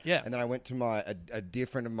electrified. Yeah. And then I went to a dear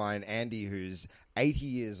friend of mine, Andy, who's 80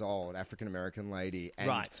 years old, African American lady,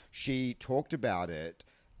 and she talked about it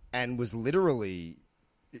and was literally,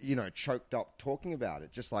 choked up talking about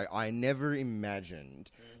it. Just like, I never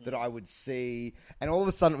imagined that I would see, and all of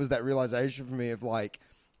a sudden it was that realization for me of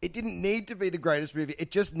it didn't need to be the greatest movie. It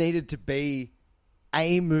just needed to be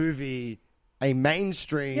a movie, a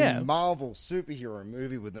mainstream Marvel superhero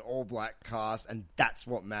movie with an all-black cast, and that's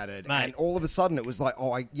what mattered. Mate. And all of a sudden, it was like,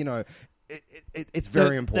 it's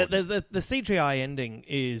very important. The CGI ending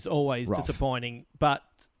is always disappointing, but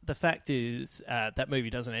the fact is that movie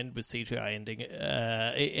doesn't end with CGI ending.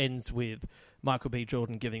 It ends with Michael B.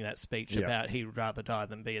 Jordan giving that speech about he would rather die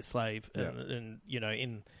than be a slave, and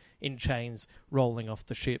in chains rolling off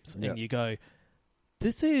the ships, and you go,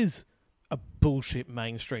 this is a bullshit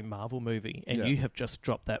mainstream Marvel movie, and you have just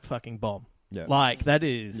dropped that fucking bomb. Yeah. That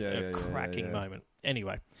is a cracking moment.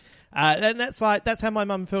 Anyway, and that's how my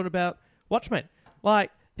mum felt about Watchmen.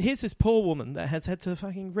 Here's this poor woman that has had to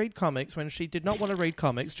fucking read comics when she did not want to read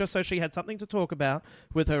comics, just so she had something to talk about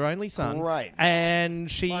with her only son. Right. And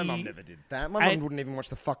my mum never did that. My mum wouldn't even watch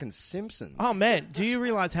the fucking Simpsons. Oh, man. Do you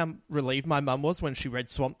realise how relieved my mum was when she read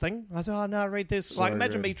Swamp Thing? I said, no, read this. So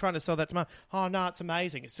imagine me trying to sell that to mum. Oh, no, it's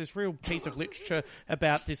amazing. It's this real piece of literature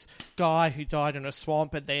about this guy who died in a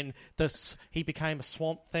swamp, and then he became a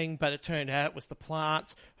swamp thing, but it turned out it was the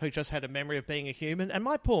plants who just had a memory of being a human. And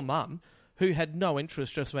my poor mum, who had no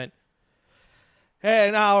interest, just went,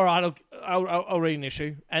 no, all right, I'll read an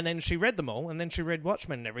issue. And then she read them all, and then she read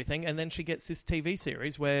Watchmen and everything, and then she gets this TV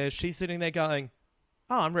series where she's sitting there going,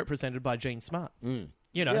 I'm represented by Jean Smart.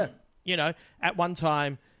 At one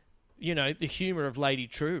time, the humour of Lady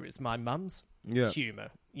True is my mum's humour,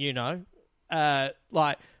 my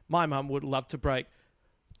mum would love to break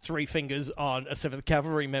 3 fingers on a 7th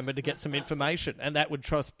Cavalry member to get some information, and that would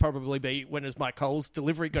probably be, when is my Coles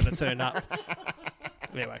delivery going to turn up?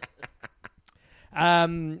 Anyway.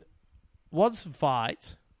 Was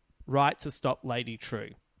Veidt right to stop Lady True?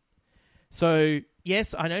 So,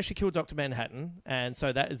 yes, I know she killed Dr. Manhattan, and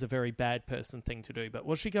so that is a very bad person thing to do, but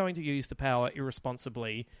was she going to use the power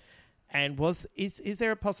irresponsibly? And is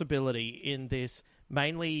there a possibility in this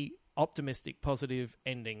mainly optimistic, positive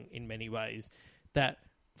ending in many ways that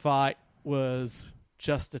Veidt was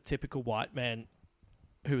just a typical white man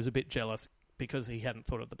who was a bit jealous because he hadn't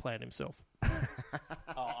thought of the plan himself?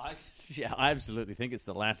 I absolutely think it's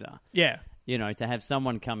the latter. Yeah. To have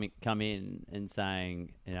someone come in and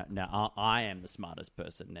saying, now I am the smartest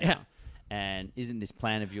person now. Yeah. And isn't this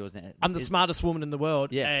plan of yours... I'm the smartest woman in the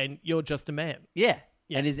world, and you're just a man. Yeah.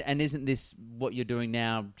 And isn't this what you're doing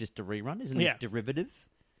now just a rerun? Isn't this derivative?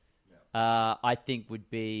 I think would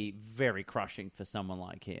be very crushing for someone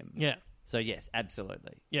like him. Yeah. So, yes,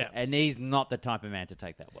 absolutely. Yeah. And he's not the type of man to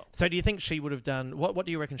take that well. So do you think she would have done... What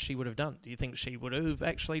do you reckon she would have done? Do you think she would have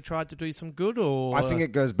actually tried to do some good, or... I think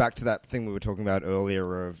it goes back to that thing we were talking about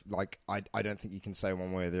earlier of, like, I don't think you can say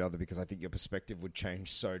one way or the other because I think your perspective would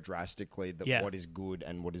change so drastically that what is good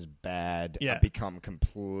and what is bad become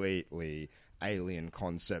completely alien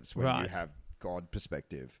concepts when you have God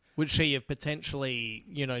perspective. Would she have potentially...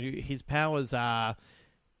 his powers are...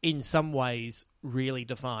 in some ways really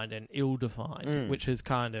defined and ill-defined, which is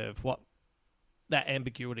kind of what that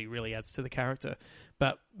ambiguity really adds to the character.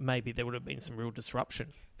 But maybe there would have been some real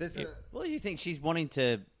disruption. Well, you think she's wanting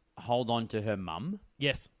to hold on to her mum?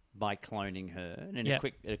 Yes. By cloning her. And a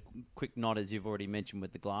quick nod, as you've already mentioned,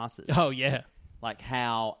 with the glasses. Oh, yeah. Like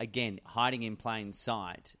how, again, hiding in plain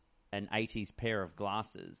sight, an 80s pair of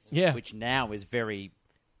glasses, which now is very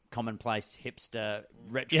commonplace, hipster,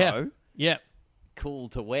 retro. Yeah. Cool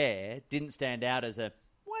to wear, didn't stand out as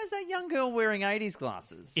why is that young girl wearing 80s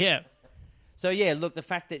glasses? Yeah. So, yeah, look, the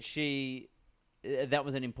fact that that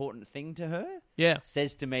was an important thing to her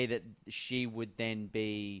says to me that she would then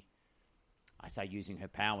be, I say using her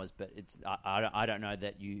powers, but I don't know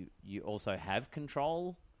that you also have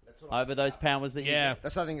control over those powers that you get.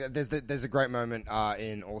 That's something that there's a great moment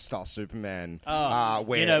in All-Star Superman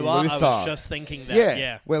where you know what? Luthor, I was just thinking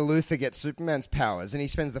that. Where Luthor gets Superman's powers and he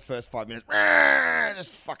spends the first 5 minutes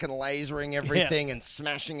just fucking lasering everything and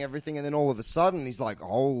smashing everything, and then all of a sudden he's like,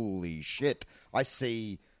 holy shit, I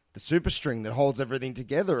see the super string that holds everything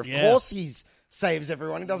together. Of course he's saves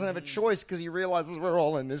everyone. He doesn't have a choice because he realizes we're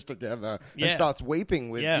all in this together and starts weeping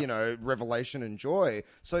with, revelation and joy.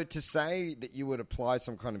 So to say that you would apply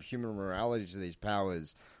some kind of human morality to these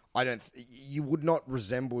powers, you would not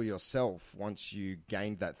resemble yourself once you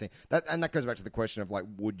gained that thing. And that goes back to the question of, like,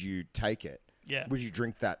 would you take it? Yeah. Would you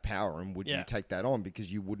drink that power and would you take that on?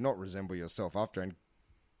 Because you would not resemble yourself after. And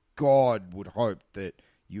God would hope that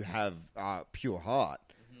you have pure heart.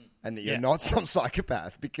 And that you're not some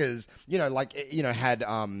psychopath, because had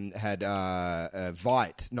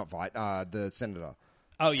the senator.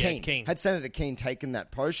 Oh yeah, Keene. Had Senator Keene taken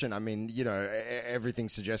that potion, I mean, everything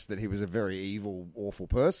suggests that he was a very evil, awful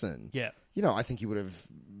person. Yeah, I think he would have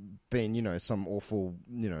been, some awful,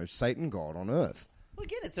 Satan god on Earth. Well,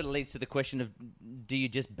 again, it sort of leads to the question of, do you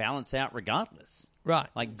just balance out regardless? Right.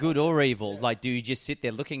 Like good or evil. Like, do you just sit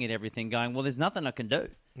there looking at everything going, well, there's nothing I can do.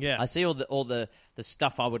 Yeah. I see all the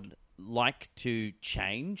stuff I would like to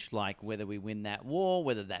change, like whether we win that war,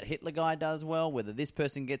 whether that Hitler guy does well, whether this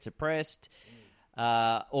person gets oppressed,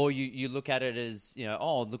 or you look at it as,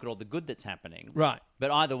 look at all the good that's happening. Right.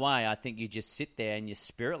 But either way, I think you just sit there and your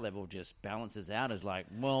spirit level just balances out as like,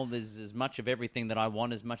 well, there's as much of everything that I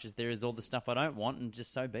want as much as there is all the stuff I don't want, and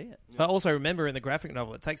just so be it. But also remember, in the graphic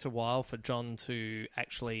novel, it takes a while for John to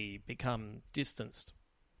actually become distanced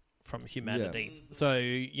from humanity. Yeah. So,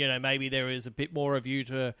 maybe there is a bit more of you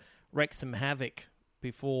to wreak some havoc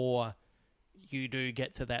before you do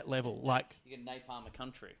get to that level. Like, you can napalm a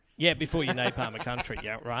country. Yeah, before you napalm a country,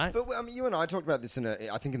 right? But you and I talked about this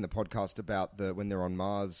I think in the podcast about when they're on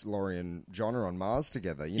Mars, Laurie and John are on Mars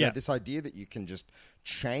together. You know, this idea that you can just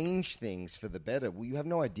change things for the better. Well, you have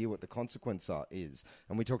no idea what the consequence is.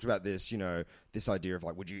 And we talked about this, this idea of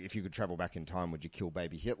like, if you could travel back in time, would you kill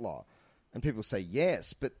baby Hitler? And people say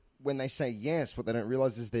yes, but when they say yes, what they don't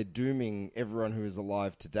realize is they're dooming everyone who is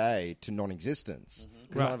alive today to non-existence.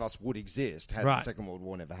 Because none of us would exist had the Second World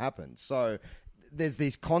War never happened. So there's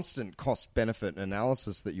these constant cost-benefit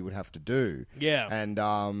analysis that you would have to do. Yeah. And,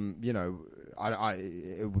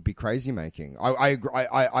 it would be crazy-making. I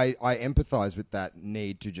empathize with that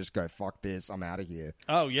need to just go, fuck this, I'm out of here.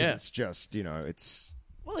 Oh, yeah. It's just, it's...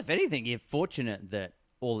 Well, if anything, you're fortunate that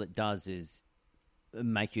all it does is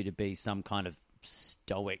make you to be some kind of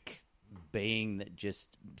stoic being that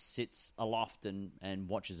just sits aloft and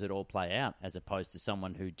watches it all play out, as opposed to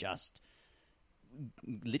someone who just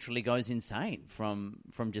literally goes insane from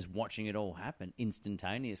just watching it all happen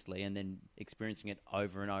instantaneously and then experiencing it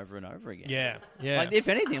over and over and over again. Yeah, yeah. Like, if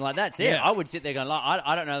anything, like that's it. I would sit there going, like,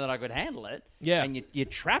 I don't know that I could handle it. Yeah. And you're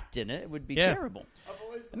trapped in it. It would be terrible.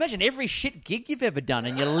 Imagine every shit gig you've ever done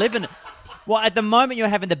and you're living... Well, at the moment you're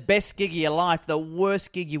having the best gig of your life, the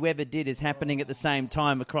worst gig you ever did is happening at the same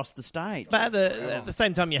time across the stage. But at the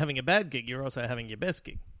same time you're having a bad gig, you're also having your best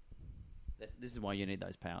gig. This is why you need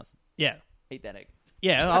those powers. Yeah. Eat that egg.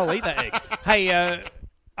 Yeah, I'll eat that egg. Hey,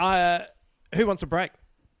 who wants a break? Do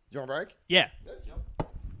you want a break? Yeah.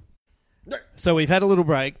 So we've had a little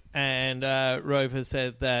break, and Rove has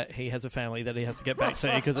said that he has a family that he has to get back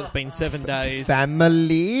to because it's been 7 days.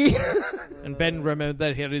 Family. And Ben remembered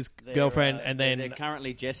that he had his girlfriend, and then they're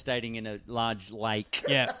currently gestating in a large lake.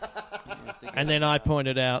 yeah. And then I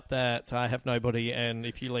pointed out that I have nobody, and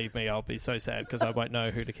if you leave me, I'll be so sad because I won't know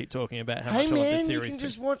who to keep talking about how Hey much I love man, this you series. can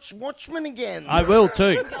just watch Watchmen again. I will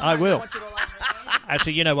too. I will.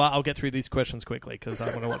 Actually, you know what? I'll get through these questions quickly because I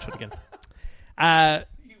want to watch it again.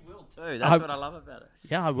 You will too. That's what I love about it.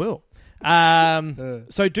 Yeah, I will.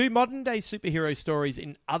 So do modern-day superhero stories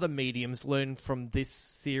in other mediums learn from this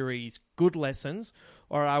series good lessons,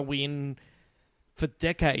 or are we in for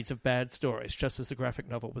decades of bad stories, just as the graphic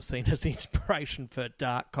novel was seen as the inspiration for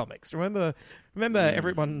dark comics? Remember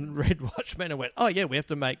everyone read Watchmen and went, oh, yeah, we have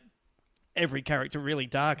to make every character really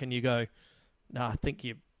dark, and you go, no, I think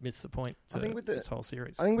you missed the point to this whole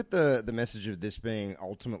series. I think with the message of this being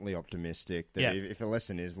ultimately optimistic, that Yeah. if a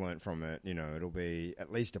lesson is learnt from it, it'll be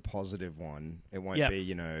at least a positive one. It won't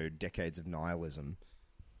be, decades of nihilism.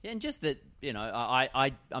 Yeah, and just that,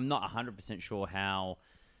 I'm not 100% sure how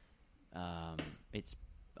it's,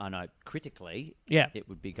 I know, critically, it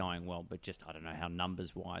would be going well, but just, I don't know how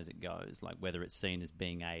numbers-wise it goes, like whether it's seen as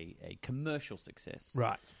being a commercial success.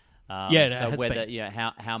 Right. So whether,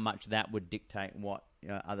 how much that would dictate what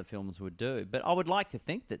other films would do. But I would like to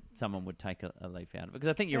think that someone would take a leaf out of it, because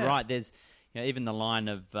I think you're right. There's, even the line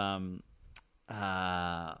of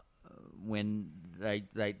when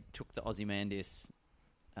they took the Ozymandias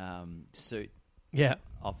suit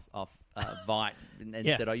off Vite and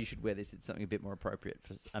said, "Oh, you should wear this. It's something a bit more appropriate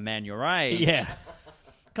for a man your age." Yeah.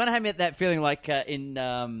 Kind of had that feeling like in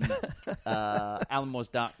Alan Moore's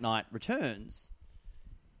Dark Knight Returns.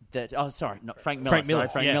 That Frank Miller.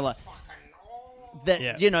 Frank Miller.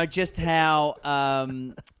 That just how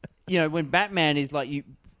when Batman is like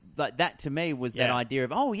that to me was that idea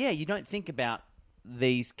of you don't think about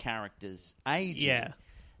these characters aging. Yeah.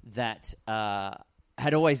 That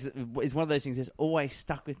had always is one of those things that's always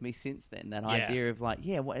stuck with me since then. That idea of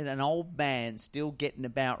an old man still getting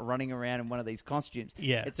about, running around in one of these costumes.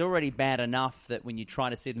 Yeah. It's already bad enough that when you try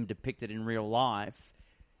to see them depicted in real life,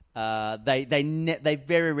 they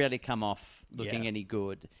very rarely come off looking any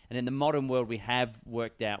good. And in the modern world, we have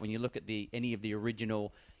worked out, when you look at any of the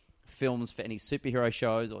original films for any superhero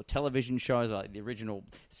shows or television shows, like the original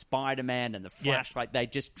Spider-Man and the Flash, like they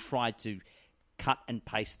just tried to cut and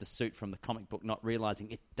paste the suit from the comic book, not realizing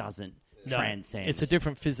it doesn't transcend. It's a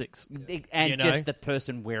different physics. And just the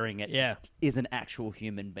person wearing it is an actual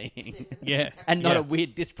human being. And not a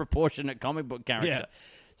weird, disproportionate comic book character. Yeah.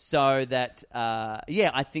 So that,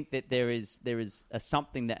 I think that there is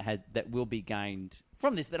something that will be gained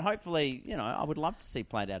from this that hopefully, I would love to see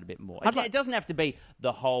played out a bit more. It doesn't have to be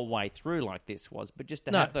the whole way through like this was, but just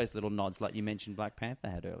to have those little nods like you mentioned Black Panther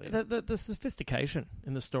had earlier. The sophistication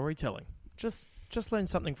in the storytelling. Just learn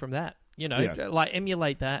something from that. Like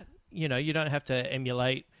emulate that. You don't have to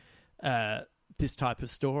emulate this type of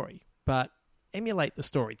story, but emulate the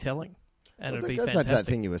storytelling. And it'd be goes fantastic. back to that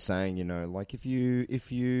thing you were saying, like if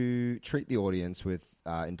you treat the audience with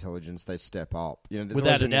intelligence, they step up. There's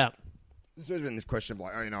without a doubt. There's always been this question of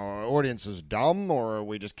our audience is dumb, or are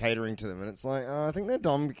we just catering to them? And it's like, I think they're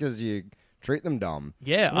dumb because you treat them dumb.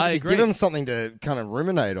 Yeah, I agree. Give them something to kind of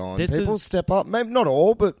ruminate on. People step up. Maybe not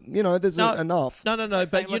all, but there's enough. No.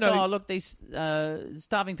 But look, these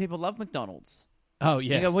starving people love McDonald's. Oh,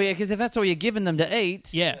 yeah. You go, because if that's all you're giving them to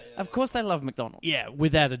eat, of course they love McDonald's. Yeah,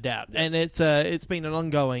 without a doubt. Yeah. And it's been an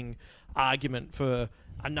ongoing argument for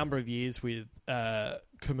a number of years with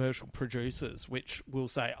commercial producers, which will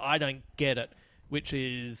say, I don't get it, which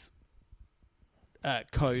is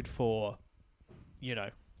code for,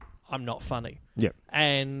 I'm not funny. Yep.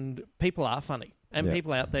 And people are funny. And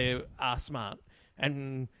people out there are smart.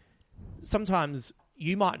 And sometimes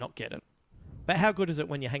you might not get it. But how good is it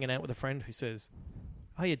when you're hanging out with a friend who says,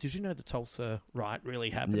 oh, yeah, did you know the Tulsa riot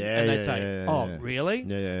really happened? And they say, really?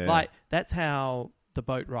 Yeah. Like, that's how the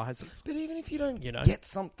boat rises. But even if you don't get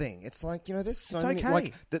something, it's like, there's so many... okay.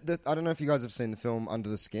 Like, I don't know if you guys have seen the film Under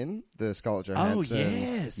the Skin, the Scarlett Johansson. Oh,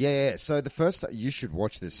 yes. Yeah. So the first... You should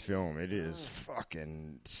watch this film. It is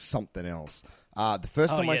fucking something else. The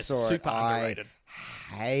first time I saw it, underrated.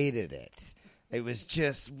 I hated it. It was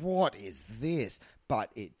just, what is this? But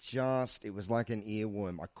it was like an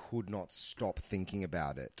earworm. I could not stop thinking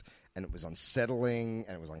about it. And it was unsettling,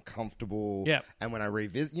 and it was uncomfortable. Yeah. And when I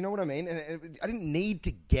revisit, you know what I mean? And I didn't need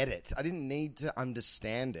to get it. I didn't need to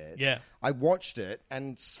understand it. Yeah. I watched it,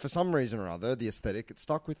 and for some reason or other, the aesthetic, it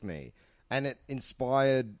stuck with me. And it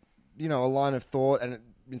inspired, a line of thought, and it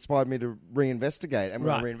inspired me to reinvestigate. And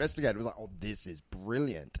when I reinvestigated, it was like, oh, this is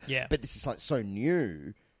brilliant. Yeah. But this is like so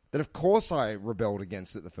new that of course I rebelled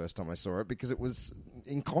against it the first time I saw it because it was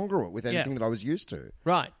incongruent with anything that I was used to.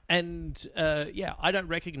 Right. And, I don't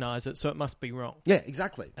recognise it, so it must be wrong. Yeah,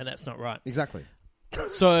 exactly. And that's not right. Exactly.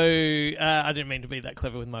 So, I didn't mean to be that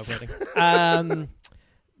clever with my wording.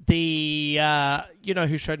 You know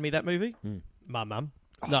who showed me that movie? My mum.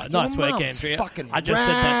 No, nice work, Andrea. I just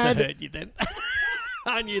said that to hurt you then.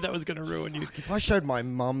 I knew that was going to ruin you. If I showed my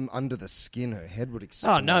mum Under the Skin, her head would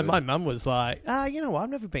explode. Oh, no, my mum was like, you know what, I've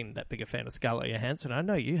never been that big a fan of Scarlett Johansson. I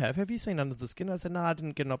know you have. Have you seen Under the Skin? I said, no, I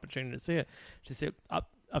didn't get an opportunity to see it. She said,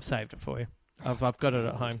 I've saved it for you. I've got it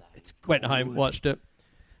at home. Went home, watched it.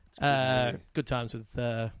 Good times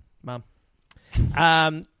with mum.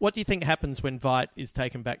 What do you think happens when Veidt is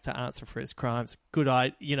taken back to answer for his crimes?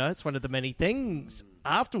 It's one of the many things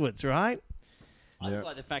afterwards, right? I just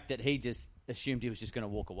like the fact that he just assumed he was just going to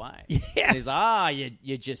walk away. Yeah. And he's like,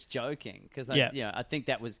 you're just joking. Because I think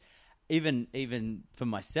that was, even for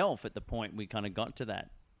myself at the point we kind of got to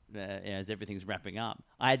that, as everything's wrapping up,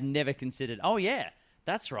 I had never considered,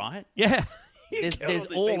 that's right. Yeah. There's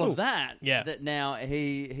all people. Of that that now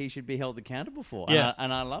he should be held accountable for. Yeah.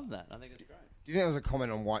 And I love that. I think it's great. Do you think that was a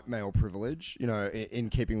comment on white male privilege, in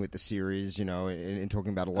keeping with the series, in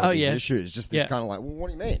talking about a lot of these issues? Just this kind of like, well, what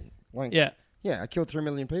do you mean? Like, I killed 3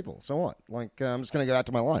 million people. So what? Like, I'm just going to go out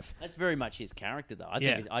to my life. That's very much his character, though.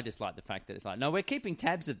 I just like the fact that it's like, no, we're keeping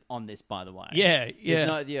tabs on this, by the way. Yeah.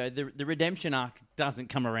 The redemption arc doesn't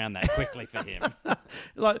come around that quickly for him.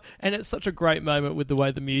 And it's such a great moment with the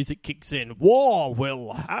way the music kicks in. War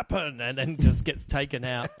will happen, and then just gets taken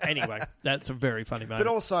out. Anyway, that's a very funny moment.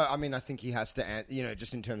 But also, I mean, I think he has to,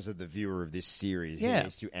 just in terms of the viewer of this series, he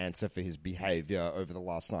needs to answer for his behaviour over the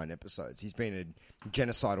last 9 episodes. He's been a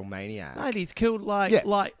genocidal maniac. Mate, he's killed like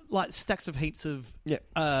stacks of heaps of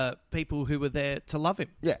people who were there to love him.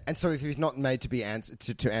 Yeah, and so if he's not made to be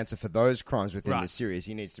to answer for those crimes within the series,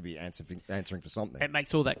 he needs to be answering for something. It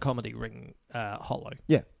makes all that comedy ring hollow.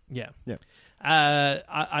 Yeah.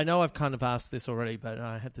 I know I've kind of asked this already, but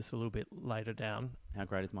I had this a little bit later down. How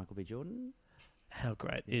great is Michael B. Jordan? How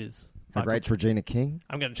great is How great's Regina King?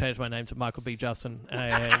 I'm going to change my name to Michael B. Justin,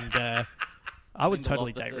 and I would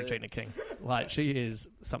totally date Regina King. Like, she is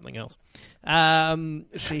something else. Have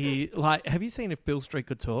you seen If Bill Street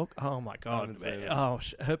Could Talk? Oh my God.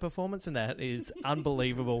 Her performance in that is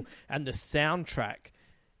unbelievable. And the soundtrack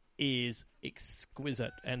is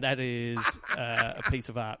exquisite. And that is a piece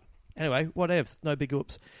of art. Anyway, whatevs. No big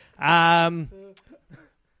oops.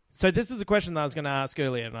 So this is a question that I was going to ask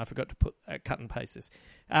earlier, and I forgot to put cut and paste this.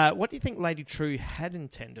 What do you think Lady True had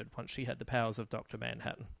intended once she had the powers of Dr.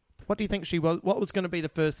 Manhattan? What do you think what was going to be the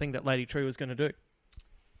first thing that Lady True was going to do?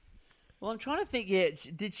 Well, I'm trying to think,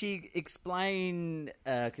 did she explain,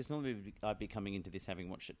 because normally I'd be coming into this having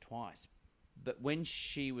watched it twice, but when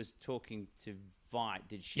she was talking to Veidt,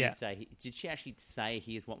 did she actually say,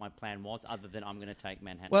 here's what my plan was, other than I'm going to take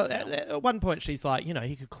Manhattan? Well, at one point she's like,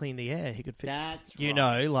 he could clean the air, he could fix,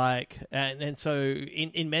 and so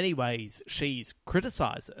in many ways she's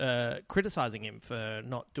criticizing him for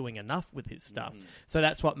not doing enough with his stuff. Mm-hmm. So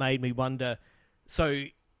that's what made me wonder, so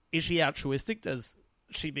is she altruistic? Does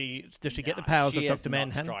she get the powers of Dr.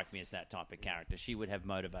 Manhattan? She does not strike me as that type of character. She would have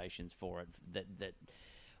motivations for it that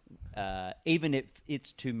even if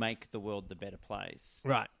it's to make the world the better place,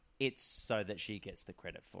 right? It's so that she gets the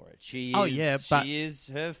credit for it. She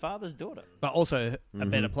is her father's daughter, but also a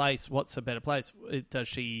better place. What's a better place? Does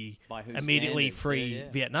she immediately free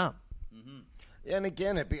Vietnam? Mm-hmm. Yeah, and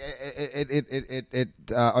again, it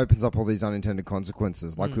opens up all these unintended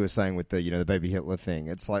consequences, like we were saying with the baby Hitler thing.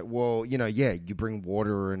 It's like, well, you bring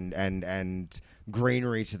water and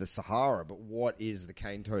greenery to the Sahara, but what is the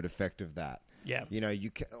cane toad effect of that? Yeah, we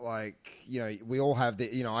all have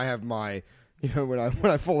the. I have my. When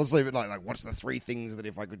I fall asleep at night, like, what's the 3 things that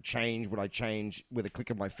if I could change, would I change with a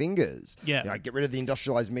click of my fingers? Yeah, I'd get rid of the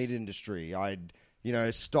industrialized meat industry. I'd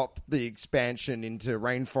stop the expansion into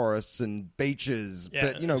rainforests and beaches.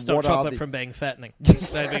 Yeah, but stop what chocolate are from being fattening.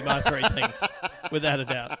 That'd be my 3 things, without a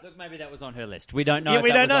doubt. Look, maybe that was on her list. We don't know. Yeah,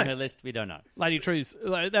 if that was on her list. We don't know. Lady True's,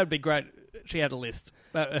 that would be great. She had a list.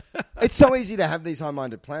 It's so easy to have these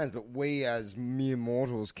high-minded plans, but we as mere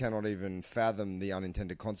mortals cannot even fathom the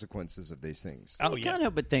unintended consequences of these things. Oh, yeah. Can't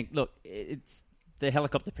help but think, look, it's the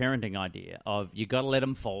helicopter parenting idea of you got to let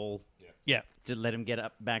them fall. Yeah. To let them get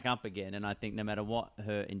back up again. And I think no matter what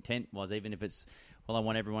her intent was, even if it's, I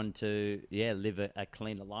want everyone to, live a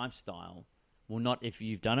cleaner lifestyle. Well, not if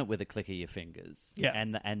you've done it with a click of your fingers. Yeah.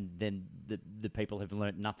 And then the people have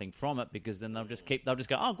learnt nothing from it, because then they'll just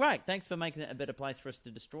go, oh, great, thanks for making it a better place for us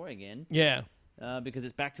to destroy again. Yeah. Because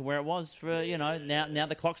it's back to where it was for, now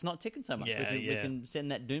the clock's not ticking so much. Yeah, we can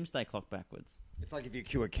send that doomsday clock backwards. It's like if you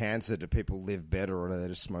cure cancer, do people live better or do they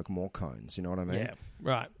just smoke more cones? You know what I mean? Yeah,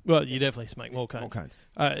 right. Well, you definitely smoke more cones. More cones.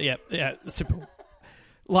 Yeah, simple.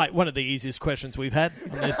 Like one of the easiest questions we've had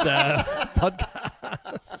on this podcast.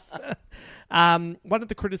 One of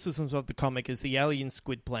the criticisms of the comic is the alien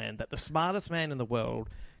squid plan that the smartest man in the world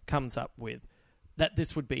comes up with, that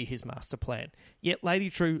this would be his master plan. Yet Lady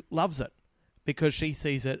True loves it because she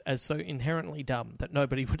sees it as so inherently dumb that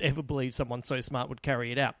nobody would ever believe someone so smart would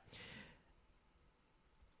carry it out.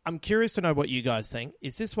 I'm curious to know what you guys think.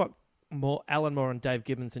 Is this what Alan Moore and Dave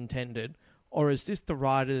Gibbons intended, or is this the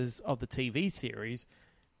writers of the TV series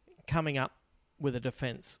coming up with a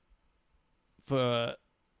defense for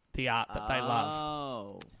the art that they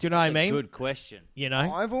love? Do you know what I mean? Good question. You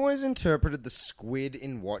know? I've always interpreted the squid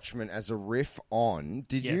in Watchmen as a riff on...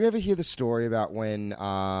 Did Yes. you ever hear the story about when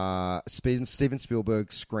Steven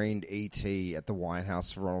Spielberg screened E.T. at the White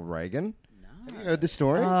House for Ronald Reagan? Have you heard this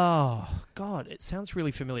story? Oh, God, it sounds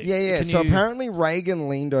really familiar. Yeah. Can So you- apparently Reagan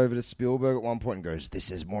leaned over to Spielberg at one point and goes,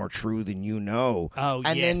 "This is more true than you know." Oh,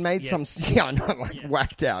 and yes, then made yes. some, yeah, I know, like Yeah.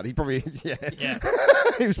 whacked out. He probably, Yeah.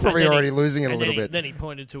 he was probably And then already losing it a little bit. Then he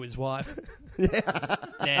pointed to his wife,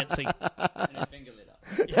 Nancy. And his finger lit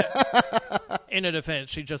up. In her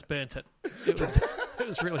defense, she just burnt it. It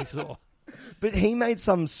was really sore. But he made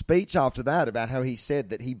some speech after that about how he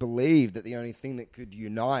said that he believed that the only thing that could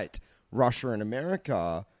unite Russia and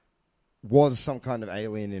America was some kind of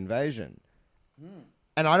alien invasion.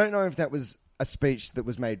 And I don't know if that was a speech that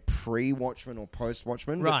was made pre-Watchmen or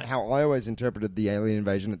post-Watchmen, Right. but how I always interpreted the alien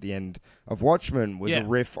invasion at the end of Watchmen was Yeah. a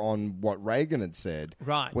riff on what Reagan had said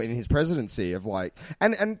Right. in his presidency of like...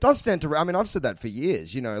 And it does stand to... I mean, I've said that for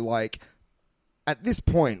years, you know, like... At this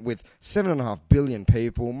point, with 7.5 billion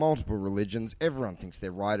people, multiple religions, everyone thinks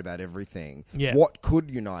they're right about everything. Yeah. What could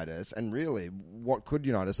unite us? And really, what could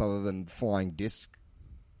unite us other than flying disc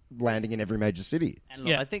landing in every major city? And look,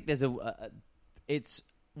 Yeah. I think there's it's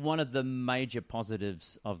one of the major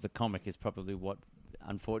positives of the comic is probably what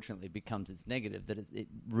unfortunately becomes its negative, that it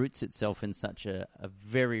roots itself in such a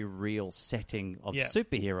very real setting of Yeah.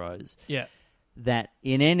 superheroes Yeah. that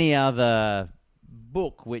in any other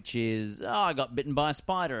book, which is, I got bitten by a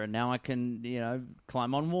spider and now I can,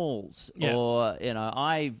 climb on walls. Yeah. Or,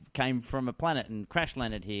 I came from a planet and crash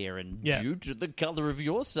landed here and Yeah. due to the color of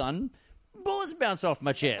your sun, bullets bounce off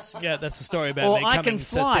my chest. Yeah, that's the story about Or me I coming can to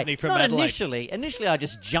fly. Sydney from Not Adelaide. initially. Initially, I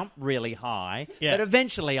just jump really high, Yeah. but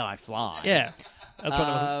eventually I fly. Yeah, that's what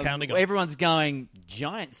I'm counting on. Everyone's going,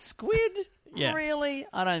 giant squid? Yeah. Really?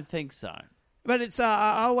 I don't think so. But it's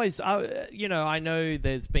I always I know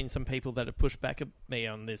there's been some people that have pushed back at me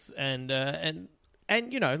on this, and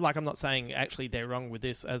like I'm not saying actually they're wrong with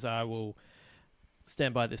this, as I will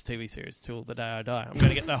stand by this TV series till the day I die. I'm going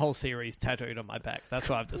to get the whole series tattooed on my back. That's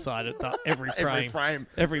what I've decided. Every frame.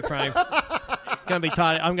 It's going to be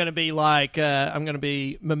tiny. I'm going to be like I'm going to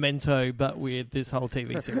be Memento, but with this whole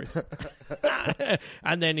TV series.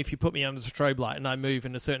 And then if you put me under the strobe light and I move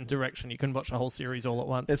in a certain direction, you can watch the whole series all at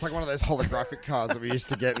once. It's like one of those holographic cards that we used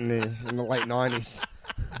to get in the late 90s.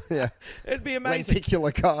 Yeah. It'd be amazing.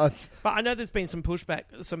 Lenticular cards. But I know there's been some pushback,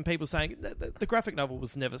 some people saying that the graphic novel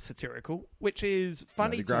was never satirical, which is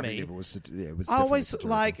funny the to graphic me. novel was, it was I definitely always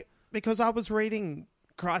satirical. because I was reading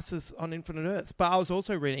Crisis on Infinite Earths, but I was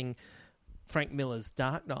also reading Frank Miller's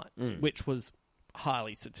Dark Knight, which was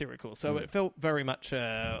highly satirical. So it felt very much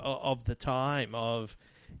of the time of,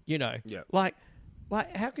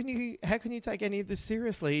 like how can you take any of this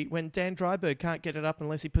seriously when Dan Dryberg can't get it up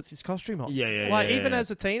unless he puts his costume on? Even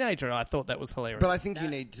as a teenager, I thought that was hilarious. But I think you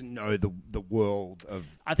need to know the world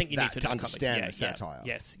of I think you that need to know understand comics. the satire.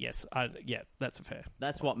 Yes, that's a fair.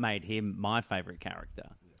 That's what made him my favorite character.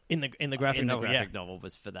 In the graphic novel, the graphic novel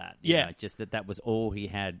was for that. Yeah. Just that was all he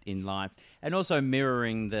had in life. And also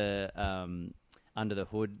mirroring the Under the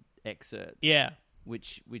Hood excerpt. Yeah.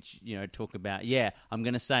 Which talk about, I'm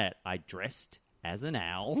going to say it. I dressed as an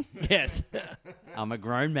owl. Yes. I'm a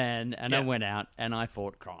grown man and I Yeah. went out and I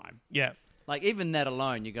fought crime. Yeah. Like, even that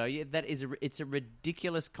alone, you go, it's a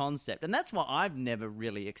ridiculous concept. And that's why I've never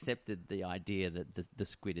really accepted the idea that the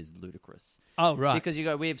squid is ludicrous. Oh, right. Because you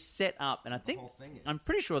go, we've set up, and I think, I'm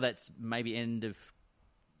pretty sure that's maybe end of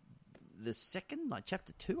the second, like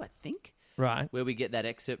chapter 2, I think. Right. Where we get that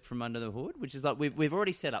excerpt from Under the Hood, which is like, we've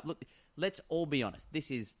already set up. Look, let's all be honest. This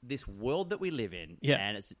is this world that we live in. Yeah.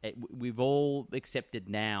 And we've all accepted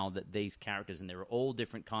now that these characters, and there are all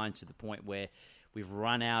different kinds to the point where we've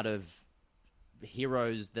run out of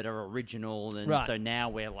heroes that are original, and Right. so now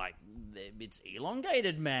we're like, it's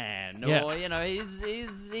elongated man, Yeah. or he's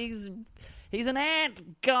an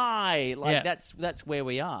ant guy. Like Yeah. that's where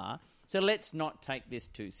we are. So let's not take this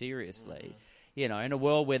too seriously. In a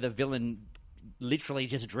world where the villain literally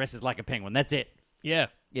just dresses like a penguin. That's it. Yeah.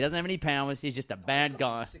 He doesn't have any powers. He's just a bad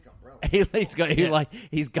guy.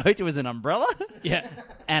 His go-to is an umbrella, Yeah.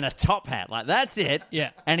 and a top hat. Like that's it.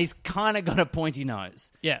 Yeah. And he's kind of got a pointy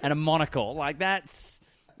nose. Yeah. And a monocle. Like that's.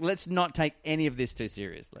 Let's not take any of this too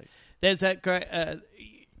seriously. There's that great.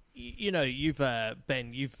 You've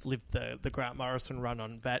Ben, you've lived the Grant Morrison run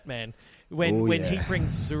on Batman. When he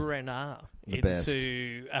brings Zur-En-Arrh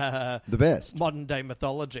into the best modern day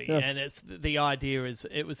mythology, and it's the idea is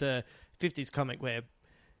it was a 50s comic where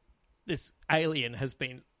this alien has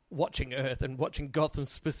been watching Earth and watching Gotham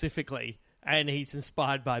specifically, and he's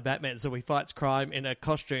inspired by Batman, so he fights crime in a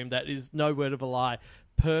costume that is, no word of a lie,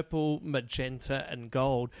 purple, magenta, and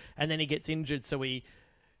gold, and then he gets injured, so he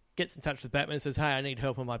gets in touch with Batman and says, hey, I need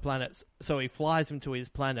help on my planet. So he flies him to his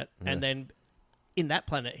planet, and then in that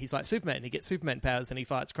planet, he's like Superman. He gets Superman powers and he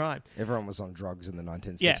fights crime. Everyone was on drugs in the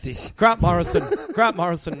 1960s. Yeah. Grant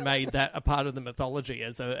Morrison made that a part of the mythology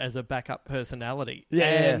as a backup personality.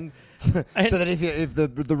 Yeah. And so that if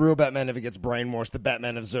the real Batman ever gets brainwashed, the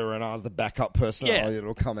Batman of Zur-En-Arrh is the backup personality.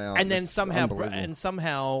 It'll come out. And then It's somehow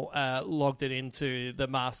unbelievable. logged it into the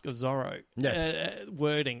Mask of Zorro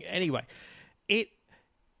wording. Anyway,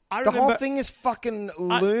 The whole thing is fucking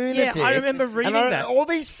lunatic. I remember reading that. All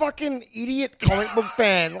these fucking idiot comic book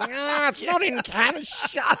fans, like, it's not in canon.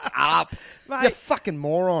 Shut up. Mate, you fucking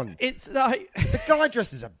moron. It's like... It's a guy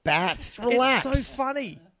dressed as a bat. Relax. It's so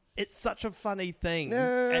funny. It's such a funny thing.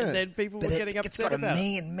 And then people were getting upset about it.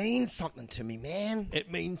 It means something to me, man.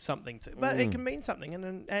 It means something to... But it can mean something.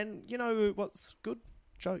 And you know what's good?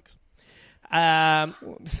 Jokes.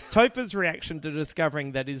 Topher's reaction to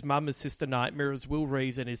discovering that his mum is Sister Night mirrors Will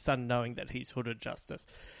Reeves and his son knowing that he's hooded justice.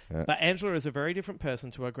 But Angela is a very different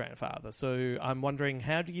person to her grandfather. So I'm wondering,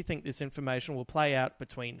 how do you think this information will play out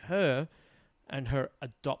between her and her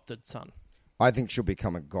adopted son? I think she'll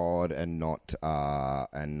become a god and not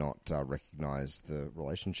recognize the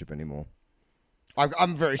relationship anymore.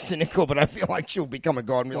 I'm very cynical, but I feel like she'll become a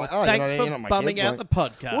god and be like, oh, thanks you're for not my bumming kids. out the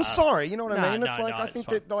podcast. Well, sorry, you know what I mean? It's I think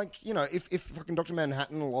that, like, you know, if fucking Dr.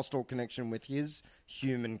 Manhattan lost all connection with his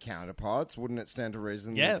human counterparts, wouldn't it stand to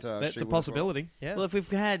reason that that's she a would possibility. Yeah. Well, if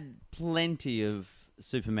we've had plenty of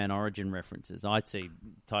Superman origin references, I'd see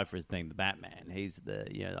Topher as being the Batman. He's the,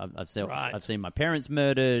 I've seen my parents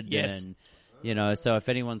murdered. Yes. And, so if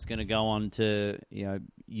anyone's going to go on to,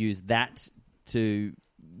 use that to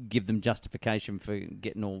give them justification for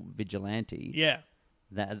getting all vigilante. Yeah.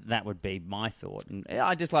 That would be my thought. And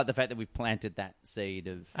I just like the fact that we've planted that seed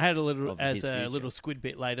of... I had a little, as a little squid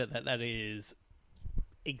bit later, that is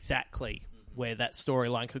exactly where that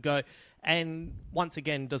storyline could go. And once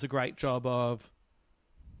again, does a great job of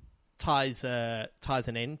ties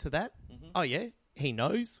an end to that. Mm-hmm. Oh, yeah, he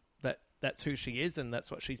knows that that's who she is and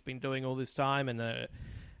that's what she's been doing all this time and,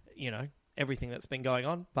 everything that's been going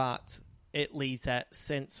on. But it leaves that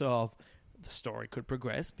sense of the story could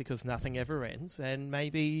progress because nothing ever ends, and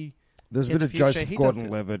maybe there's a bit of Joseph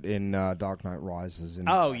Gordon-Levitt in Dark Knight Rises.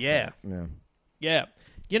 Yeah. You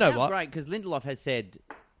know what? Great, because Lindelof has said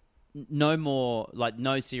no more, like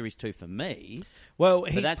no series 2 for me. Well,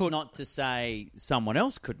 but that's not to say someone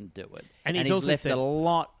else couldn't do it, and he's also left said a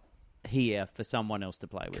lot here for someone else to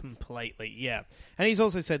play with. Completely, yeah. And he's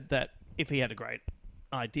also said that if he had a great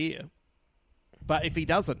idea. But if he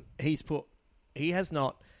doesn't, he has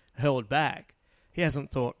not held back. He hasn't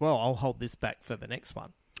thought, well, I'll hold this back for the next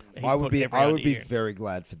one. I would be very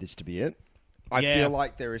glad for this to be it. I feel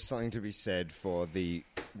like there is something to be said for the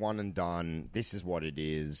one and done. This is what it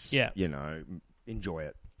is. Yeah. Enjoy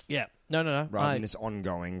it. Yeah. No. Rather than this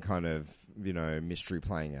ongoing kind of, mystery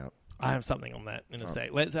playing out. I have something on that in a sec.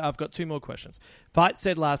 I've got 2 more questions. Veidt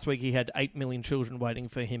said last week he had 8 million children waiting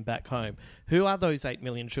for him back home. Who are those 8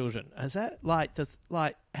 million children? Is that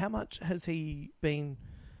how much has he been?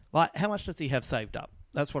 How much does he have saved up?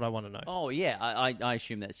 That's what I want to know. Oh yeah, I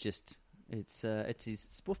assume that's just it's his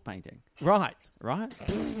spoof painting, right?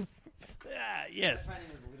 Yes.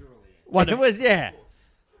 One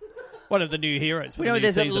of the new heroes. We know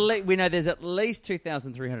there's at least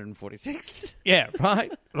 2,346. Yeah,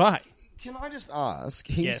 right. Can I just ask?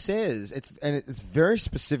 He says it's very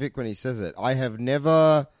specific when he says it. I have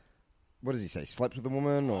never. What does he say? Slept with a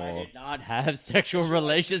woman, or I did not have sexual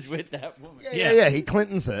relations with that woman. Yeah. He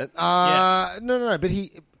Clintons it. No. But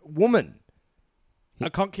woman.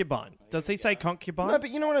 A concubine. Does he say concubine? No,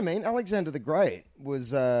 but you know what I mean. Alexander the Great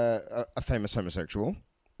was a famous homosexual.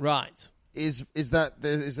 Right. Is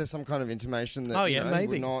there some kind of intimation that maybe. he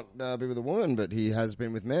would not be with a woman, but he has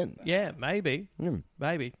been with men? Yeah, maybe.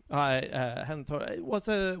 Maybe. I hadn't thought.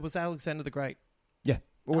 Was Alexander the Great? Yeah.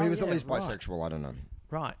 Well, he was at least bisexual. I don't know.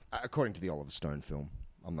 Right. According to the Oliver Stone film.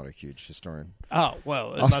 I'm not a huge historian. Oh,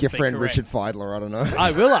 well, it Ask must your be friend correct. Richard Feidler. I don't know.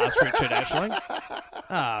 I will ask Richard, actually.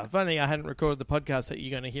 If only I hadn't recorded the podcast that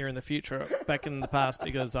you're going to hear in the future back in the past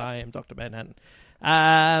because I am Dr. Manhattan.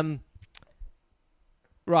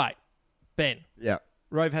 Right. Ben. Yeah.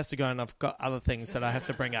 Rove has to go and I've got other things that I have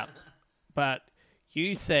to bring up. But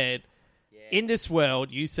you said, in this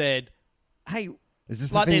world, you said, hey... Is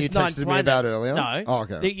this like the thing you there's 9 texted me about planets. earlier? No. Oh,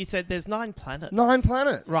 okay. You said there's 9 planets. 9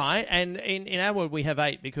 planets. Right, and in our world we have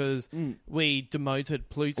 8 because we demoted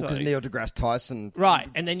Pluto. Because Neil deGrasse Tyson Right,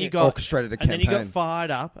 and then you got orchestrated a and campaign. then you got fired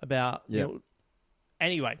up about. Yeah.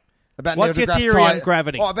 Anyway, About what's Neil your deGrasse theory on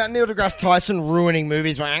gravity? Oh, about Neil deGrasse Tyson ruining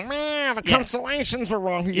movies, going, man, the constellations were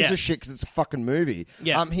wrong. Who gives Yeah. a shit because it's a fucking movie?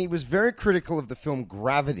 Yeah. He was very critical of the film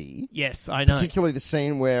Gravity. Yes, I know. Particularly the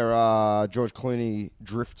scene where George Clooney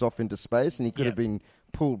drifts off into space and he could have been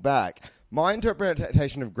pulled back. My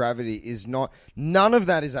interpretation of Gravity is none of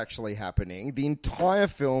that is actually happening. The entire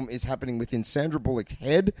film is happening within Sandra Bullock's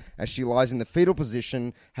head as she lies in the fetal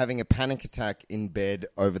position having a panic attack in bed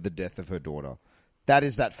over the death of her daughter. That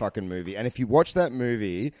is that fucking movie. And if you watch that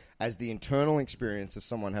movie as the internal experience of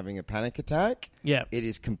someone having a panic attack, Yeah. it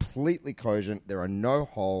is completely cogent. There are no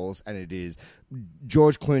holes, and it is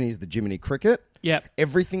George Clooney is the Jiminy Cricket. Yep.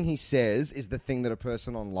 Everything he says is the thing that a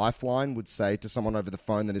person on Lifeline would say to someone over the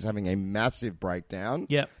phone that is having a massive breakdown.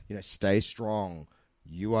 Yep. Stay strong.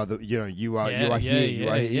 You are here, you are Yeah,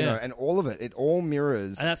 here, and all of it all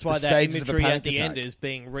mirrors. And that's why the that stages of a imagery panic at the attack. end is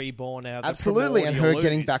being reborn out of Absolutely, the and her primordial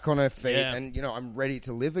getting ooze. back on her feet, Yeah. and I'm ready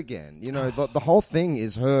to live again. The whole thing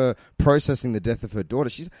is her processing the death of her daughter.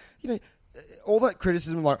 She's, all that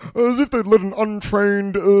criticism, like as if they'd let an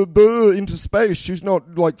untrained into space. She's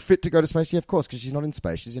not like fit to go to space. Yeah, of course, because she's not in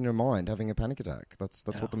space. She's in her mind having a panic attack. That's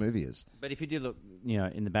what the movie is. But if you do look,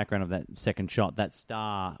 in the background of that second shot, that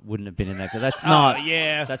star wouldn't have been in there. 'Cause that's not.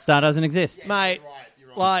 yeah. That star doesn't exist. Mate,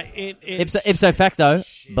 like it Ipso facto,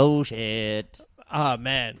 bullshit. oh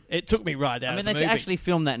man, it took me right out I mean, of the they movie. actually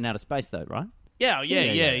filmed that in outer space, though, right? yeah, but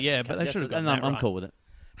they That's- should have gotten and that I'm right. cool with it.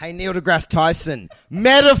 Hey, Neil deGrasse Tyson,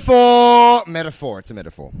 metaphor. It's a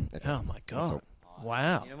metaphor. Okay. Oh my god!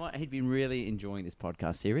 Wow. You know what? He'd been really enjoying this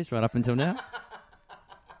podcast series right up until now.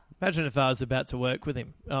 Imagine if I was about to work with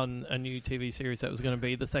him on a new TV series that was going to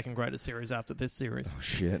be the second greatest series after this series.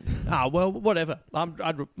 Shit. Well, whatever.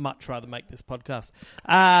 I'd much rather make this podcast.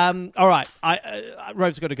 All right.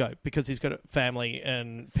 Rove's got to go because he's got a family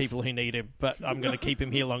and people who need him, but I'm going to keep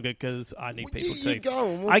him here longer because I need people You too. go.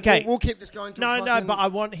 And Okay. We'll keep this going. No, but I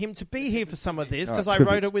want him to be here for some of this because I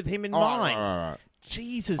scribbles. wrote it with him in All right, mind. all right.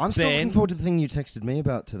 Jesus, I'm still Ben. looking forward to the thing you texted me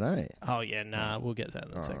about today. Oh, yeah, nah, we'll get to that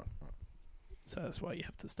in a second. So that's why you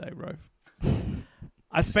have to stay, Rove.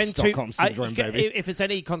 I spend Stockholm syndrome, baby. If it's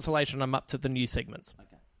any consolation, I'm up to the new segments.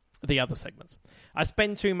 Okay. The other segments. I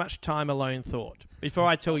spend too much time alone thought. Before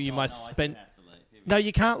I tell you No,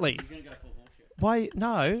 you can't leave. You're going to go full horseshoe. Why?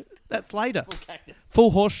 No, that's later. Full cactus.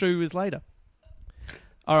 Full horseshoe is later.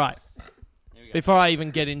 All right. Before I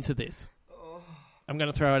even get into this, I'm going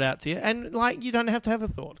to throw it out to you. And, you don't have to have a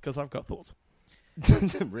thought because I've got thoughts.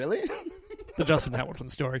 Really? The Justin Hamilton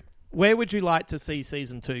story. Where would you like to see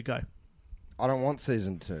season 2 go? I don't want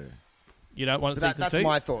season 2. You don't want season 2? That's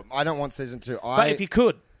my thought. I don't want season 2. But if you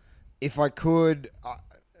could. If I could,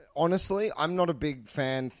 honestly, I'm not a big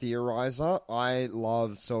fan theorizer. I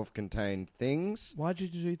love self-contained things. Why'd you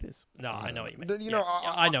do this? No, I know what you mean. But,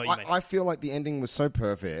 I know what you mean. I feel like the ending was so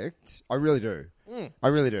perfect. I really do. I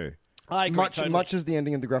really do. I agree, totally. Much as the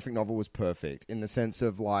ending of the graphic novel was perfect in the sense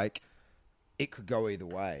of it could go either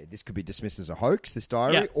way. This could be dismissed as a hoax, this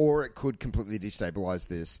diary, or it could completely destabilize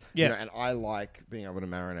this. Yeah. And I like being able to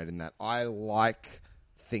marinate in that. I like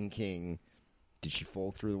thinking, did she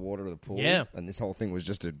fall through the water of the pool? Yeah. And this whole thing was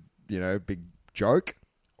just a, big joke?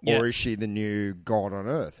 Yeah. Or is she the new god on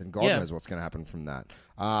Earth? And God Yeah. knows what's going to happen from that.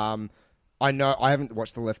 I know I haven't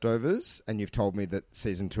watched The Leftovers, and you've told me that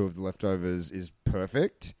season 2 of The Leftovers is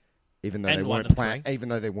perfect. Even though And they one weren't and three. even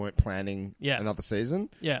though they weren't planning another season.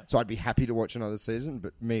 Yeah. So I'd be happy to watch another season,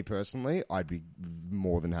 but me personally, I'd be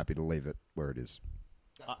more than happy to leave it where it is.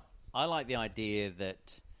 I like the idea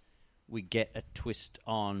that we get a twist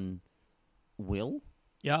on Will,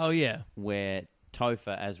 Yeah, oh, yeah. where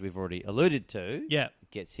Topher, as we've already alluded to, Yeah.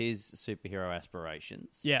 gets his superhero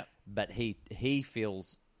aspirations. Yeah. But he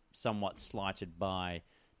feels somewhat slighted by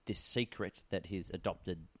this secret that his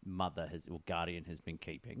adopted mother or guardian has been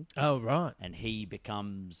keeping. Oh, right. And he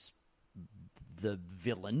becomes the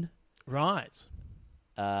villain Right.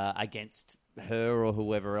 against her or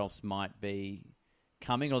whoever else might be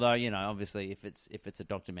coming. Although, obviously, if it's a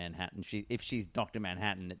Dr. Manhattan, if she's Dr.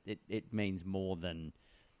 Manhattan, it means more than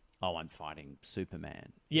oh, I'm fighting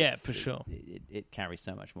Superman. Yeah, for sure. It carries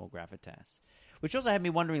so much more gravitas. Which also had me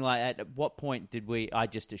wondering, like, at what point did I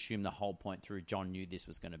just assume the whole point through John knew this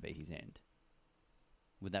was going to be his end?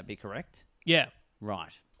 Would that be correct? Yeah.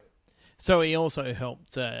 Right. So he also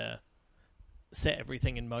helped set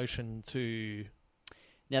everything in motion to...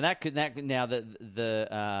 Now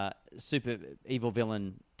the super evil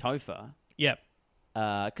villain Topher. Yep.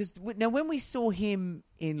 Because now when we saw him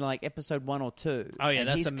in like episode 1 or 2, oh yeah,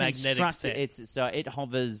 that's a magnetic set. It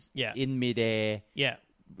hovers in midair. Yeah.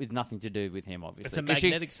 With nothing to do with him, obviously. It's a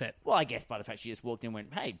magnetic set. Well, I guess by the fact she just walked in and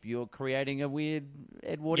went, hey, you're creating a weird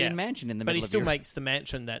Edwardian mansion in the middle of But he still makes the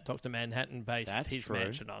mansion that Dr. Manhattan based his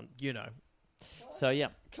mansion on, you know. So, yeah.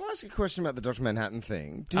 Can I ask a question about the Dr. Manhattan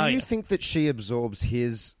thing? Do you think that she absorbs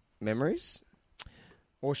his memories?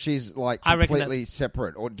 Or she's, like, completely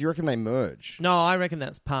separate? Or do you reckon they merge? No, I reckon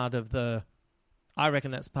that's part of the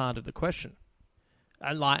question.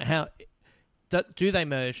 And, like, how... Do they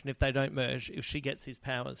merge? And if they don't merge, if she gets his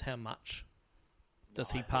powers, how much does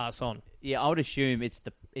he pass on? Yeah, I would assume it's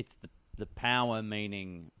the power,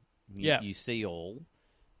 meaning you see all,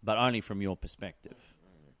 but only from your perspective.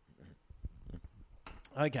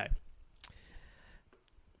 Okay.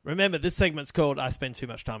 Remember, this segment's called I Spend Too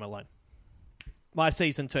Much Time Alone. My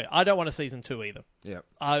season 2. I don't want a season 2 either. Yeah.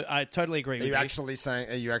 I totally agree with you. Are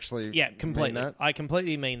you actually Yeah, completely. mean that? I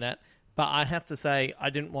completely mean that. But I have to say, I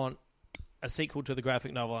didn't want a sequel to the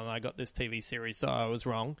graphic novel, and I got this TV series, so I was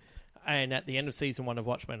wrong. And at the end of season 1 of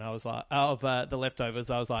Watchmen, I was like, The Leftovers,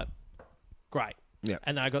 I was like, great. Yeah.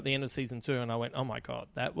 And then I got the end of season 2, and I went, oh my God,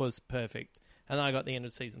 that was perfect. And then I got the end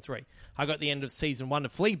of season 3. I got the end of season 1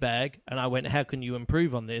 of Fleabag, and I went, how can you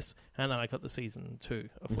improve on this? And then I got the season 2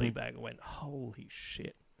 of Fleabag, and went, holy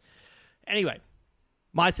shit. Anyway,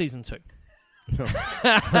 my season 2.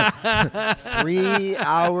 3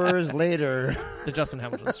 hours later. The Justin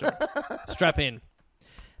Hamilton story. Strap in.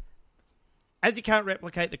 As you can't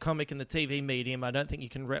replicate the comic and the TV medium, I don't think you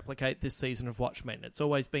can replicate this season of Watchmen. It's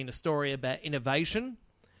always been a story about innovation.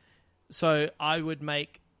 So I would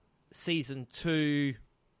make season 2,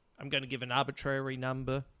 I'm going to give an arbitrary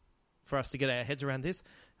number for us to get our heads around this,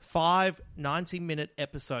 5 90-minute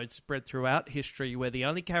episodes spread throughout history where the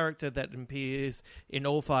only character that appears in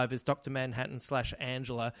all 5 is Dr. Manhattan /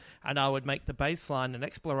 Angela, and I would make the baseline an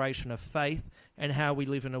exploration of faith and how we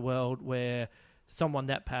live in a world where someone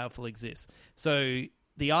that powerful exists. So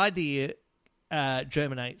the idea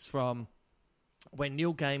germinates from when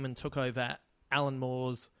Neil Gaiman took over Alan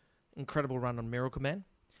Moore's incredible run on Miracle Man,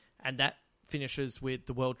 and that finishes with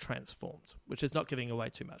the world transformed, which is not giving away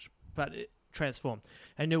too much, but it transformed.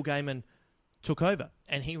 And Neil Gaiman took over,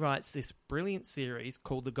 and he writes this brilliant series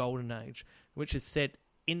called The Golden Age, which is set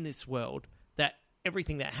in this world that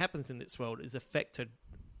everything that happens in this world is affected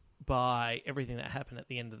by everything that happened at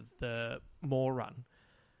the end of the Moore run.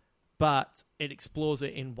 But it explores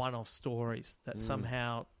it in one-off stories that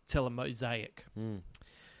somehow tell a mosaic.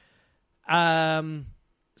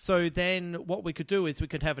 So then what we could do is we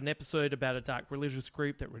could have an episode about a dark religious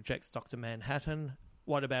group that rejects Dr. Manhattan.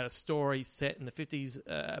 What about a story set in the 50s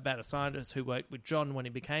about a scientist who worked with John when he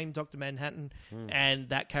became Dr. Manhattan, and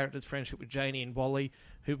that character's friendship with Janie and Wally,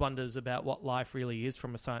 who wonders about what life really is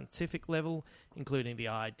from a scientific level, including the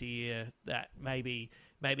idea that maybe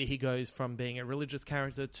he goes from being a religious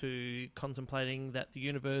character to contemplating that the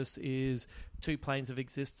universe is 2 planes of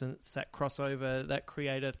existence that cross over that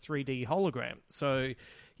create a 3D hologram. So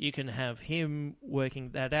you can have him working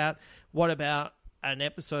that out. What about an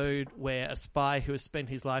episode where a spy who has spent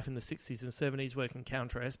his life in the 60s and 70s working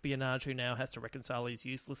counter-espionage, who now has to reconcile his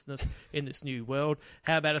uselessness in this new world?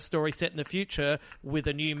 How about a story set in the future with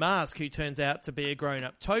a new mask who turns out to be a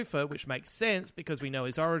grown-up Topher, which makes sense because we know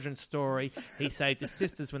his origin story. He saved his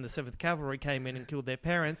sisters when the 7th Cavalry came in and killed their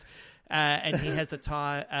parents. And he has a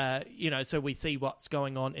time, so we see what's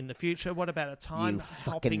going on in the future. What about a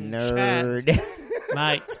time-hopping chat?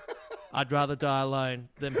 Mate, I'd rather die alone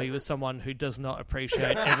than be with someone who does not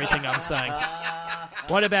appreciate everything I'm saying.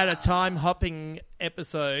 What about a time-hopping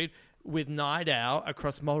episode with Night Owl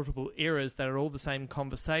across multiple eras that are all the same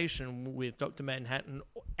conversation with Dr. Manhattan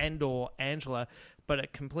and or Angela, but are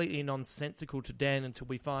completely nonsensical to Dan until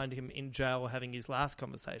we find him in jail having his last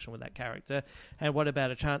conversation with that character? And what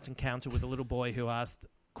about a chance encounter with a little boy who asked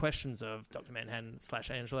questions of Dr. Manhattan /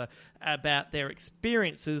 Angela about their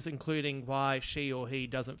experiences, including why she or he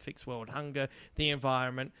doesn't fix world hunger, the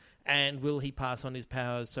environment, and will he pass on his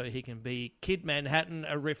powers so he can be Kid Manhattan,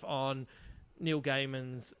 a riff on Neil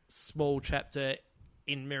Gaiman's small chapter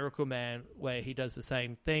in Miracle Man where he does the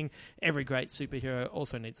same thing. Every great superhero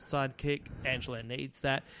also needs a sidekick. Angela needs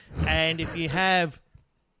that. And if you have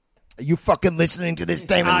Are you fucking listening to this,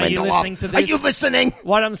 Damon Are Lindelof? you listening to this? Are you listening?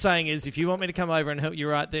 What I'm saying is, if you want me to come over and help you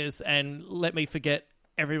write this and let me forget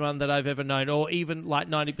everyone that I've ever known, or even like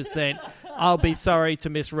 90%, I'll be sorry to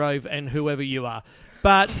Miss Rove and whoever you are.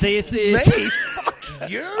 But this is... Me? Fuck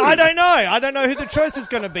you. I don't know. I don't know who the choice is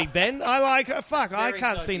going to be, Ben. I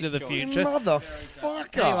can't see into the future.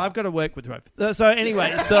 Motherfucker. Anyway, I've got to work with Rove. So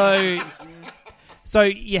anyway, so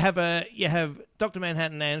you have Dr.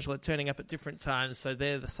 Manhattan and Angela turning up at different times. So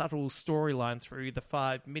they're the subtle storyline through the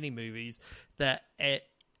 5 mini movies that add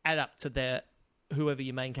up to their whoever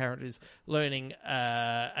your main character is learning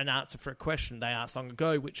an answer for a question they asked long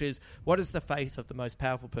ago, which is, what is the faith of the most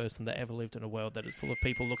powerful person that ever lived in a world that is full of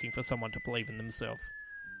people looking for someone to believe in themselves?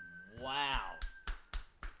 Wow.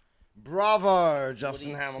 Bravo,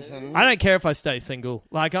 Justin Hamilton. I don't care if I stay single.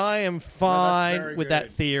 Like, I am fine very with good.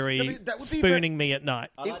 that theory No, but that would be spooning me at night.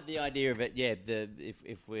 I like the idea of it. Yeah,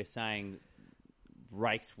 if we're saying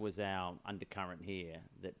race was our undercurrent here,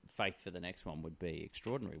 that faith for the next one would be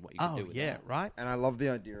extraordinary. What you could do with that. Right. And I love the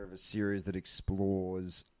idea of a series that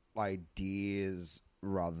explores ideas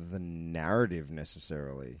rather than narrative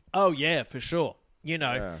necessarily. Oh yeah, for sure.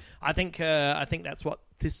 Yeah. I think that's what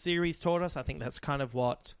this series taught us. I think that's kind of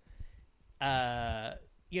what,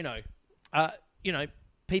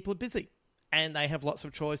 people are busy and they have lots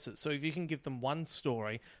of choices. So if you can give them one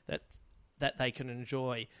story that they can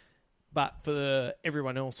enjoy, but for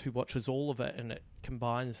everyone else who watches all of it and it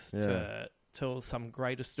combines to tell some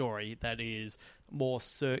greater story that is more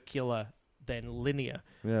circular than linear,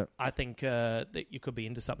 I think that you could be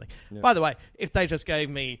into something. Yeah. By the way, if they just gave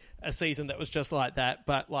me a season that was just like that,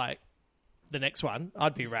 but like the next one,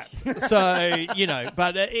 I'd be wrapped. So,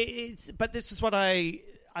 but but this is what I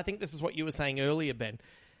think this is what you were saying earlier, Ben.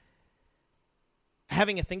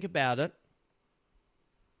 Having a think about it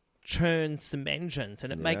churns some engines,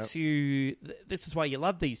 and it makes you... This is why you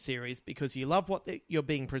love these series, because you love what you're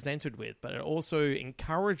being presented with, but it also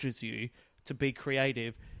encourages you to be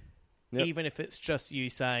creative, even if it's just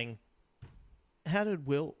you saying, how did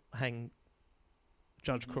Will hang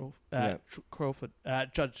Judge Crawford?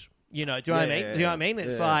 Judge... do you know what I mean? Do you know what I mean?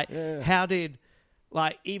 It's how did,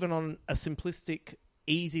 even on a simplistic,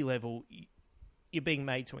 easy level, you're being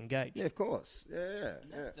made to engage. Yeah, of course. Yeah.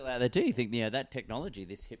 That's still out there. Do you think, that technology,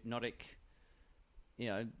 this hypnotic,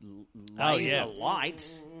 laser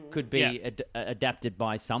light could be adapted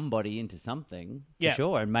by somebody into something, for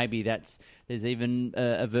sure. And maybe there's even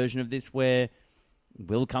a version of this where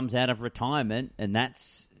Will comes out of retirement and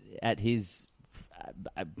that's at his...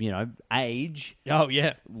 age. Oh,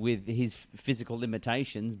 yeah. With his physical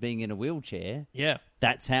limitations, being in a wheelchair. Yeah.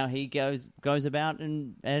 That's how he goes about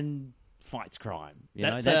and fights crime.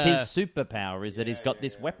 That's his superpower, is that he's got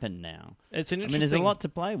this weapon now. It's an interesting... there's a lot to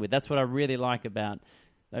play with. That's what I really like about...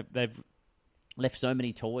 They've left so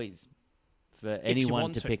many toys for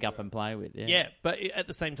anyone to pick up and play with. Yeah, but at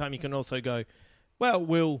the same time, you can also go, well,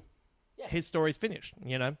 Will, his story's finished,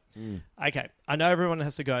 Okay, I know everyone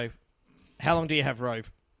has to go... How long do you have,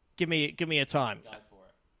 Rove? Give me a time. Go for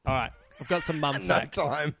it. All right. I've got some mum facts. No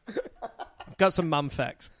time. I've got some mum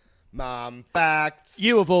facts. Mum facts.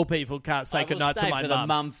 You, of all people, can't say goodnight to my for mum. the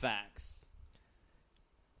mum facts.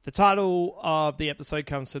 The title of the episode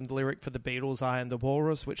comes from the lyric for the Beatles, I Am the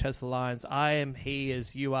Walrus, which has the lines, I am he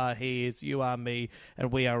as you are me,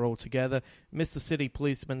 and we are all together. Mr. City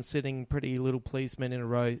Policeman sitting pretty little policemen in a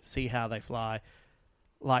row, see how they fly.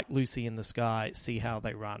 Like Lucy in the sky, see how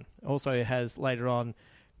they run. Also it has later on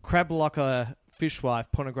Crablocker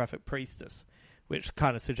Fishwife, Pornographic Priestess, which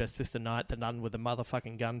kind of suggests Sister Night, the nun with a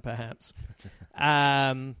motherfucking gun, perhaps.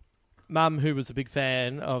 Mum, who was a big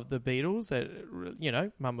fan of the Beatles,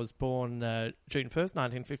 Mum was born June 1st,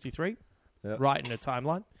 1953, right in her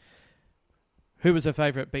timeline. Who was her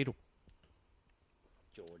favourite Beatle?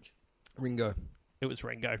 George. Ringo. It was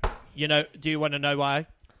Ringo. Do you want to know why?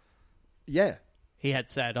 Yeah. He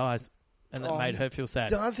had sad eyes, and that made her feel sad.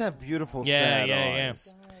 He does have beautiful sad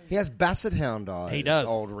eyes. Yeah. He has basset hound eyes. He does.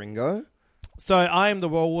 Old Ringo. So, I Am the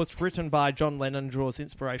Walrus, written by John Lennon, draws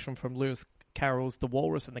inspiration from Lewis Carroll's The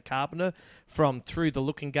Walrus and the Carpenter, from Through the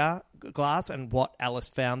Looking Glass and What Alice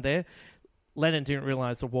Found There. Lennon didn't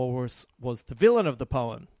realise the walrus was the villain of the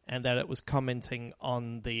poem, and that it was commenting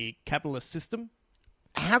on the capitalist system.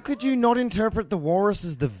 How could you not interpret the walrus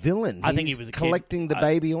as the villain? I think he was a collecting kid. the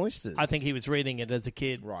baby oysters. I think he was reading it as a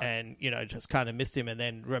kid, right. And just kind of missed him, and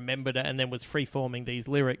then remembered it, and then was free-forming these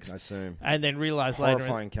lyrics. I see. And then realised later...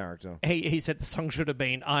 Horrifying character. He said the song should have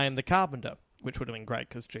been I Am the Carpenter, which would have been great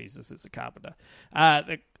because Jesus is a carpenter.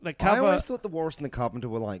 The cover... I always thought the walrus and the carpenter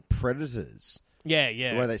were like predators. Yeah.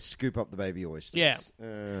 The way they scoop up the baby oysters. Yeah.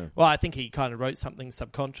 Well, I think he kind of wrote something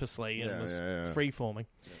subconsciously and was free-forming.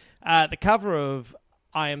 The cover of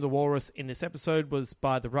I Am the Walrus in this episode was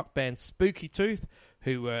by the rock band Spooky Tooth,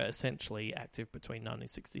 who were essentially active between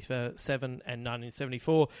 1967 and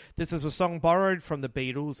 1974. This is a song borrowed from the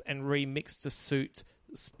Beatles and remixed to suit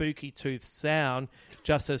Spooky Tooth's sound,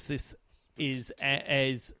 just as this is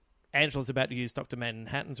as Angela's about to use Dr.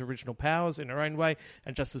 Manhattan's original powers in her own way,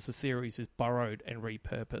 and just as the series is borrowed and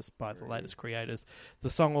repurposed by the latest creators. The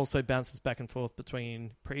song also bounces back and forth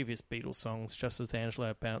between previous Beatles songs, just as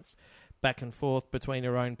Angela bounced back and forth between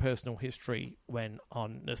her own personal history when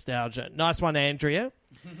on Nostalgia. Nice one, Andrea.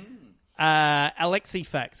 Alexi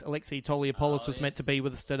facts. Alexi Toliopoulos was meant to be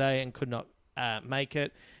with us today and could not make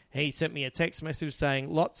it. He sent me a text message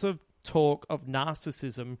saying, lots of talk of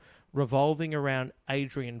narcissism revolving around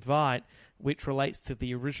Adrian Veidt, which relates to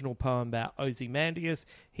the original poem about Ozymandias.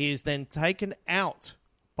 He is then taken out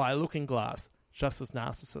by a looking glass, just as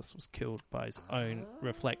Narcissus was killed by his own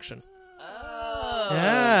reflection. Oh,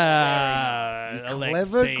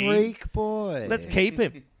 Clever Alexi. Greek boy. Let's keep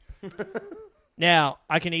him. Now,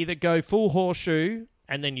 I can either go full horseshoe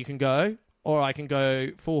and then you can go, or I can go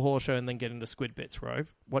full horseshoe and then get into squid bits,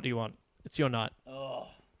 Rove. What do you want? It's your night. Oh.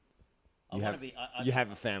 You have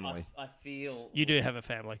a family. I feel... You do have a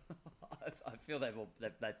family. I feel they've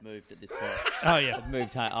moved at this point. Oh, yeah. They've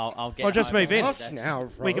moved home. I'll get Well, just home move in. Us now,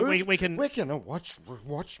 Rove. We can- We're gonna watch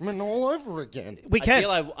Watchmen all over again. We can.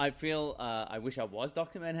 I feel I wish I was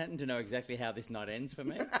Dr. Manhattan to know exactly how this night ends for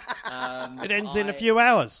me. It ends in a few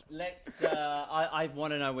hours. Let's. I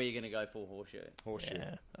want to know where you're going to go full horseshoe.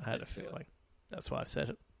 Yeah, I had a feeling. That's why I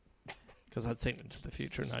said it. Because I'd seen into the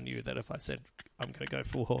future and I knew that if I said I'm going to go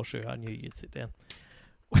full horseshoe, I knew you'd sit down.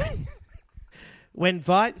 When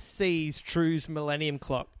Veidt sees True's Millennium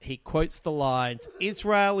Clock, he quotes the lines,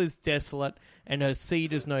 Israel is desolate and her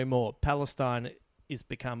seed is no more. Palestine is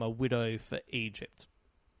become a widow for Egypt.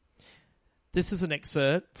 This is an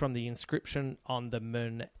excerpt from the inscription on the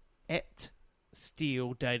Mernet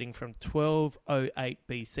stele dating from 1208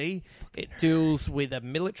 BC. It deals with a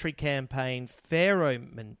military campaign Pharaoh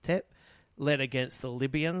Mentep led against the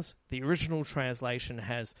Libyans. The original translation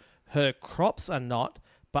has her crops are not,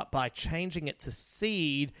 but by changing it to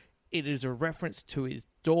seed, it is a reference to his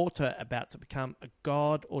daughter about to become a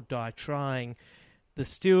god or die trying. The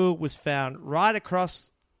stele was found right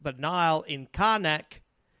across the Nile in Karnak,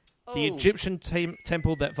 the Egyptian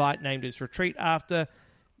temple that Veidt named his retreat after.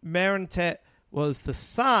 Merentet was the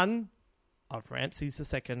son of Ramses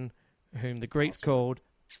II, whom the Greeks called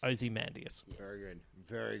Ozymandias. Very good.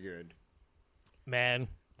 Very good. Man,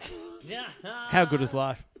 how good is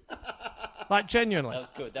life? Like, genuinely. That was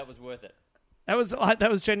good. That was worth it.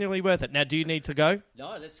 That was genuinely worth it. Now, do you need to go?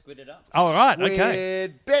 No, let's squid it up. All right, okay.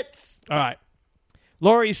 Weird bits. All right.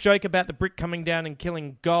 Laurie's joke about the brick coming down and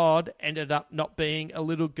killing God ended up not being a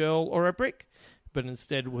little girl or a brick, but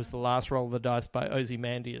instead was the last roll of the dice by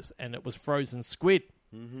Ozymandias, and it was frozen squid.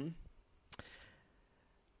 Mm-hmm.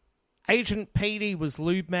 Agent Petey was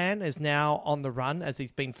Lube Man, is now on the run as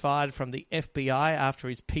he's been fired from the FBI after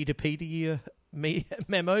his Peter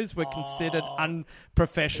memos were considered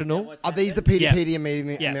unprofessional. Are these the Yeah. Peter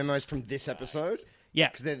Yeah. memos from this episode? Yeah.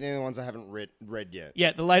 Because they're the only ones I haven't read yet.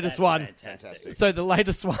 Yeah, the latest one. Fantastic. So the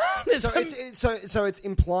latest one is... So it's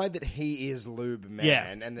implied that he is Lube Man, Yeah,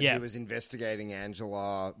 and that yeah. he was investigating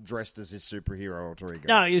Angela dressed as his superhero alter ego.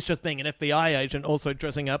 No, he's just being an FBI agent, also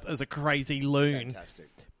dressing up as a crazy loon. Fantastic.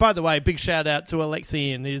 By the way, big shout out to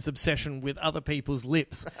Alexi and his obsession with other people's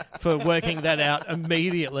lips for working that out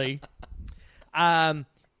immediately. In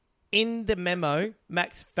the memo,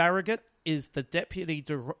 Max Farragut is the deputy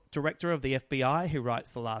director of the FBI who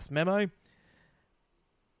writes the last memo.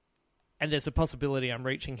 And there's a possibility I'm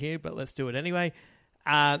reaching here, but let's do it anyway.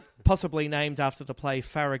 Possibly named after the play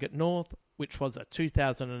Farragut North, which was a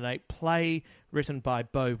 2008 play written by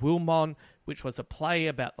Beau Wilmot, which was a play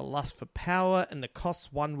about the lust for power and the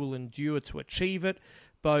costs one will endure to achieve it.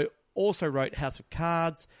 Beau also wrote House of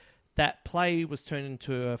Cards. That play was turned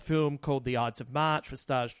into a film called The Ides of March, which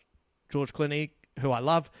stars George Clooney, who I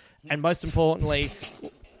love. And most importantly,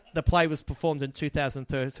 the play was performed in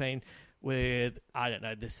 2013 with, I don't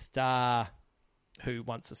know, this star who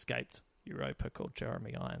once escaped Europa called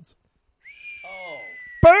Jeremy Irons. Oh.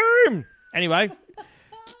 Boom! Anyway,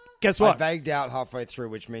 guess what? I vagued out halfway through,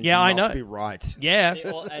 which means Yeah, I you must know. be right. Yeah.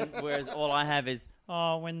 Whereas all I have is,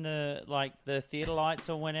 when the theatre lights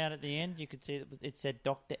all went out at the end, you could see it said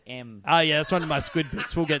Dr. M. Oh, yeah, that's one of my squid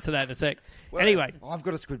bits. We'll get to that in a sec. Well, Anyway, I've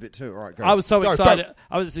got a squid bit too. All right, go. I was so Go, excited. go.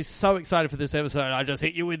 I was just so excited for this episode. I just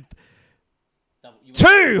hit you with You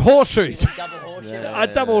 2 horseshoes. double horseshoe. Yeah. I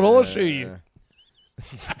doubled horseshoe you.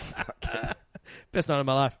 Best night of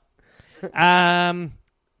my life.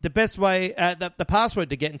 the best way, the password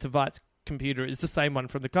to get into Vight's computer is the same one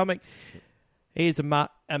from the comic. Here's a mass.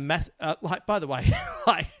 Like, by the way,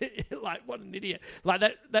 like what an idiot! Like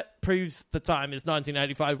that proves the time is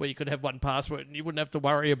 1985, where you could have one password and you wouldn't have to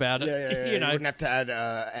worry about it. Yeah. You know, you wouldn't have to add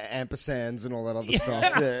ampersands and all that other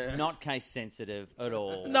stuff. Yeah. Not case sensitive at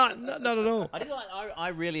all. not at all. I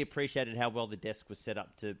really appreciated how well the desk was set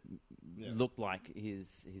up to look like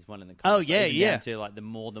his one in the comic. Oh, yeah, Even yeah. down to like the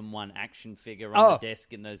more than one action figure on the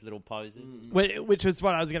desk in those little poses. Which is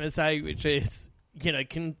what I was going to say, which is, you know,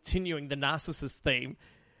 continuing the narcissist theme.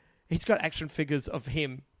 He's got action figures of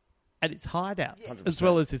him at his hideout, as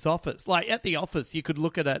well as his office. Like, at the office, you could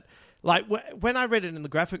look at it. Like, when I read it in the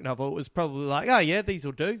graphic novel, it was probably like, oh, yeah, these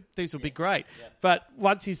will do. These will be great. Yeah. But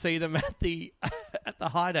once you see them at the at the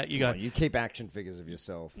hideout, you go... You keep action figures of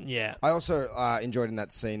yourself. Yeah. I also enjoyed in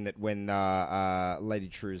that scene that when Lady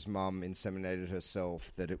True's mum inseminated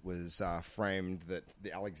herself, that it was framed that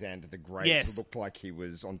the Alexander the Great looked like he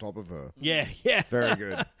was on top of her. Yeah. Very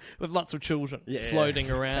good. With lots of children floating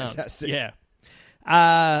around. Fantastic.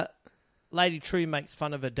 Yeah. Lady True makes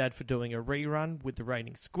fun of her dad for doing a rerun with the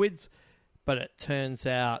raining squids, but it turns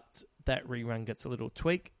out that rerun gets a little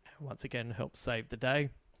tweak and once again helps save the day.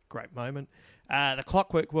 Great moment. The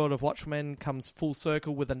Clockwork World of Watchmen comes full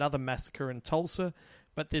circle with another massacre in Tulsa,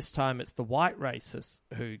 but this time it's the white racists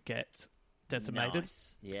who get decimated.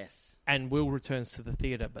 Nice. Yes. And Will returns to the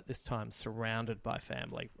theatre, but this time surrounded by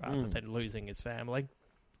family rather than losing his family.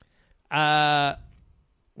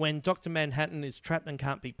 When Dr. Manhattan is trapped and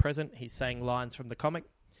can't be present, he's saying lines from the comic.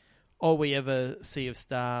 All we ever see of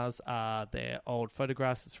stars are their old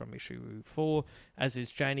photographs. It's from issue 4. As is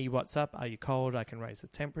Janie, what's up? Are you cold? I can raise the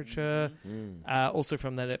temperature. Also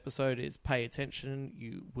from that episode is pay attention.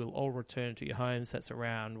 You will all return to your homes. That's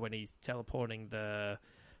around when he's teleporting the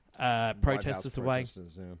protesters away.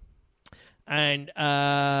 And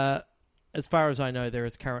as far as I know, there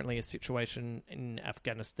is currently a situation in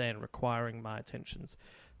Afghanistan requiring my attentions.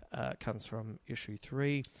 Comes from issue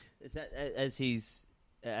 3. Is that as he's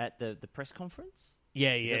at the press conference?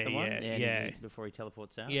 Yeah, Is that the one? yeah. Before he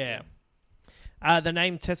teleports out? Yeah. The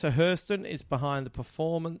name Tessa Hurston is behind the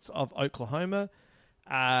performance of Oklahoma.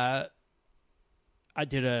 I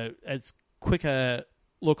did as quick a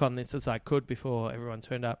look on this as I could before everyone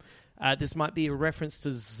turned up. This might be a reference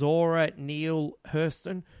to Zora Neale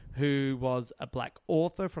Hurston, who was a black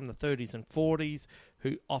author from the 30s and 40s,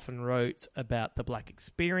 who often wrote about the black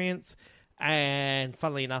experience. And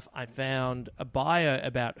funnily enough, I found a bio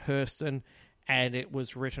about Hurston, and it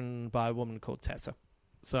was written by a woman called Tessa.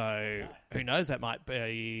 So who knows, that might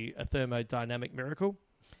be a thermodynamic miracle.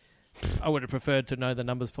 I would have preferred to know the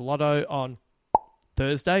numbers for Lotto on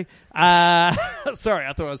Thursday. Sorry,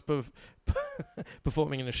 I thought I was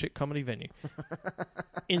performing in a shit comedy venue.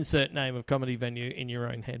 Insert name of comedy venue in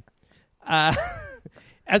your own head.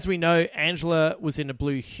 As we know, Angela was in a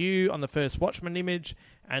blue hue on the first Watchmen image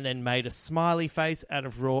and then made a smiley face out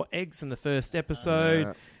of raw eggs in the first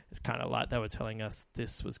episode. It's kind of like they were telling us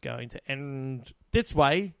this was going to end this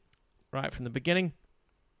way right from the beginning.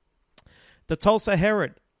 The Tulsa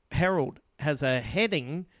Herald has a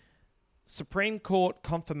heading: Supreme Court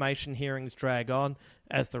confirmation hearings drag on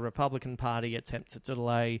as the Republican Party attempts to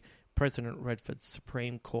delay President Redford's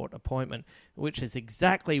Supreme Court appointment, which is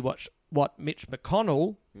exactly what Mitch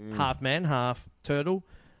McConnell, half man, half turtle,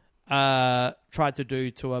 tried to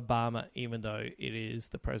do to Obama, even though it is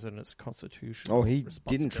the president's constitutional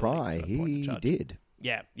responsibility. Didn't try. He did.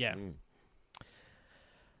 Yeah.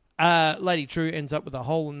 Lady True ends up with a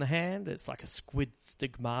hole in the hand. It's like a squid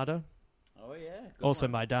stigmata. Oh, yeah. Also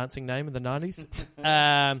my dancing name in the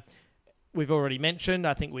 90s. We've already mentioned,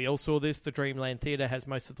 I think we all saw this, the Dreamland Theatre has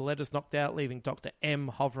most of the letters knocked out, leaving Dr. M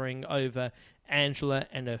hovering over Angela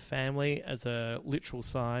and her family as a literal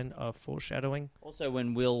sign of foreshadowing. Also,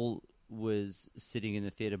 when Will was sitting in the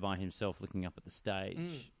theatre by himself looking up at the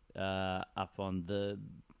stage, up on the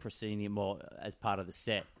proscenium, or as part of the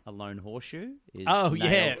set, a lone horseshoe is nailed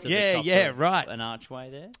to the top of right. an archway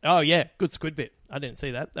there. Oh, yeah, good squid bit. I didn't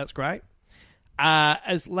see that. That's great.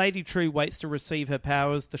 As Lady True waits to receive her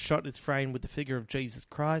powers, the shot is framed with the figure of Jesus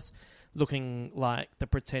Christ, looking like the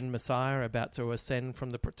pretend Messiah about to ascend from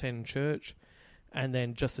the pretend church. And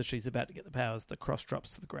then just as she's about to get the powers, the cross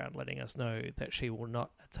drops to the ground, letting us know that she will not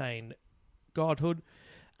attain godhood.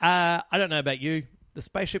 I don't know about you. The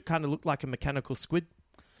spaceship kind of looked like a mechanical squid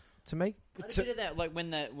to me. A bit of that, like when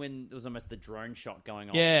there was almost the drone shot going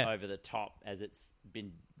on over the top as it's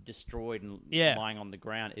been destroyed and Yeah. lying on the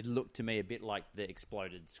ground, it looked to me a bit like the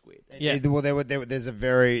exploded squid. Yeah. Well, there's a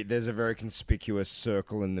very conspicuous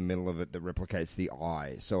circle in the middle of it that replicates the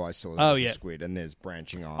eye. So I saw that as a squid, and there's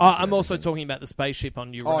branching arms. Oh, I'm and also everything. talking about the spaceship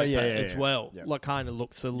on Europa as well. Yeah. Like, kind of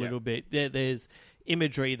looks a little bit. There's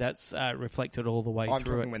imagery that's reflected all the way I'm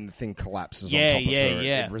through talking it. when the thing collapses Yeah, on top of yeah, her.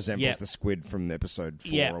 yeah. It resembles the squid from episode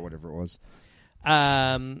 4 or whatever it was.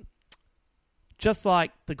 Just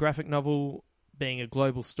like the graphic novel being a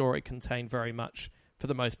global story, contained very much, for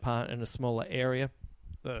the most part, in a smaller area,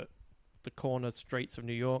 the corner streets of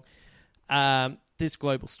New York. This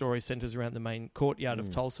global story centers around the main courtyard of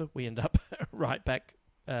Tulsa. We end up right back.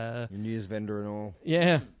 News vendor and all.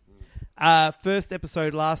 Yeah. First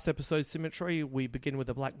episode, last episode symmetry. We begin with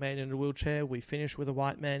a black man in a wheelchair. We finish with a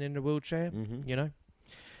white man in a wheelchair. You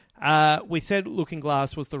know. We said Looking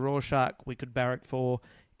Glass was the Rorschach we could barrack for.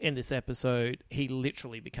 In this episode, he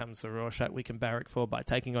literally becomes the Rorschach we can barrack for by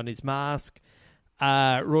taking on his mask.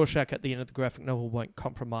 Rorschach at the end of the graphic novel won't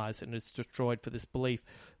compromise and is destroyed for this belief.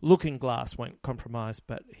 Looking Glass won't compromise,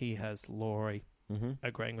 but he has Laurie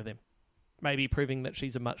agreeing with him. Maybe proving that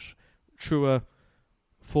she's a much truer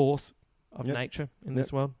force of nature in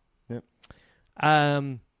this world. Yep.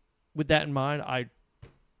 With that in mind,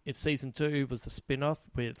 if season 2 was a spin-off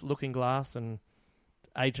with Looking Glass and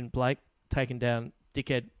Agent Blake taking down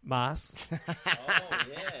dickhead masks,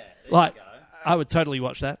 like, I would totally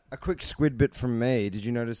watch that. A quick squid bit from me. Did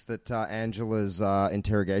you notice that Angela's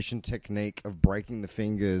interrogation technique of breaking the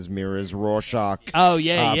fingers mirrors Rorschach? Oh,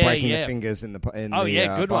 breaking the fingers in the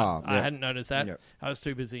good bar. one. I hadn't noticed that. Yep. I was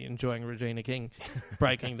too busy enjoying Regina King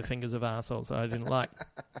breaking the fingers of arseholes I didn't like.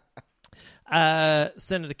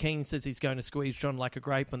 Senator King says he's going to squeeze John like a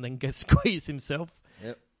grape and then gets squeezed himself.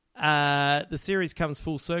 Yep. The series comes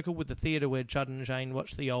full circle with the theatre where Judd and Jane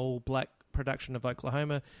watch the old black production of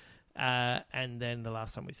Oklahoma. And then the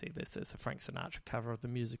last time we see this is a Frank Sinatra cover of the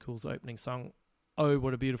musical's opening song, Oh,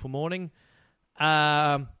 What a Beautiful Morning.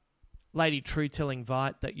 Lady True telling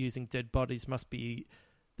Veidt that using dead bodies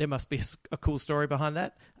there must be a cool story behind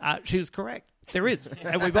that. She was correct. There is.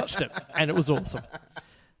 And we watched it, and it was awesome.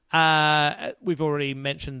 We've already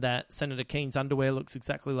mentioned that Senator Keen's underwear looks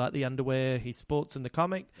exactly like the underwear he sports in the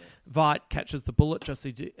comic. Veidt catches the bullet just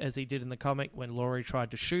as he did in the comic when Laurie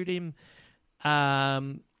tried to shoot him.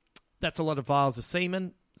 That's a lot of vials of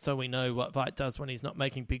semen, so we know what Veidt does when he's not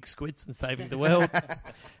making big squids and saving the world.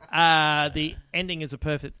 The ending is a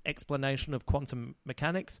perfect explanation of quantum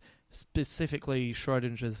mechanics, specifically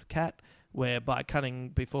Schrodinger's cat, where by cutting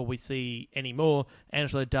before we see any more,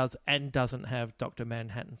 Angela does and doesn't have Dr.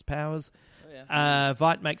 Manhattan's powers.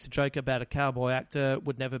 Veidt makes a joke about a cowboy actor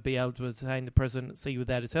would never be able to attain the presidency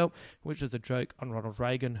without his help, which is a joke on Ronald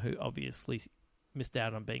Reagan, who obviously missed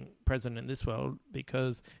out on being president in this world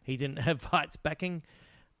because he didn't have Veidt's backing.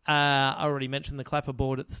 I already mentioned the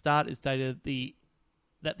clapperboard at the start is dated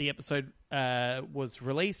that the episode was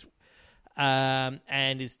released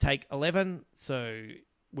and is take 11, so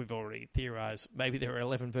we've already theorized maybe there are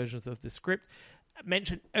 11 versions of the script.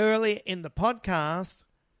 Mentioned earlier in the podcast,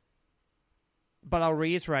 but I'll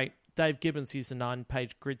reiterate, Dave Gibbons used a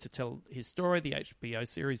 9-page grid to tell his story. The HBO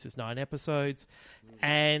series is 9 episodes.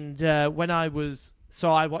 And I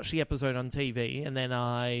watched the episode on TV and then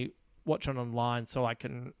I watch it online so I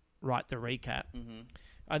can write the recap.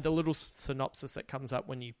 And the little synopsis that comes up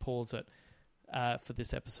when you pause it for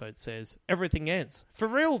this episode says, everything ends. For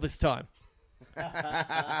real this time.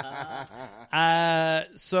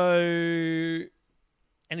 So,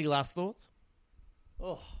 any last thoughts?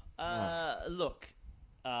 Look,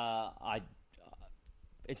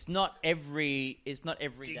 it's not every Dig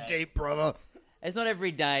day. deep, brother. It's not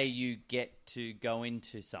every day you get to go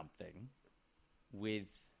into something with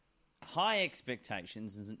high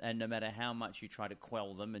expectations, and no matter how much you try to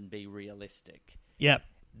quell them and be realistic, Yep.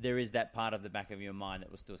 there is that part of the back of your mind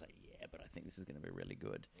that will still say, yeah, but I think this is going to be really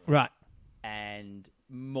good. Right. And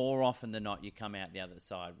more often than not, you come out the other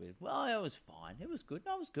side with, well, it was fine. It was good.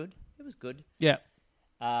 No, it was good. It was good. Yeah.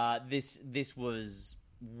 This was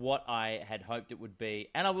what I had hoped it would be.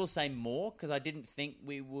 And I will say more, because I didn't think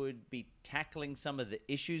we would be tackling some of the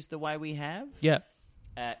issues the way we have. Yeah.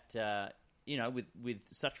 With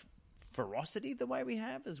such ferocity the way we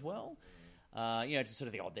have as well. To sort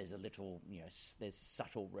of think, there's a little, there's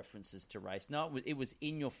subtle references to race. No, it was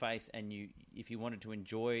in your face, and if you wanted to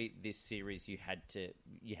enjoy this series, you had to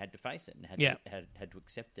face it and had to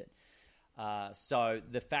accept it. So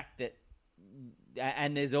the fact that,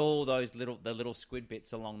 and there's all those little squid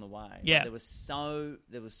bits along the way. Yeah, there was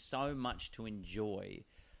so much to enjoy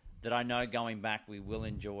that I know going back we will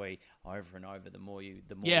enjoy over and over the more you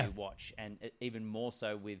watch, and even more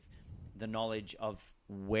so with the knowledge of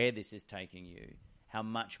where this is taking you, how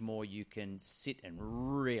much more you can sit and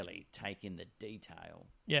really take in the detail.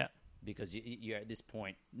 Yeah. Because you're at this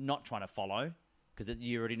point not trying to follow because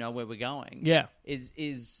you already know where we're going. Yeah.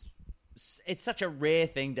 It's such a rare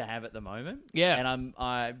thing to have at the moment. Yeah.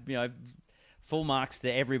 And full marks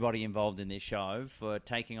to everybody involved in this show for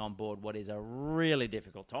taking on board what is a really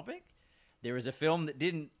difficult topic. There is a film that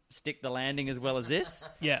didn't stick the landing as well as this.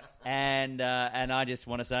 Yeah. And I just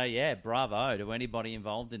want to say, yeah, bravo to anybody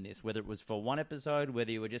involved in this, whether it was for one episode,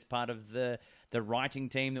 whether you were just part of the writing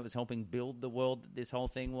team that was helping build the world that this whole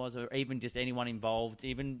thing was, or even just anyone involved,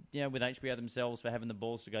 even with HBO themselves for having the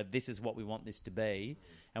balls to go, this is what we want this to be,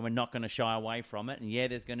 and we're not going to shy away from it. And yeah,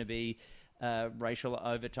 there's going to be racial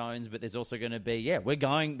overtones, but there's also going to be we're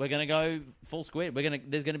going to go full squid.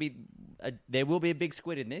 There will be a big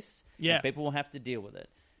squid in this. Yeah, and people will have to deal with it,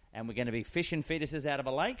 and we're going to be fishing fetuses out of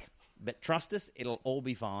a lake. But trust us, it'll all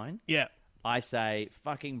be fine. Yeah, I say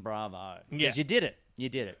fucking bravo because Yeah. you did it. You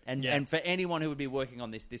did it, and Yeah. and for anyone who would be working on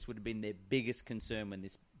this would have been their biggest concern when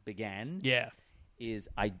this began. Yeah.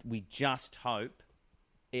 We just hope.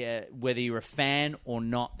 Whether you're a fan or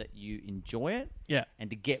not, that you enjoy it. Yeah. And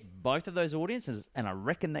to get both of those audiences, and I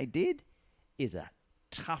reckon they did, is a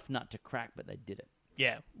tough nut to crack, but they did it.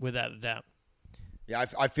 Yeah, without a doubt. Yeah,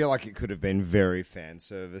 I feel like it could have been very fan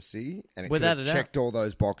servicey, and it Without could a have doubt. checked all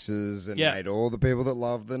those boxes and Yeah. made all the people that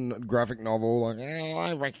love the graphic novel like,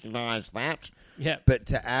 I recognise that. Yeah. But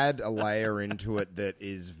to add a layer into it that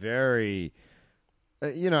is very, for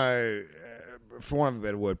want of a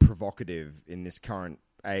better word, provocative in this current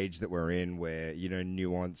age that we're in, where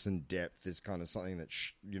nuance and depth is kind of something that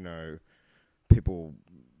people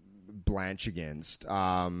blanch against.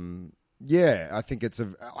 I think it's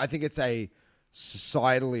a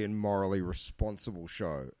societally and morally responsible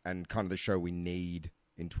show, and kind of the show we need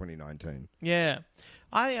in 2019. Yeah,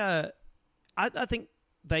 I think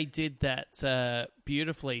they did that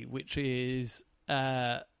beautifully, which is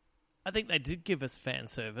I think they did give us fan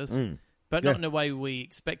service. But not in a way we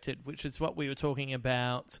expected, which is what we were talking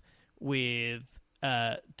about with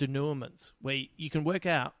denouements, where you can work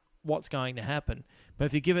out what's going to happen. But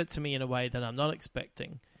if you give it to me in a way that I'm not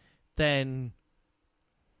expecting, then,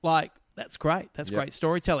 that's great. That's great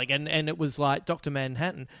storytelling. And it was like Dr.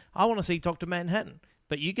 Manhattan. I want to see Dr. Manhattan.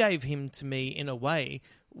 But you gave him to me in a way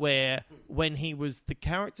where when he was the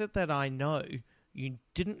character that I know, you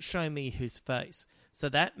didn't show me his face. So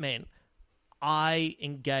that meant I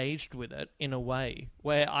engaged with it in a way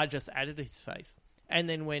where I just added his face. And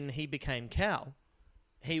then when he became Cal,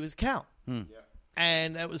 he was Cal. Yeah.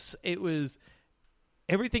 And it was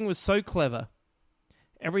everything was so clever.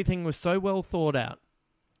 Everything was so well thought out.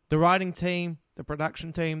 The writing team, the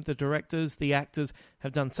production team, the directors, the actors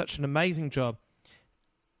have done such an amazing job.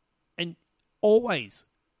 And always,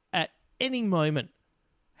 at any moment,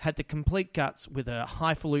 had the complete guts with a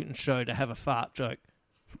highfalutin show to have a fart joke.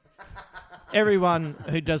 Everyone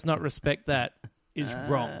who does not respect that is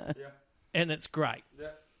wrong. And it's great.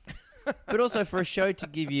 But also for a show to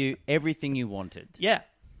give you everything you wanted. Yeah.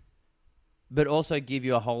 But also give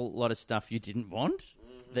you a whole lot of stuff you didn't want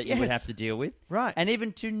that you would Yes. have to deal with. Right. And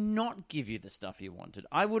even to not give you the stuff you wanted.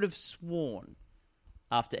 I would have sworn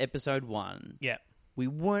after episode 1... Yeah. We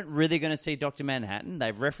weren't really going to see Dr. Manhattan.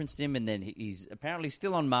 They've referenced him, and then he's apparently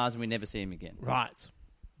still on Mars, and we never see him again. Right.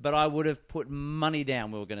 But I would have put money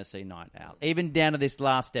down we were going to see Night Owl, even down to this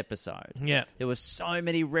last episode. Yeah. There were so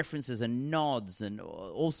many references and nods and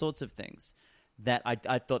all sorts of things that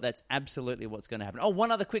I thought that's absolutely what's going to happen. Oh,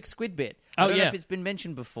 one other quick squid bit. I don't know if it's been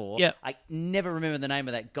mentioned before. Yeah. I never remember the name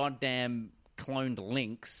of that goddamn cloned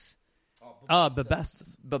lynx.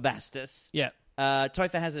 Babastus. Babastus. Yeah.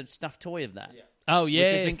 Topher has a stuffed toy of that. Oh, Which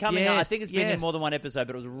yes. has been coming out. I think it's been in more than one. one episode,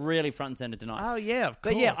 but it was really front and center tonight. Oh, yeah, of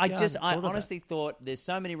course. But yeah, I hadn't thought of that. honestly thought there's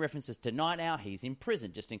so many references to Night Owl. He's in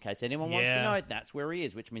prison, just in case anyone wants to Yeah. know. That's where he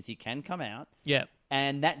is, which means he can come out. Yeah.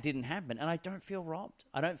 And that didn't happen. And I don't feel robbed.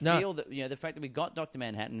 I don't No. feel that, the fact that we got Dr.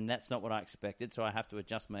 Manhattan, and that's not what I expected, so I have to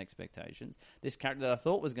adjust my expectations. This character that I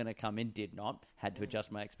thought was going to come in did not. Had to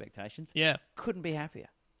adjust my expectations. Yeah. Couldn't be happier.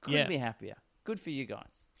 Couldn't Yeah. be happier. Good for you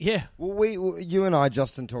guys. Yeah. Well, you and I,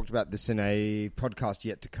 Justin, talked about this in a podcast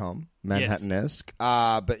yet to come, Manhattan-esque.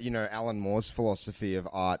 But, Alan Moore's philosophy of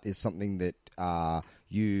art is something that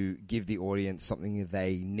you give the audience something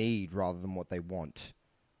they need rather than what they want.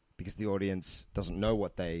 Because the audience doesn't know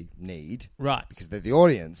what they need. Right. Because they're the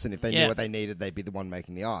audience, and if they Yeah. knew what they needed, they'd be the one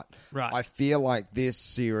making the art. Right. I feel like this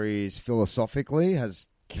series, philosophically, has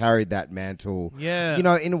carried that mantle. Yeah.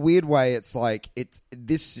 In a weird way, it's like,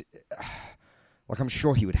 Like, I'm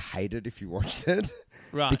sure he would hate it if you watched it.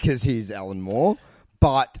 Right. Because he's Alan Moore.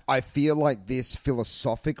 But I feel like this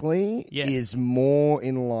philosophically Yes. is more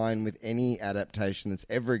in line with any adaptation that's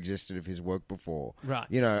ever existed of his work before. Right.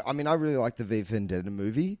 You know, I mean, I really like the V for Vendetta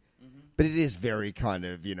movie, but it is very kind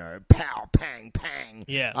of, you know, pow, pang, pang.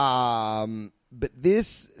 Yeah. But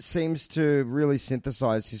this seems to really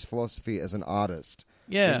synthesize his philosophy as an artist.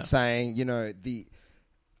 Yeah. And saying, you know, the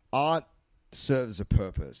art serves a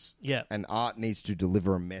purpose. Yeah. And art needs to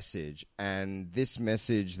deliver a message. And this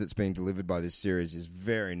message that's being delivered by this series is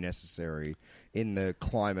very necessary in the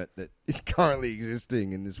climate that is currently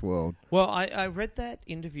existing in this world. Well, I read that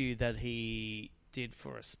interview that he did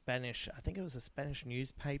for a Spanish, I think it was a Spanish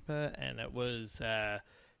newspaper, and it was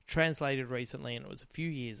translated recently, and it was a few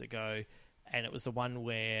years ago, and it was the one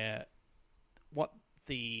where what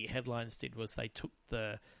the headlines did was they took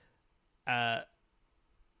the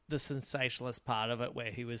sensationalist part of it,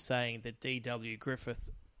 where he was saying that D.W.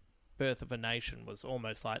 Griffith, Birth of a Nation, was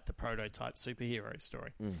almost like the prototype superhero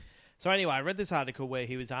story. So anyway, I read this article where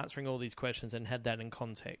he was answering all these questions and had that in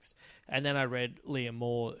context. And then I read Liam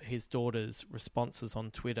Moore, his daughter's responses on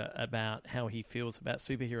Twitter about how he feels about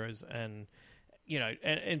superheroes. And, you know,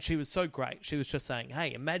 and she was so great. She was just saying,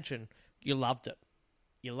 hey, imagine you loved it.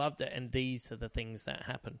 You loved it, and these are the things that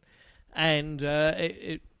happen. And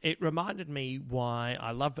it reminded me why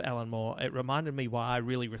I love Alan Moore. It reminded me why I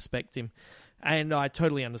really respect him. And I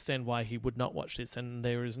totally understand why he would not watch this. And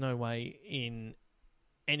there is no way in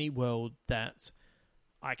any world that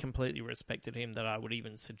I completely respected him that I would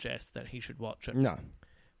even suggest that he should watch it. No.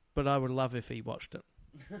 But I would love if he watched it.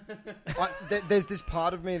 There's this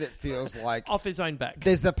part of me that feels like... Off his own back.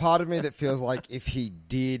 There's the part of me that feels like if he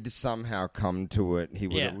did somehow come to it, he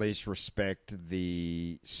would Yeah. at least respect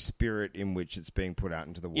the spirit in which it's being put out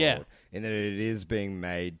into the world. Yeah. And that it is being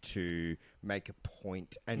made to make a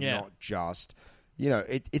point and Yeah. not just... You know,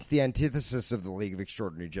 it's the antithesis of the League of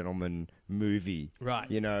Extraordinary Gentlemen movie.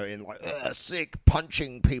 Right. You know, in like, sick,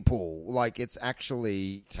 punching people. Like, it's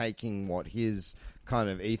actually taking what his kind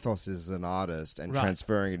of ethos is as an artist and Right.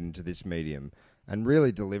 transferring it into this medium and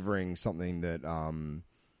really delivering something that,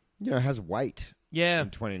 you know, has weight Yeah.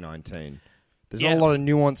 in 2019. There's Yeah. not a lot of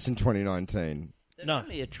nuance in 2019. That No.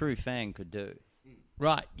 only a true fan could do.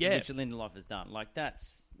 Right, yeah. Which Lindelof has done. Like,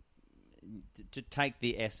 that's... To take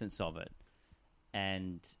the essence of it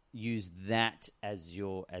and use that as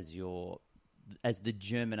the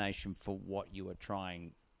germination for what you are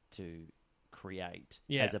trying to create,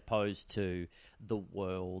 Yeah. as opposed to the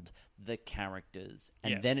world, the characters,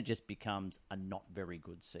 and Yeah. then it just becomes a not very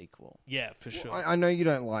good sequel. Yeah, for sure. I know you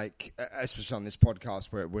don't like, especially on this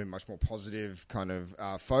podcast where we're much more positive kind of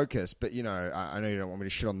focus, but, you know, I know you don't want me to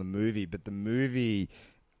shit on the movie, but the movie...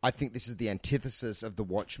 I think this is the antithesis of the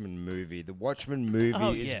Watchmen movie. The Watchmen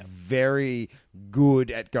movie is very good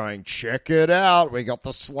at going, check it out. We got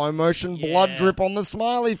the slow motion blood drip on the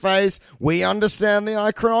smiley face. We understand the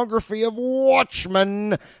iconography of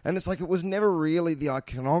Watchmen. And it's like, it was never really the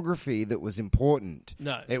iconography that was important.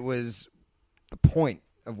 No. It was the point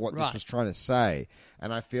of what this Right. was trying to say.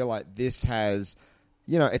 And I feel like this has...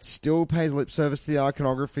 You know, it still pays lip service to the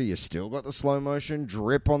iconography. You still got the slow motion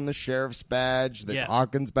drip on the sheriff's badge that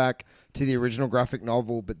harkens back to the original graphic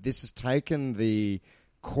novel. But this has taken the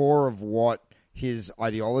core of what his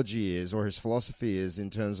ideology is or his philosophy is in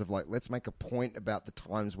terms of, like, let's make a point about the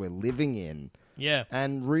times we're living in. Yeah.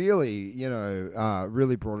 And really, you know,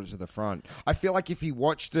 really brought it to the front. I feel like if he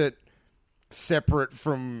watched it separate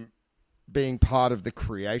from being part of the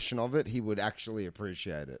creation of it, he would actually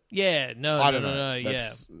appreciate it. Yeah, no, I don't no, know. no,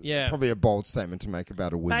 That's yeah. probably a bold statement to make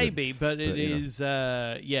about a wizard. Maybe, but it you know. is,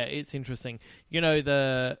 it's interesting. You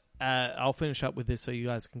know, I'll finish up with this so you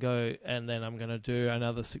guys can go, and then I'm going to do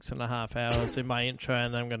another 6.5 hours in my intro,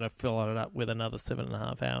 and I'm going to fill it up with another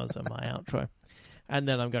 7.5 hours in my outro. And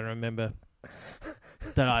then I'm going to remember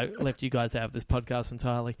that I left you guys out of this podcast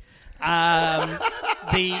entirely.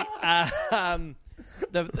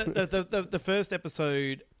 The first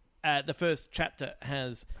episode, the first chapter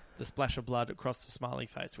has the splash of blood across the smiley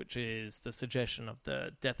face, which is the suggestion of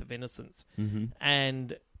the death of innocence. Mm-hmm.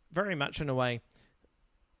 And very much in a way,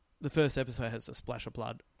 the first episode has a splash of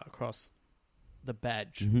blood across the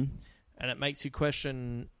badge. Mm-hmm. And it makes you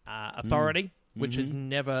question authority, which is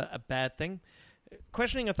never a bad thing.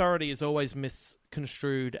 Questioning authority is always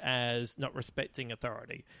misconstrued as not respecting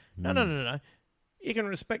authority. No. You can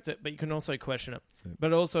respect it, but you can also question it. Yep.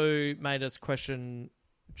 But also made us question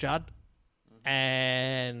Judd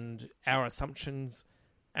and our assumptions.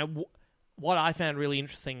 And what I found really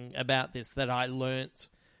interesting about this, that I learnt,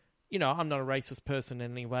 you know, I'm not a racist person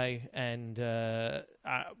in any way, and I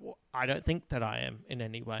don't think that I am in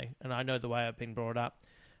any way, and I know the way I've been brought up.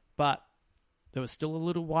 But there was still a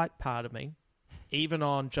little white part of me even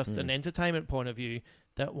on just an entertainment point of view,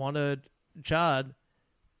 that wanted Judd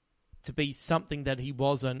to be something that he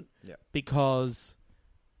wasn't because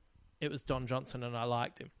it was Don Johnson and I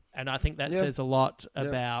liked him. And I think that says a lot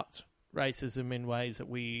about racism in ways that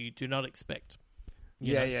we do not expect.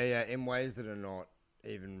 You know? In ways that are not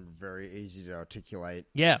even very easy to articulate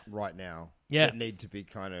right now. Yeah. That need to be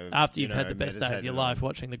kind of... After you've had the best day of your life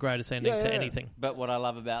watching the greatest ending to anything. But what I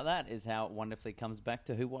love about that is how it wonderfully comes back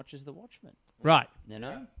to who watches The Watchmen. Right. You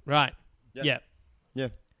know? Right. Yeah.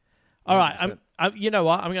 All right. You know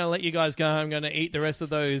what? I'm going to let you guys go. I'm going to eat the rest of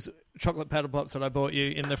those chocolate paddle pops that I bought you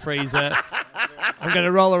in the freezer. I'm going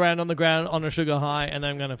to roll around on the ground on a sugar high, and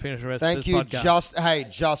then I'm going to finish the rest of this podcast. Hey,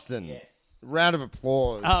 Justin. Yes. Round of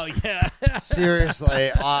applause. Oh, yeah. Seriously.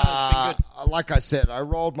 Like I said, I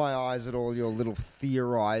rolled my eyes at all your little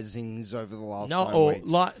theorizings over the last 9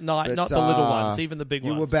 weeks. Not the little ones, even the big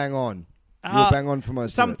ones. You were bang on. You were bang on for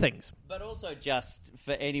most of it. Some things. But also just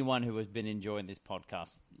for anyone who has been enjoying this podcast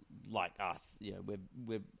like us,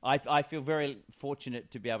 I feel very fortunate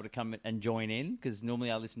to be able to come and join in, because normally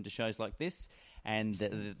I listen to shows like this and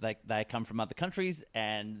they come from other countries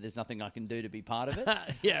and there's nothing I can do to be part of it.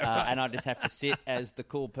 Right. And I just have to sit as the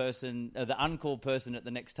cool person, the uncool person at the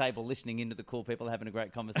next table, listening into the cool people having a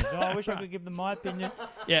great conversation. Oh, I wish I could give them my opinion.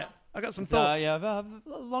 Yeah, I got some thoughts. Yeah,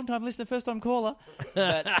 a long time listener, first time caller.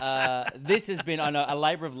 But this has been, I know, a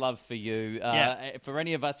labour of love for you. For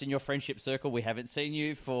any of us in your friendship circle, we haven't seen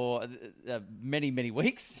you for many, many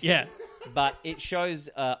weeks. Yeah. But it shows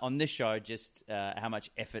on this show just how much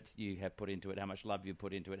effort you have put into it, how much love you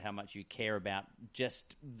put into it, how much you care about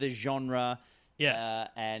just the genre. Yeah.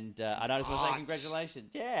 And I just want to say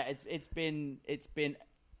congratulations. Yeah, it's been,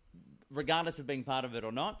 regardless of being part of it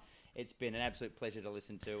or not, it's been an absolute pleasure to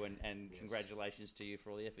listen to, and congratulations to you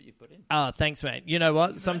for all the effort you put in. Oh, thanks, mate. You know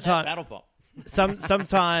what? Sometimes Battle Pop.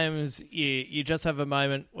 Sometimes you just have a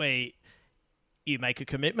moment where you make a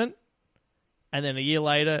commitment, and then a year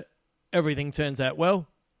later, everything turns out well.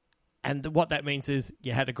 And what that means is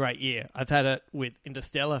you had a great year. I've had it with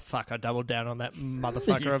Interstellar. Fuck, I doubled down on that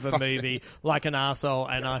motherfucker of a movie like an arsehole,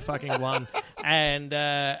 and I fucking won. And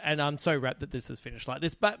I'm so wrapped that this is finished like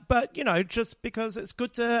this. But you know, just because it's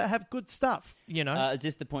good to have good stuff, you know.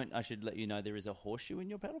 Just the point, I should let you know there is a horseshoe in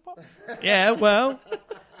your paddle pop. Yeah, well,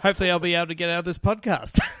 hopefully I'll be able to get out of this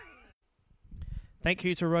podcast. Thank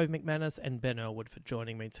you to Rove McManus and Ben Elwood for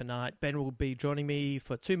joining me tonight. Ben will be joining me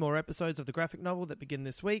for 2 more episodes of the graphic novel that begin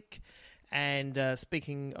this week. And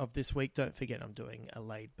speaking of this week, don't forget I'm doing a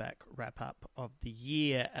laid-back wrap-up of the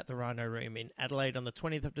year at the Rhino Room in Adelaide on the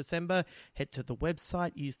 20th of December. Head to the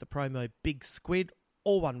website, use the promo Big Squid,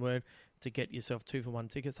 all one word, to get yourself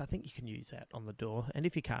 2-for-1 tickets. I think you can use that on the door. And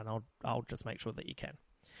if you can't, I'll just make sure that you can.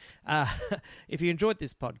 If you enjoyed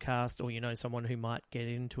this podcast, or you know someone who might get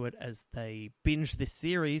into it as they binge this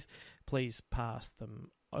series, please pass them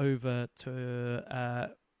over to...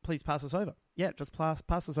 please pass us over. Yeah, just pass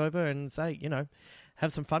us over and say, you know,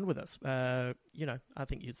 have some fun with us. You know, I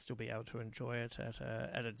think you'd still be able to enjoy it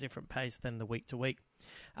at a different pace than the week to week.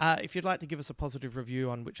 If you'd like to give us a positive review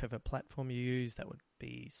on whichever platform you use, that would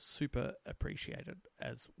be super appreciated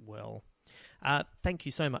as well. Thank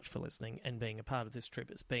you so much for listening and being a part of this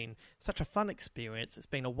trip. It's been such a fun experience. It's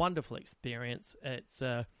been a wonderful experience. It's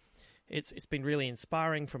been really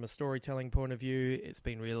inspiring from a storytelling point of view. It's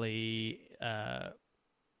been really...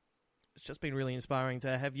 It's just been really inspiring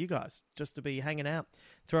to have you guys just to be hanging out,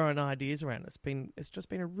 throwing ideas around. It's just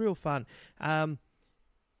been a real fun.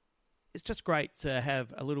 It's just great to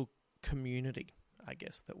have a little community, I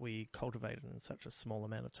guess, that we cultivated in such a small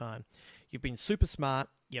amount of time. You've been super smart,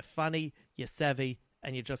 you're funny, you're savvy,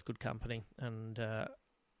 and you're just good company. And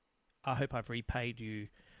I hope I've repaid you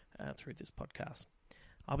through this podcast.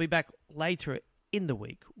 I'll be back later in the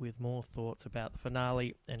week with more thoughts about the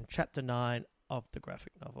finale and Chapter 9 of the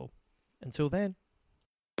graphic novel. Until then.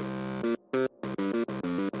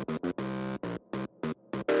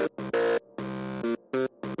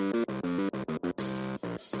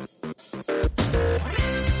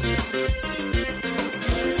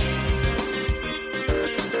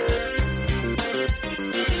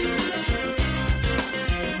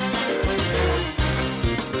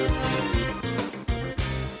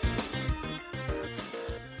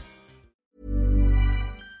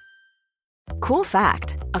 Cool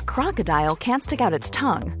fact, a crocodile can't stick out its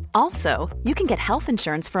tongue. Also, you can get health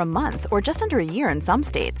insurance for a month or just under a year in some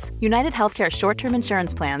states. United Healthcare short-term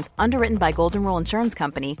insurance plans, underwritten by Golden Rule Insurance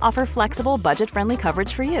Company, offer flexible, budget-friendly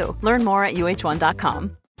coverage for you. Learn more at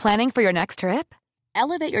uh1.com. Planning for your next trip?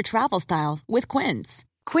 Elevate your travel style with Quince.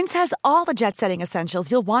 Quince has all the jet-setting essentials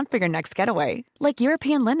you'll want for your next getaway, like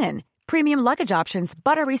European linen, premium luggage options,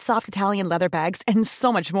 buttery soft Italian leather bags, and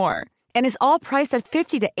so much more. And is all priced at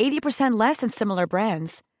 50 to 80% less than similar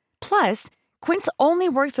brands. Plus, Quince only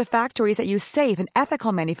works with factories that use safe and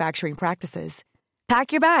ethical manufacturing practices.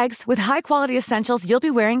 Pack your bags with high-quality essentials you'll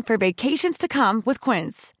be wearing for vacations to come with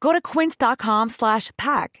Quince. Go to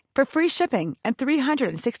quince.com/pack for free shipping and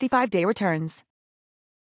 365-day returns.